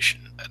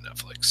affiliation at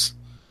Netflix.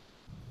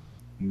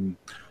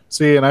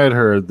 See, and I had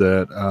heard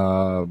that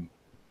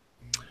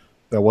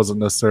that wasn't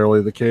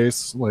necessarily the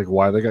case, like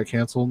why they got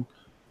canceled,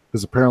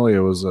 because apparently it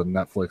was a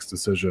Netflix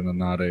decision and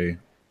not a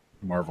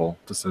Marvel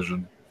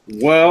decision.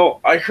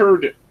 Well, I've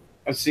heard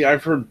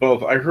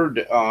both. I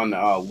heard on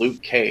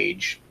Luke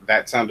Cage,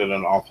 that sounded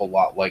an awful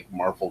lot like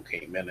Marvel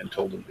came in and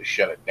told him to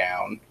shut it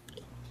down.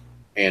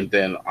 And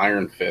then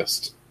Iron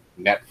Fist,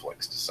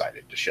 Netflix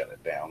decided to shut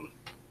it down.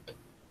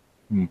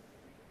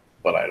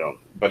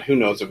 But who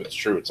knows if it's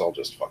true? It's all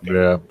just fucking...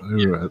 Yeah,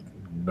 I had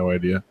no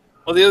idea.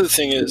 Well, the other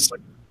thing is,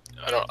 like,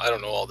 I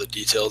don't know all the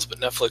details, but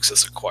Netflix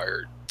has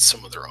acquired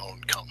some of their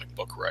own comic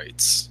book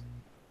rights.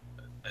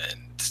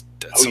 And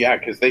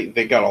because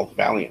they got all the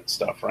Valiant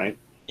stuff, right?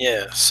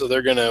 Yeah, so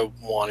they're going to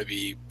want to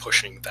be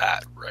pushing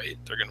that, right?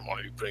 They're going to want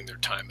to be putting their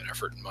time and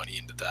effort and money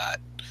into that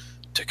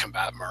to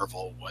combat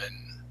Marvel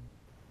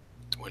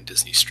when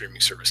Disney's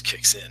streaming service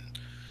kicks in.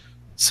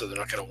 So they're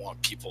not going to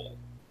want people...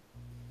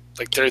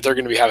 Like, they're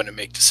going to be having to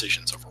make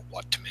decisions over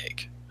what to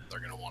make.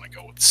 They're going to want to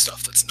go with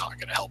stuff that's not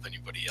going to help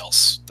anybody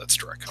else that's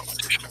direct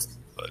competition.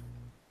 But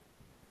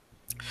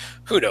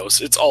who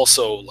knows? It's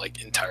also,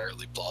 like,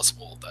 entirely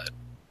plausible that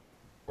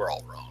we're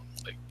all wrong.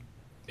 Like,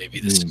 maybe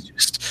this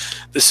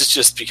is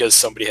just because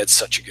somebody had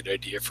such a good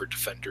idea for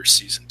Defenders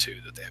Season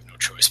 2 that they have no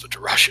choice but to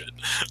rush it.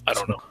 I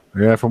don't know.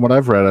 Yeah, from what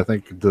I've read, I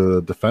think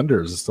the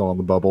Defenders is still on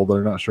the bubble.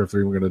 They're not sure if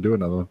they're even going to do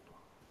another one.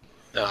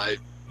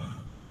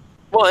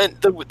 Well, and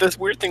the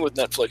weird thing with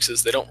Netflix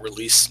is they don't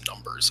release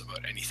numbers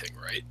about anything,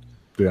 right?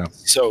 Yeah.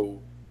 So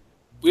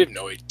we have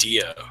no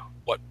idea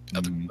what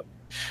other...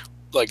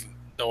 Like,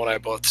 Noah and I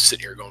both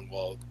sit here going,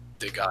 well,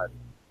 they got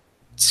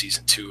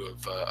Season 2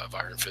 of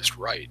Iron Fist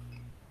right.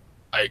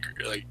 I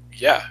agree. Like,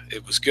 yeah,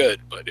 it was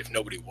good, but if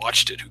nobody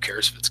watched it, who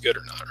cares if it's good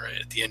or not,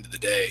 right? At the end of the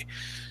day,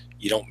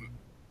 you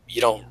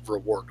don't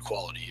reward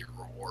quality, you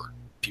reward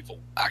people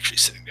actually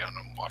sitting down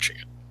and watching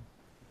it.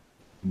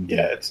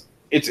 Yeah,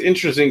 it's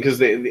interesting because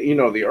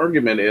the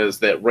argument is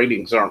that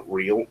ratings aren't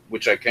real,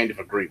 which I kind of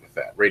agree with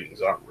that.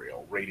 Ratings aren't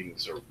real.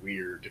 Ratings are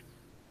weird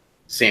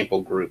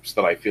sample groups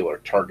that I feel are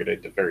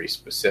targeted to very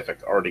specific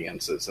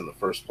audiences in the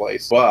first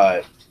place.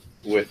 But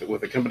with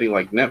a company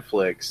like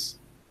Netflix,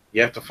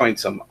 you have to find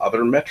some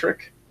other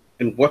metric.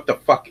 And what the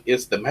fuck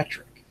is the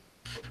metric?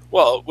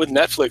 Well, with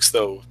Netflix,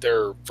 though,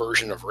 their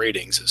version of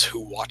ratings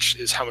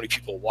is how many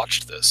people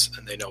watched this,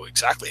 and they know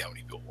exactly how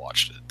many people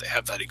watched it. They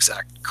have that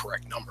exact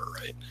correct number,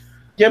 right?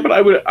 Yeah, but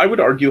I would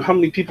argue how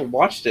many people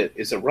watched it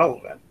is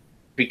irrelevant,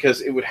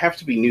 because it would have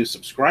to be new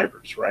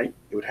subscribers, right?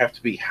 It would have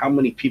to be how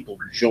many people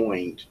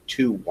joined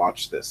to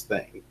watch this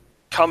thing.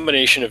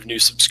 Combination of new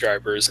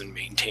subscribers and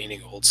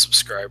maintaining old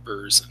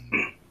subscribers,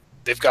 and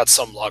they've got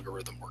some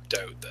logarithm worked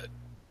out that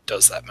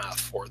does that math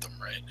for them,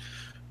 right?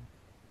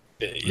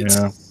 And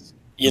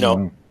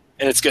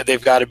it's good.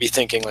 They've got to be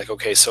thinking like,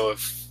 okay, so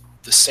if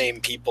the same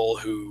people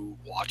who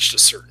watched a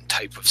certain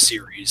type of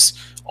series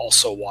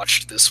also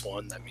watched this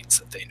one, that means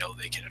that they know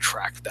they can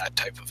attract that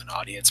type of an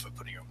audience by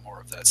putting out more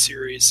of that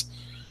series.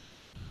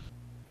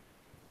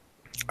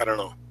 I don't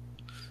know.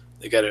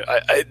 They got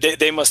to.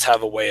 They must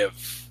have a way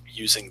of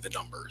using the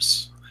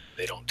numbers.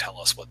 They don't tell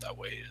us what that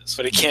way is,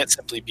 but it can't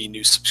simply be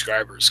new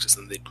subscribers, because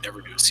then they'd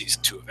never do a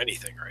season 2 of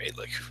anything, right?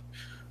 Like,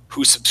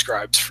 who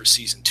subscribes for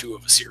season 2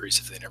 of a series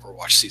if they never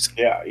watch season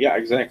 1? Yeah,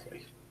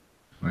 exactly.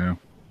 Yeah.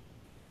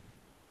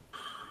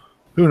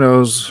 Who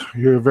knows?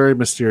 You're very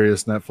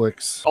mysterious,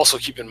 Netflix. Also,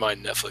 keep in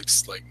mind,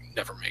 Netflix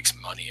never makes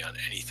money on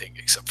anything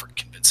except for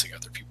convincing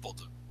other people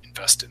to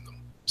invest in them.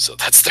 So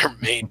that's their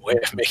main way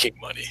of making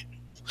money,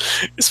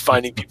 is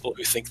finding people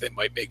who think they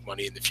might make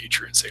money in the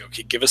future and saying,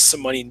 okay, give us some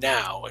money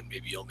now and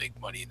maybe you'll make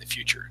money in the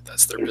future.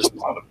 That's their business.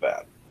 There's a lot of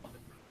that.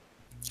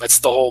 That's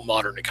the whole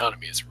modern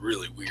economy. It's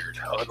really weird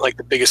how, like,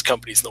 the biggest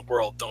companies in the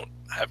world don't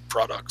have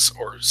products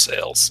or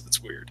sales.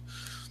 It's weird.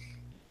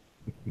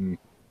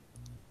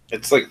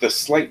 It's like the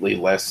slightly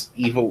less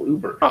evil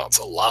Uber. Oh, it's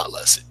a lot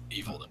less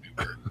evil than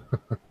Uber.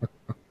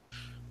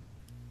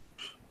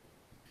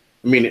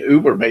 I mean,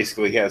 Uber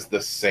basically has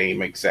the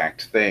same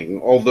exact thing,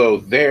 although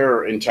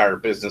their entire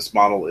business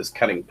model is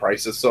cutting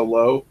prices so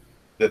low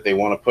that they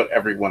want to put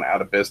everyone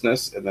out of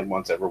business, and then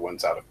once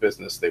everyone's out of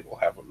business, they will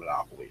have a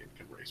monopoly and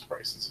can raise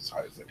prices as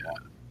high as they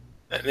want.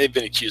 And they've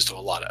been accused of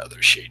a lot of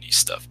other shady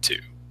stuff too.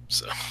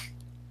 So,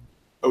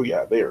 oh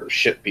yeah, they are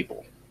shit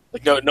people.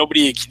 Like,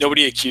 nobody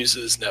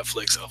accuses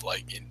Netflix of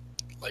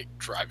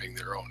driving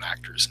their own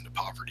actors into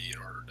poverty in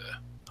order to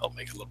help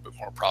make a little bit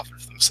more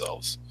profit for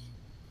themselves.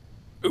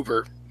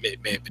 Uber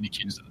may have been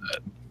accused of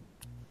that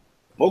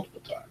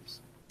multiple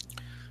times.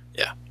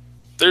 Yeah,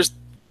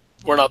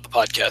 we're not the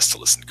podcast to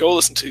listen. Go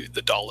listen to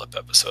the Dollop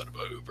episode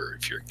about Uber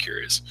if you're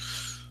curious.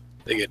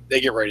 They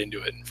get right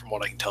into it, and from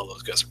what I can tell,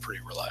 those guys are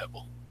pretty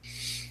reliable.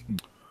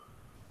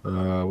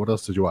 What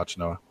else did you watch,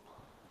 Noah?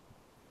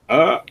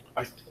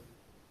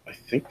 I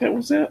think that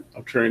was it.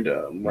 I'm trying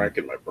to rack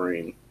in my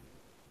brain.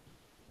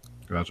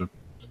 Gotcha.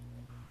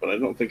 But I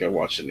don't think I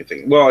watched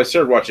anything. Well, I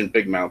started watching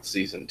Big Mouth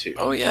Season 2.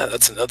 Oh, yeah,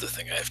 that's another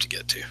thing I have to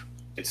get to.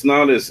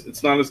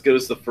 it's not as good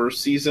as the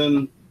first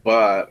season,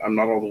 but I'm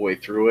not all the way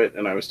through it.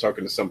 And I was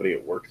talking to somebody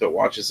at work that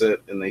watches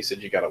it, and they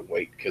said you got to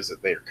wait because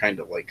they're kind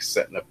of like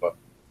setting up a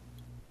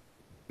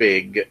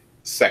big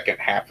second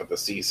half of the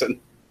season.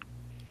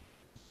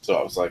 So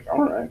I was like,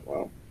 all right,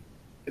 well,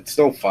 it's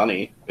still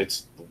funny.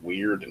 It's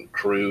weird and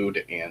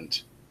crude,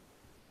 and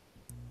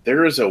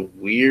there is a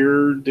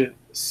weird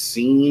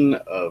scene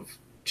of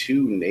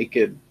two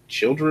naked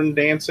children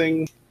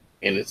dancing,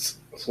 and it's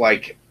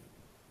like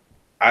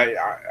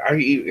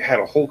I had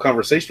a whole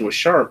conversation with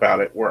Shar about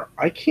it where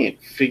I can't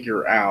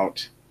figure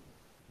out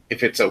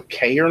if it's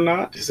okay or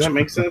not. Does that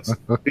make sense?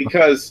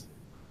 Because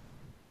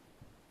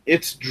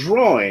it's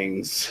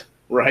drawings,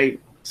 right?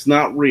 It's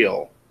not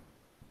real,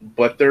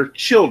 but they're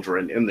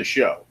children in the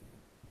show.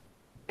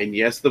 And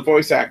yes, the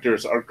voice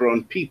actors are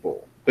grown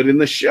people, but in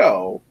the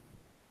show,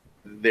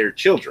 they're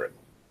children.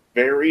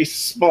 Very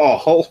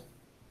small,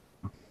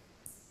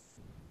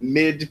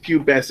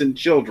 mid-pubescent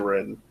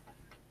children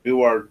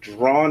who are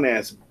drawn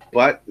as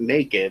butt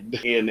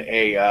naked in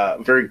a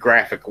very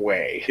graphic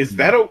way. Is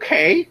that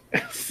okay?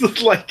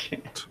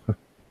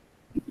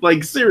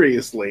 like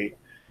seriously,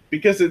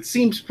 because it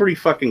seems pretty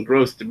fucking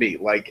gross to me.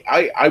 Like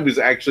I was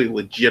actually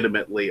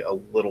legitimately a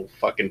little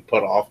fucking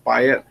put off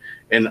by it,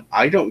 and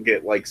I don't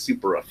get like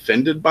super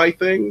offended by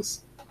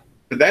things.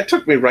 But that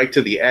took me right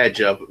to the edge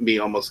of me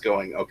almost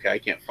going, okay, I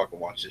can't fucking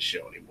watch this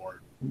show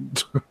anymore.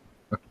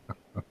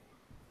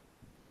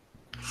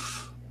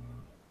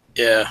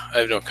 Yeah,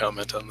 I have no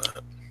comment on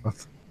that.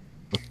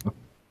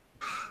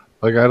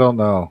 Like, I don't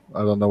know.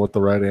 I don't know what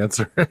the right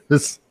answer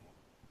is.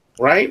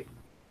 Right?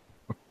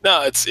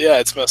 No,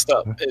 it's messed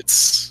up.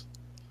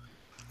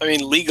 I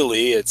mean,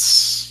 legally,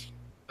 it's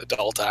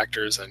adult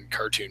actors and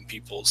cartoon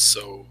people,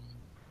 so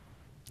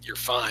you're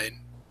fine.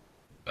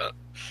 But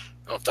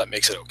I don't know if that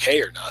makes it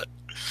okay or not.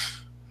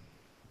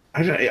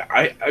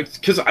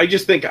 Because I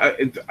just think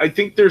I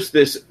think there's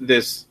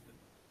this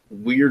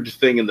weird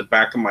thing in the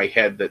back of my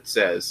head that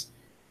says,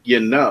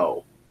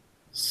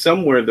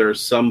 somewhere there's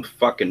some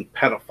fucking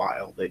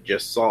pedophile that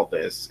just saw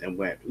this and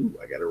went, ooh,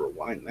 I got to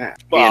rewind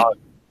that. Well,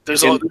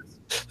 there's got to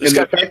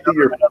be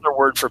another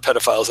word for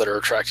pedophiles that are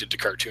attracted to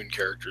cartoon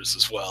characters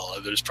as well.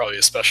 There's probably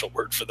a special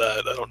word for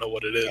that. I don't know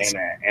what it is.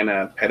 And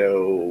a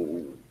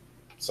pedo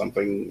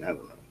something, I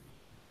don't know.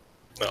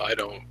 No, I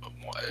don't.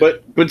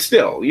 But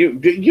still,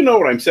 you know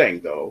what I'm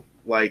saying though.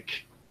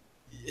 Like,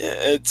 yeah,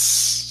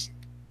 it's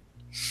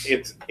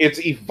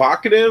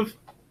evocative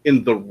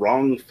in the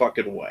wrong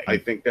fucking way. I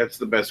think that's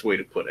the best way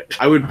to put it.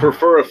 I would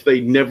prefer if they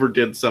never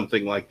did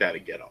something like that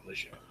again on the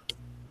show.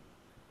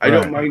 I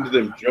don't mind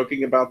them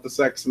joking about the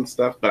sex and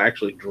stuff, but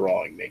actually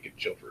drawing naked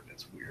children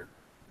is weird.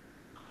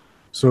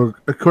 So,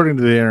 according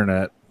to the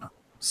internet,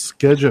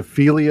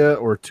 schegophilia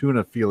or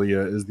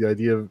tunaphilia is the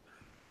idea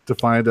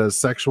defined as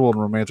sexual and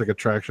romantic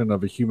attraction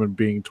of a human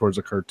being towards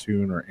a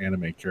cartoon or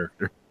anime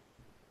character.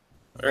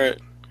 All right.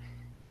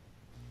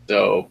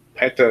 So,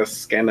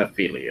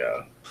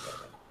 petascanophilia.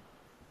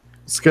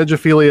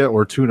 Schegophilia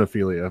or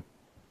tunaphilia.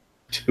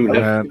 Tuna.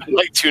 I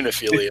like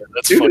tunaphilia.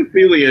 That's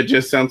tunaphilia fun.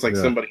 just sounds like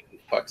somebody who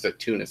fucks a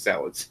tuna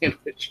salad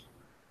sandwich.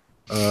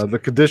 The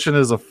condition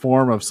is a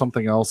form of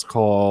something else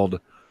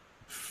called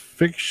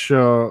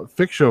fictophilia,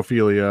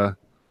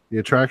 the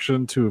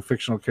attraction to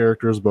fictional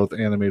characters, both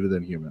animated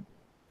and human.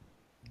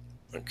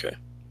 Okay.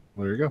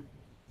 There you go.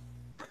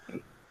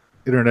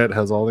 Internet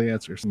has all the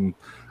answers. And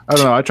I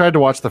don't know. I tried to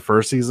watch the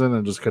first season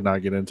and just could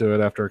not get into it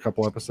after a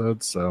couple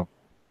episodes. So,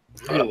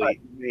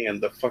 really, man,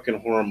 the fucking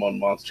hormone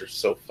monster is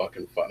so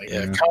fucking funny.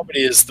 Yeah,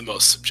 comedy is the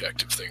most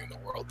subjective thing in the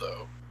world,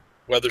 though.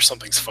 Whether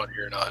something's funny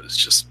or not is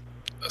just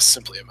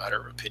simply a matter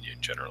of opinion,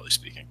 generally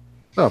speaking.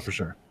 Oh, for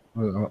sure.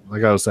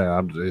 Like I was saying,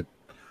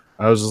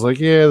 I was just like,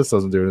 yeah, this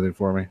doesn't do anything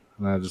for me,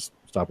 and I just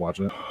stopped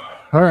watching it.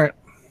 All right.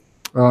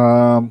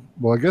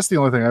 Well, I guess the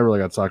only thing I really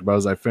got to talk about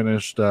is I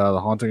finished The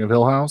Haunting of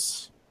Hill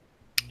House.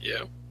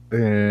 Yeah.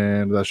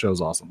 And that show's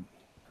awesome.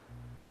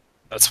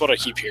 That's what I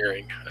keep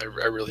hearing. I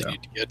really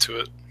need to get to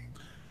it.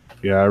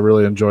 Yeah, I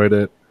really enjoyed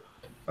it.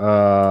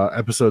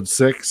 Episode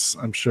 6,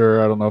 I'm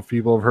sure, I don't know if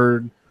people have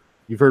heard.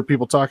 You've heard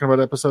people talking about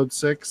episode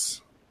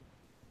 6.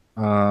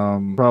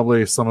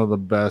 Probably some of the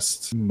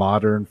best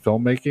modern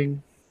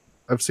filmmaking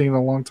I've seen in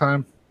a long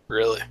time.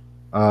 Really?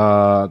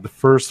 The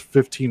first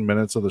 15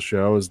 minutes of the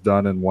show is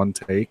done in one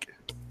take.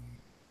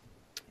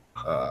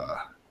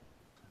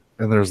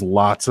 And there's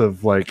lots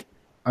of, like,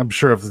 I'm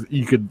sure if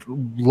you could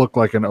look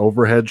like an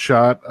overhead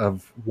shot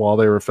of while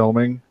they were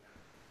filming,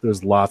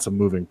 there's lots of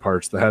moving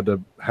parts that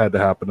had to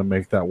happen to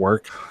make that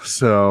work.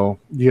 So,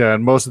 yeah,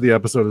 and most of the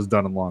episode is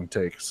done in long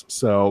takes.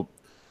 So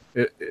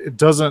it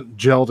doesn't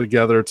gel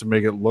together to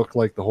make it look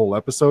like the whole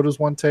episode is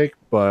one take,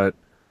 but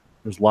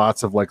there's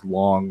lots of, like,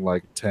 long,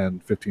 like,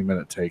 10,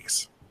 15-minute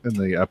takes in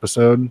the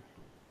episode,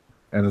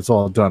 and it's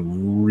all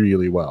done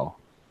really well.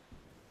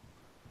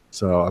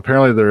 So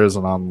apparently there is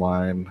an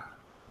online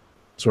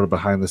sort of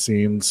behind the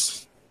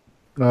scenes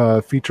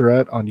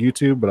featurette on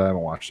YouTube, but I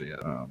haven't watched it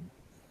yet.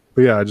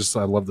 But yeah,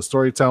 I love the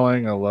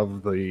storytelling. I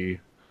love the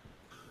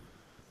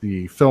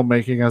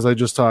filmmaking, as I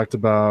just talked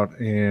about,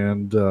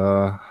 and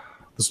the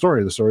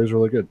the story is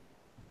really good.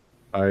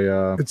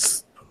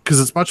 It's because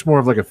it's much more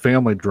of like a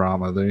family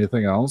drama than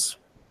anything else.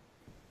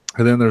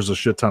 And then there's a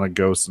shit ton of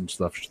ghosts and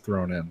stuff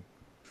thrown in.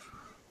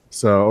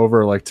 So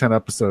over like 10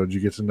 episodes,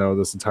 you get to know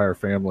this entire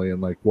family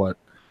and like what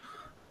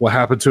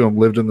happened to them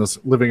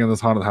living in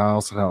this haunted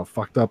house and how it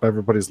fucked up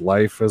everybody's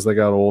life as they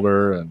got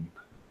older. And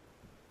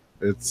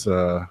it's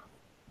really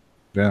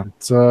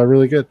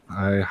good.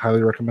 I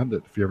highly recommend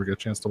it if you ever get a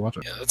chance to watch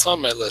it. Yeah, it's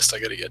on my list. I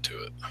got to get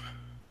to it.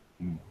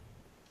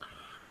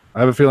 I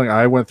have a feeling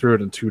I went through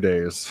it in 2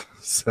 days,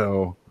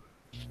 so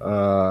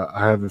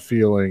I have a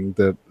feeling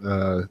that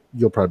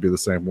you'll probably be the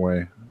same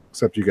way.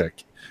 Except you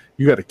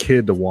got a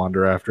kid to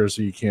wander after,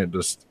 so you can't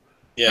just.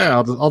 Yeah,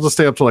 I'll just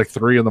stay up till like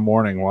 3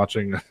 a.m.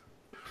 watching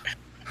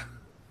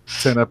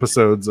 10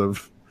 episodes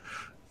of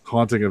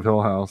Haunting of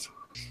Hill House.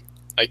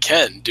 I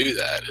can do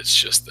that. It's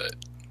just that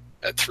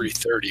at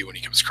 3:30 when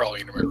he comes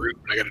crawling into my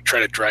room, I got to try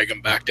to drag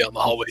him back down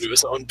the hallway to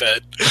his own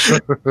bed.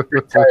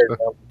 You're tired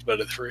now. It's bed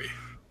at 3.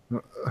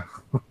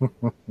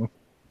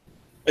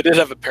 I did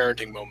have a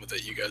parenting moment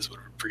that you guys would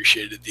have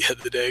appreciated at the end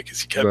of the day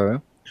because he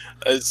kept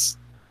as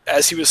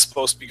he was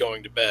supposed to be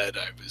going to bed.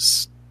 I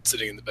was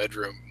sitting in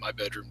my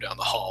bedroom down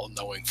the hall,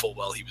 knowing full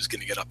well he was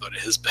going to get up out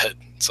of his bed.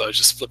 So I was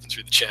just flipping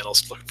through the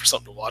channels, looking for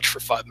something to watch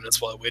for 5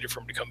 minutes while I waited for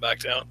him to come back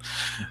down.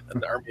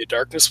 And the Army of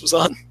Darkness was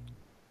on.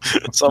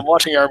 So I'm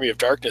watching Army of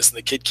Darkness, and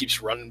the kid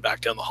keeps running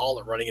back down the hall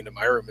and running into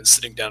my room and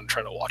sitting down and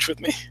trying to watch with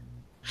me.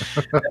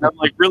 And I'm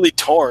like really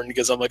torn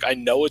because I'm like, I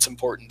know it's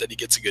important that he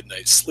gets a good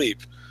night's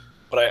sleep,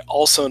 but I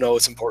also know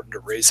it's important to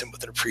raise him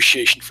with an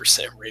appreciation for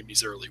Sam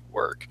Raimi's early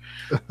work.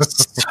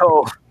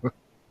 So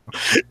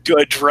do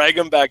I drag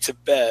him back to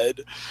bed,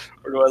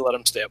 or do I let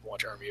him stay up and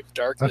watch Army of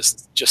Darkness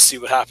and just see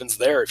what happens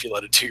there if you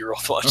let a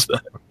 2-year-old watch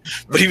that?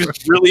 But he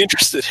was really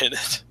interested in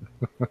it.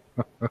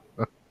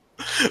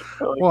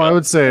 Well, I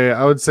would say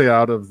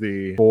out of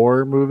the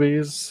 4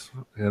 movies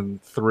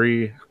and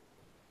 3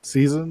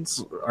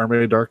 seasons,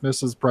 Army of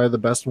Darkness is probably the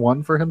best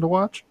one for him to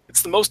watch.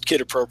 It's the most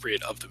kid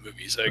appropriate of the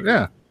movies. I agree.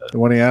 Yeah.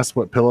 And when he asks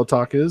what pillow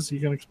talk is, you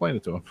can explain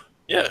it to him.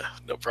 Yeah,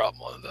 no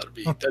problem. That'd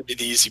be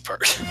the easy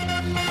part.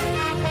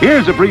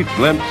 Here's a brief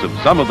glimpse of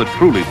some of the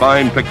truly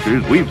fine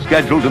pictures we've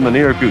scheduled in the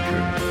near future.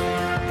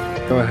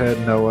 Go ahead,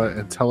 Noah,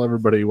 and tell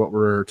everybody what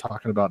we're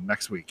talking about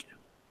next week.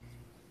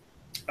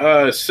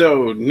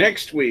 So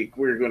next week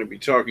we're going to be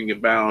talking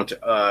about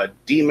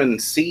Demon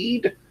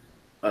Seed,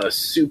 a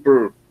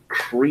super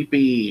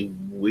creepy,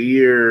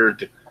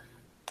 weird,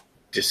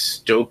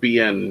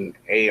 dystopian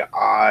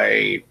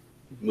AI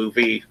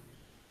movie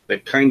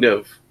that kind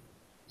of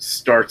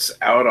starts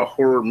out a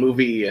horror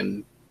movie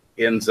and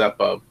ends up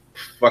a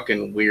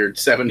fucking weird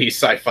 70s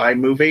sci-fi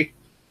movie.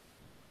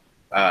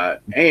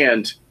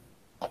 And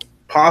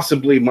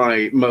possibly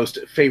my most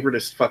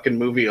favoritist fucking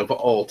movie of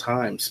all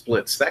time,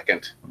 Split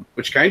Second,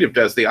 which kind of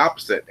does the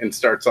opposite and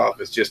starts off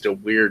as just a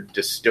weird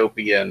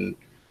dystopian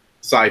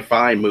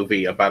sci-fi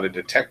movie about a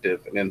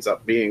detective and ends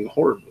up being a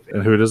horror movie.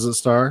 And who does it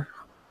star?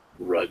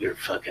 Rutger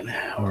fucking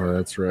Hauer. Oh,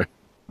 that's right.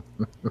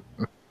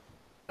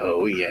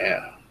 Oh,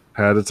 yeah.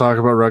 Had to talk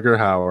about Rutger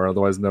Hauer,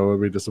 otherwise Noah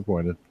would be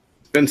disappointed.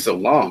 It's been so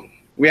long.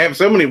 We have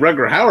so many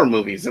Rutger Hauer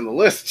movies in the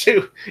list,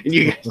 too. And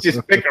you guys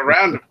just pick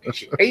around them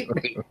because you hate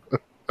me.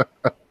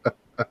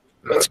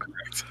 That's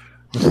correct.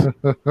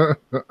 The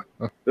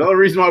only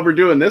reason why we're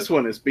doing this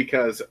one is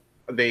because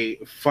they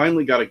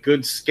finally got a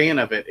good scan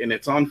of it, and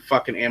it's on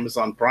fucking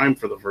Amazon Prime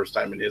for the first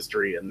time in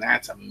history, and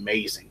that's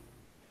amazing.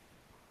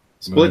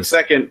 Split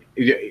Second,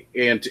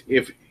 and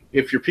if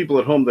you're people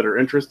at home that are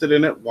interested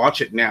in it, watch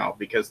it now,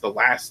 because the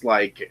last,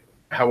 like,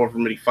 however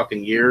many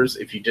fucking years,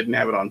 if you didn't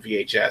have it on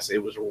VHS, it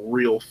was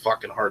real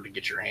fucking hard to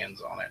get your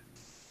hands on it.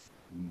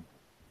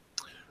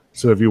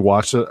 So have you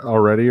watched it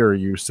already, or are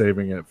you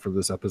saving it for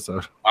this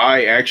episode?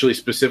 I actually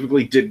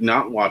specifically did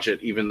not watch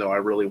it, even though I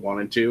really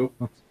wanted to,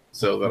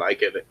 so that I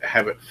could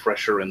have it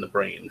fresher in the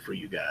brain for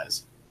you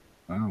guys.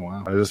 Oh,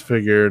 wow. I just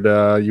figured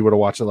you would have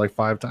watched it like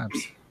 5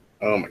 times.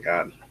 Oh, my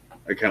God.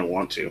 I kind of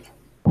want to.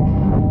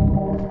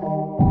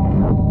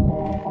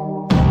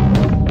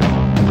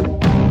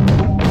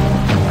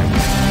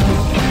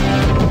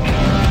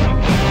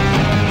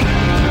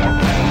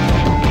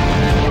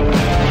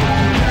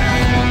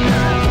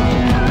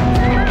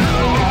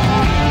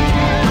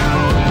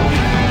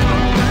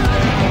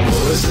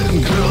 Boys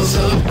and girls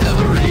of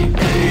every